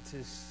going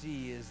to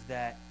see is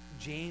that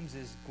James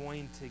is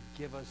going to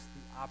give us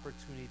the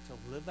opportunity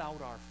to live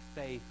out our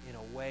faith in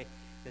a way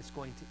that's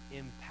going to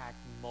impact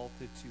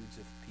multitudes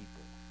of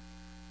people.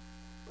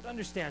 But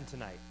understand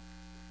tonight,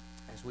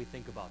 as we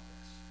think about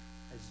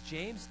this, as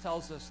James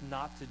tells us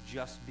not to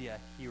just be a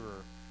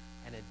hearer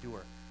and a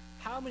doer,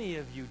 how many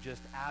of you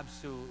just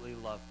absolutely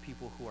love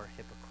people who are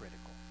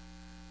hypocritical?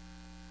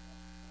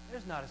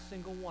 There's not a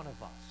single one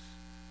of us.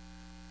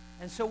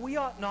 And so we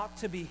ought not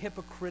to be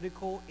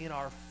hypocritical in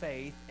our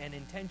faith and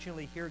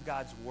intentionally hear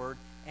God's word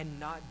and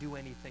not do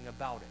anything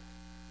about it.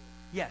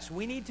 Yes,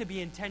 we need to be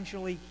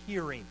intentionally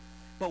hearing,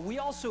 but we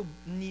also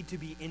need to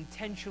be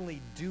intentionally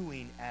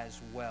doing as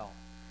well.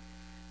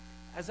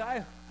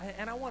 I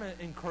want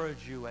to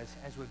encourage you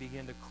as we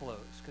begin to close,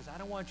 because I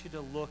don't want you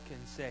to look and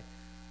say,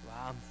 well,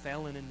 I'm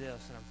failing in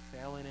this and I'm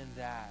failing in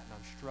that and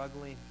I'm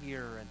struggling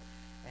here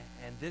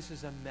and this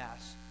is a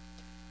mess.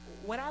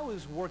 When I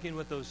was working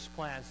with those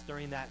plants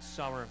during that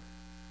summer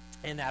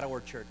in that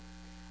orchard,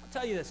 I'll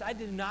tell you this, I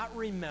did not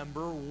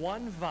remember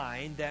one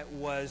vine that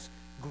was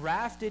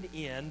grafted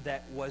in,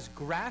 that was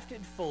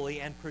grafted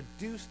fully and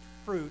produced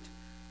fruit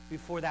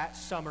before that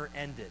summer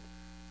ended.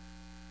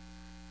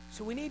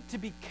 So we need to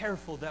be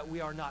careful that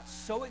we are not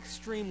so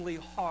extremely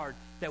hard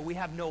that we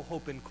have no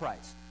hope in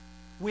Christ.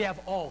 We have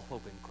all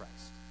hope in Christ.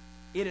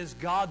 It is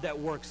God that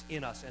works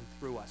in us and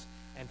through us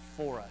and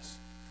for us,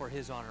 for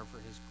his honor, for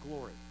his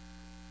glory.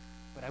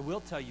 But I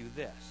will tell you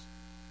this,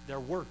 there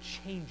were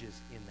changes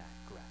in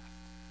that graft.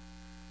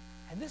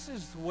 And this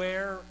is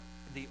where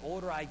the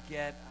older I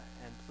get,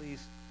 and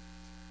please,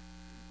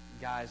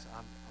 guys,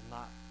 I'm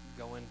not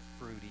going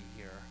fruity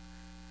here,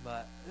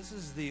 but this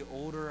is the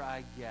older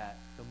I get,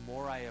 the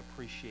more I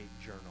appreciate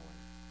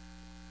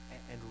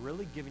journaling and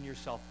really giving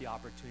yourself the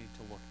opportunity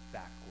to look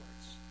backwards.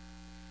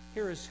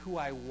 Here is who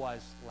I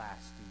was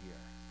last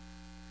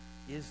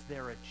year. Is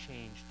there a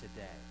change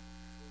today?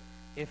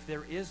 If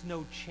there is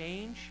no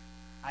change,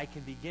 I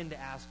can begin to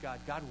ask God,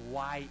 God,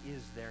 why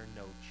is there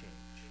no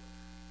change?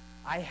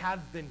 I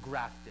have been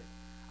grafted.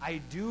 I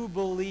do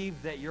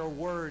believe that your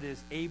word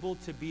is able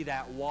to be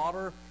that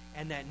water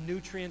and that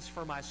nutrients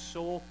for my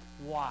soul.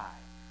 Why?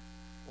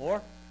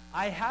 Or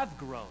I have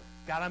grown.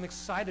 God, I'm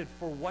excited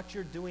for what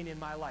you're doing in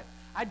my life.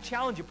 I'd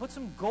challenge you, put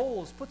some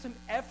goals, put some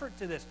effort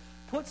to this.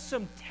 Put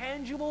some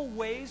tangible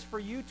ways for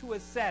you to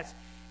assess,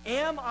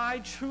 am I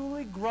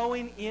truly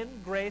growing in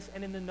grace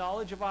and in the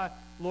knowledge of our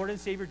Lord and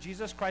Savior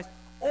Jesus Christ,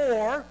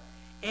 or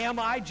am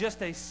I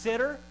just a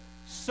sitter,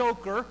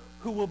 soaker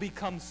who will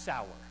become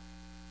sour?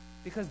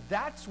 Because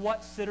that's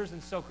what sitters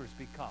and soakers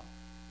become.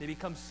 They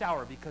become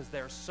sour because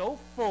they're so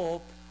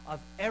full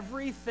of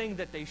everything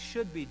that they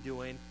should be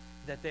doing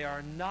that they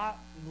are not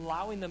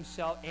allowing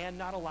themselves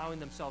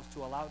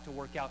to allow it to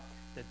work out,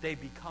 that they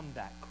become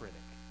that critic.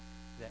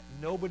 That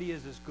nobody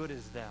is as good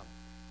as them,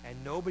 and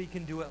nobody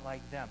can do it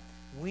like them.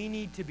 We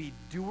need to be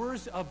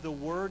doers of the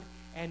word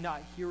and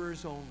not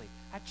hearers only.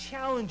 I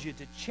challenge you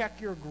to check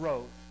your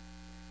growth.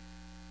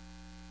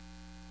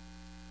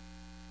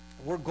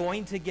 We're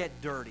going to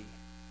get dirty,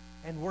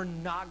 and we're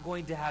not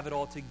going to have it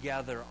all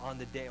together on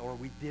the day, or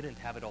we didn't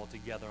have it all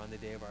together on the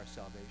day of our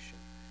salvation.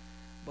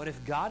 But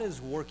if God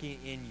is working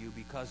in you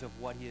because of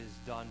what he has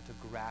done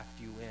to graft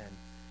you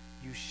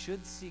in, you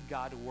should see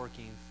God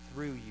working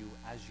through you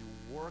as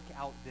you work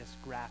out this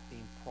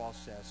grafting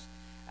process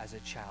as a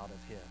child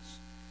of his.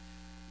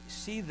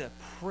 See the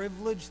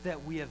privilege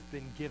that we have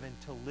been given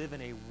to live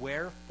in a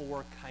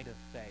wherefore kind of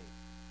faith.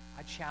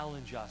 I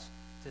challenge us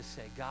to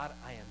say, God,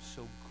 I am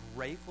so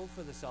grateful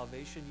for the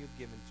salvation you've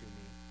given to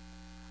me.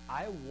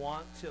 I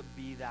want to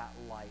be that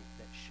light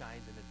that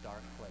shines in a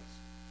dark place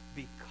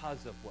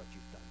because of what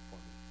you've done for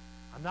me.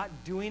 I'm not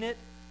doing it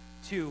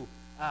to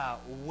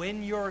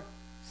win your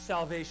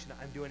salvation.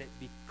 I'm doing it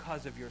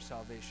because of your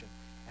salvation.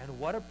 And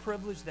what a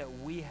privilege that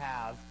we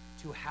have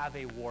to have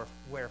a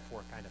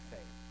wherefore kind of faith.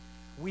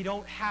 We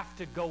don't have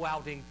to go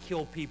out and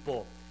kill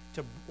people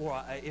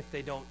if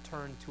they don't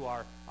turn to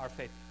our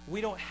faith.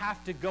 We don't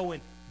have to go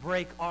and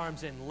break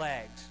arms and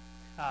legs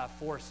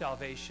for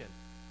salvation.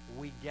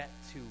 We get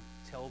to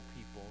tell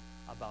people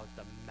about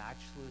the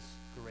matchless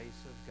grace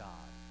of God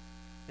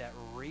that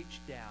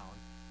reached down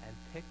and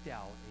picked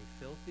out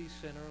a filthy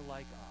sinner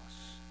like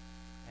us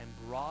and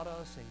brought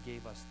us and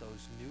gave us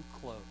those new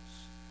clothes,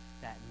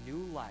 that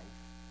new life,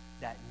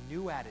 that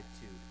new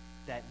attitude,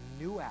 that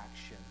new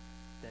action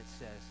that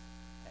says,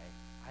 hey,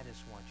 I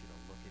just want you to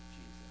look at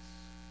Jesus.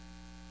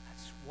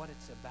 That's what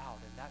it's about,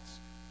 and that's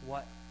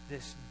what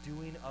this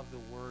doing of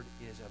the word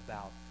is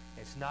about.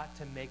 It's not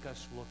to make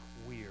us look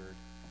weird.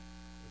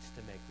 It's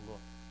to make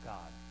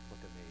God look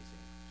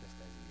amazing, just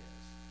as he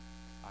is.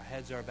 Our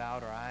heads are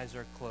bowed, our eyes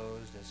are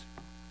closed as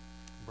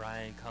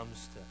Brian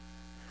comes to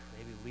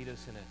maybe lead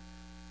us in a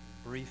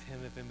brief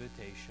hymn of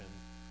invitation.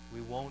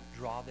 We won't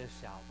draw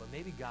this out, but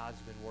maybe God's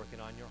been working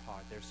on your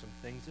heart. There's some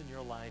things in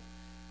your life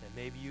that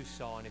maybe you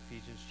saw in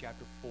Ephesians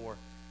chapter 4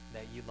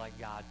 that you'd like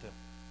God to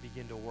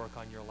begin to work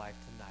on your life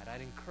tonight.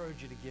 I'd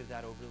encourage you to give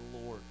that over to the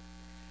Lord.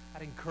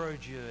 I'd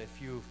encourage you,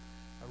 if you've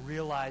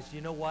realized,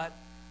 you know what,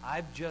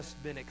 I've just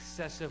been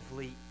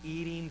excessively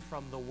eating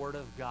from the Word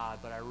of God,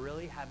 but I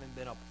really haven't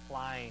been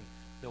applying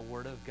the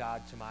Word of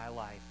God to my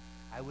life.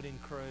 I would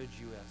encourage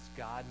you, as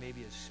God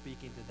maybe is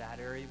speaking to that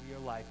area of your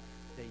life,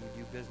 that you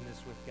do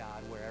business with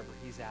God wherever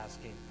he's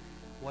asking.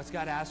 What's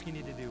God asking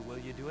you to do? Will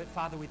you do it?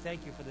 Father, we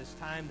thank you for this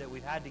time that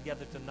we've had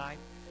together tonight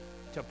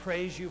to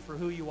praise you for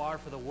who you are,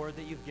 for the word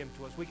that you've given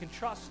to us. We can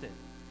trust it.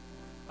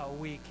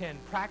 We can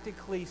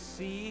practically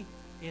see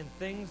in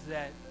things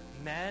that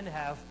men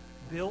have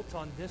built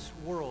on this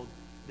world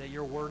that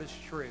your word is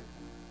true.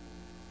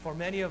 For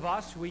many of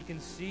us, we can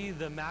see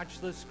the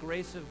matchless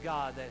grace of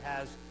God that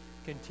has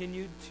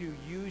continued to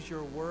use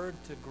your word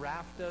to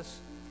graft us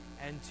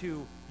and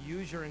to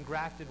use your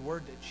engrafted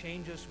word to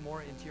change us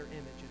more into your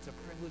image. It's a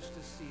privilege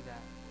to see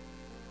that.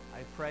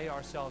 I pray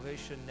our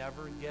salvation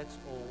never gets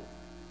old,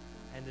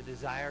 and the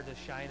desire to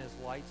shine as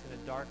lights in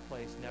a dark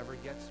place never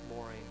gets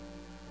boring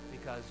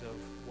because of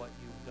what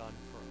you've done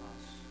for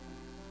us.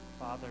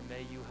 Father,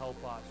 may you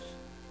help us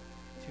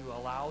to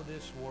allow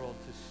this world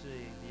to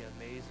see the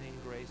amazing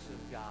grace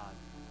of God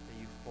that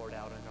you've poured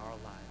out in our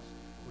lives.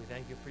 We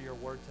thank you for your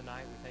word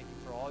tonight. We thank you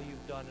for all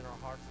you've done in our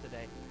hearts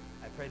today.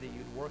 I pray that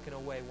you'd work in a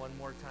way one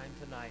more time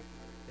tonight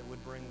that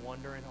would bring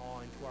wonder and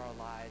awe into our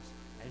lives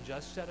and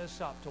just set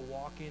us up to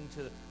walk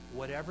into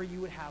whatever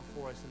you would have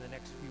for us in the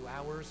next few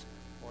hours,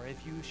 or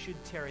if you should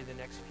tarry the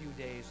next few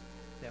days,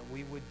 that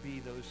we would be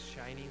those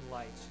shining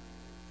lights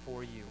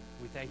for you.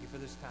 We thank you for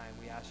this time.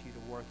 We ask you to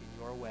work in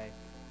your way.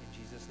 In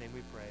Jesus' name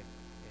we pray.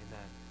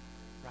 Amen.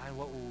 Ryan,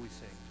 what will we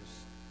sing?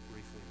 Just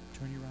briefly.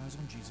 Turn your eyes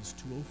on Jesus,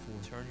 204.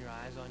 Turn your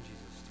eyes on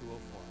Jesus, 204.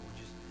 We'll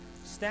just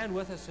stand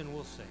with us and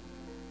we'll sing.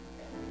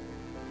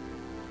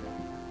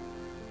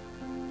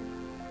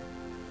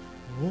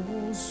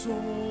 Oh,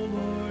 soul,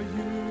 are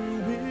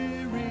you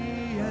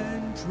weary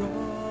and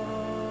troubled?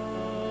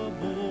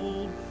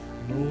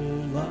 No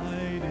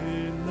light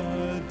in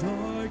the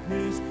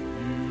darkness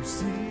you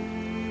see.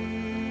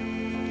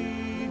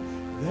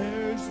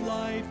 There's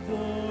light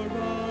for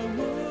a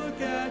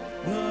look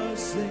at the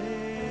Savior,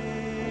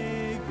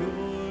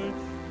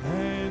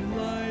 and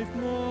life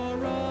more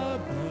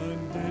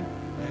abundant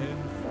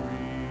and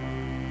free.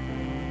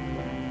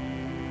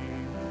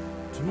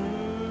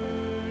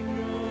 Turn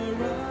your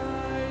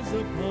eyes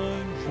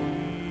upon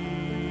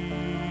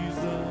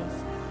Jesus,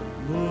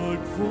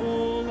 look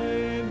full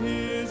in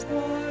his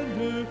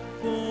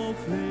wonderful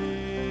face,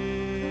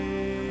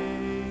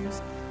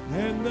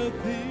 and the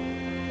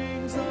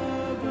things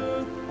of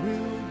earth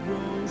will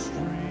grow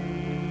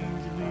strangely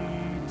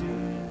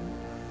dim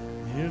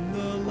in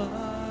the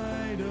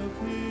light of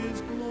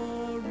his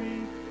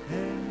glory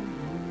and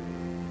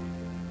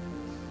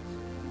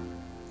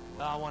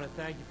I want to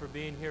thank you for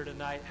being here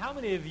tonight. How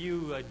many of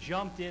you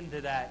jumped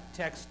into that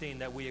texting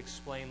that we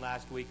explained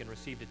last week and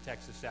received a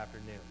text this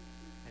afternoon?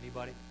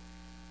 Anybody?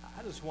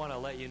 I just want to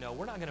let you know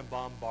we're not going to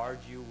bombard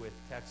you with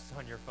texts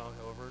on your phone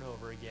over and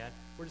over again.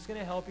 We're just going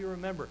to help you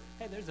remember,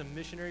 hey, there's a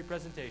missionary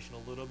presentation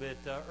a little bit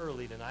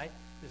early tonight.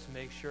 Just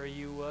make sure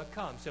you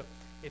come. So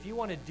if you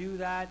want to do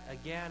that,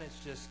 again,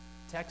 it's just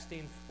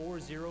texting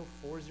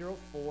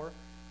 40404,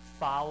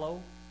 follow,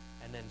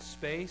 and then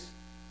space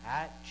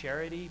at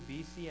Charity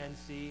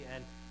BCNC,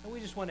 and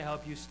we just want to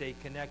help you stay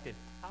connected.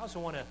 I also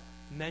want to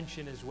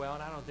mention as well,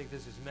 and I don't think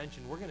this is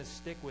mentioned, we're going to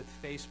stick with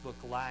Facebook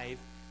Live,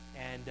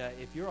 and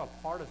if you're a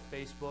part of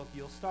Facebook,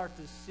 you'll start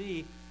to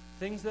see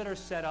things that are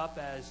set up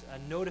as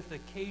a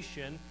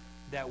notification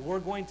that we're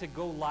going to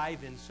go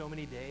live in so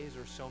many days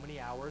or so many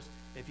hours.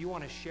 If you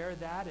want to share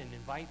that and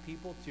invite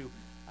people to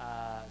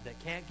that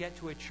can't get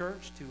to a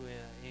church to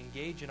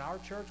engage in our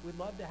church, we'd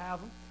love to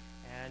have them.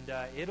 And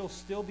it'll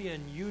still be on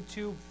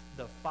YouTube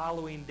the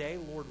following day,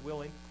 Lord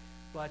willing.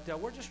 But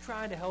we're just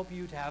trying to help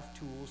you to have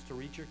tools to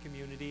reach your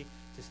community,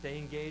 to stay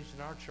engaged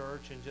in our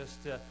church, and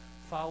just to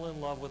fall in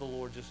love with the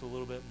Lord just a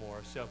little bit more.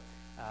 So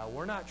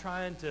we're not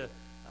trying to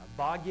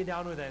bog you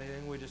down with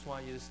anything. We just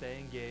want you to stay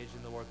engaged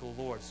in the work of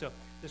the Lord. So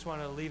just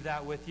want to leave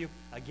that with you.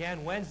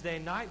 Again, Wednesday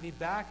night, be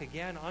back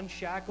again,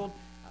 unshackled.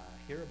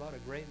 Hear about a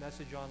great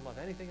message on love.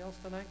 Anything else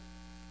tonight?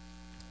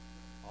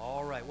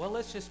 All right. Well,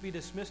 let's just be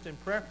dismissed in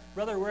prayer.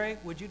 Brother Ray,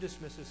 would you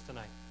dismiss us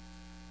tonight?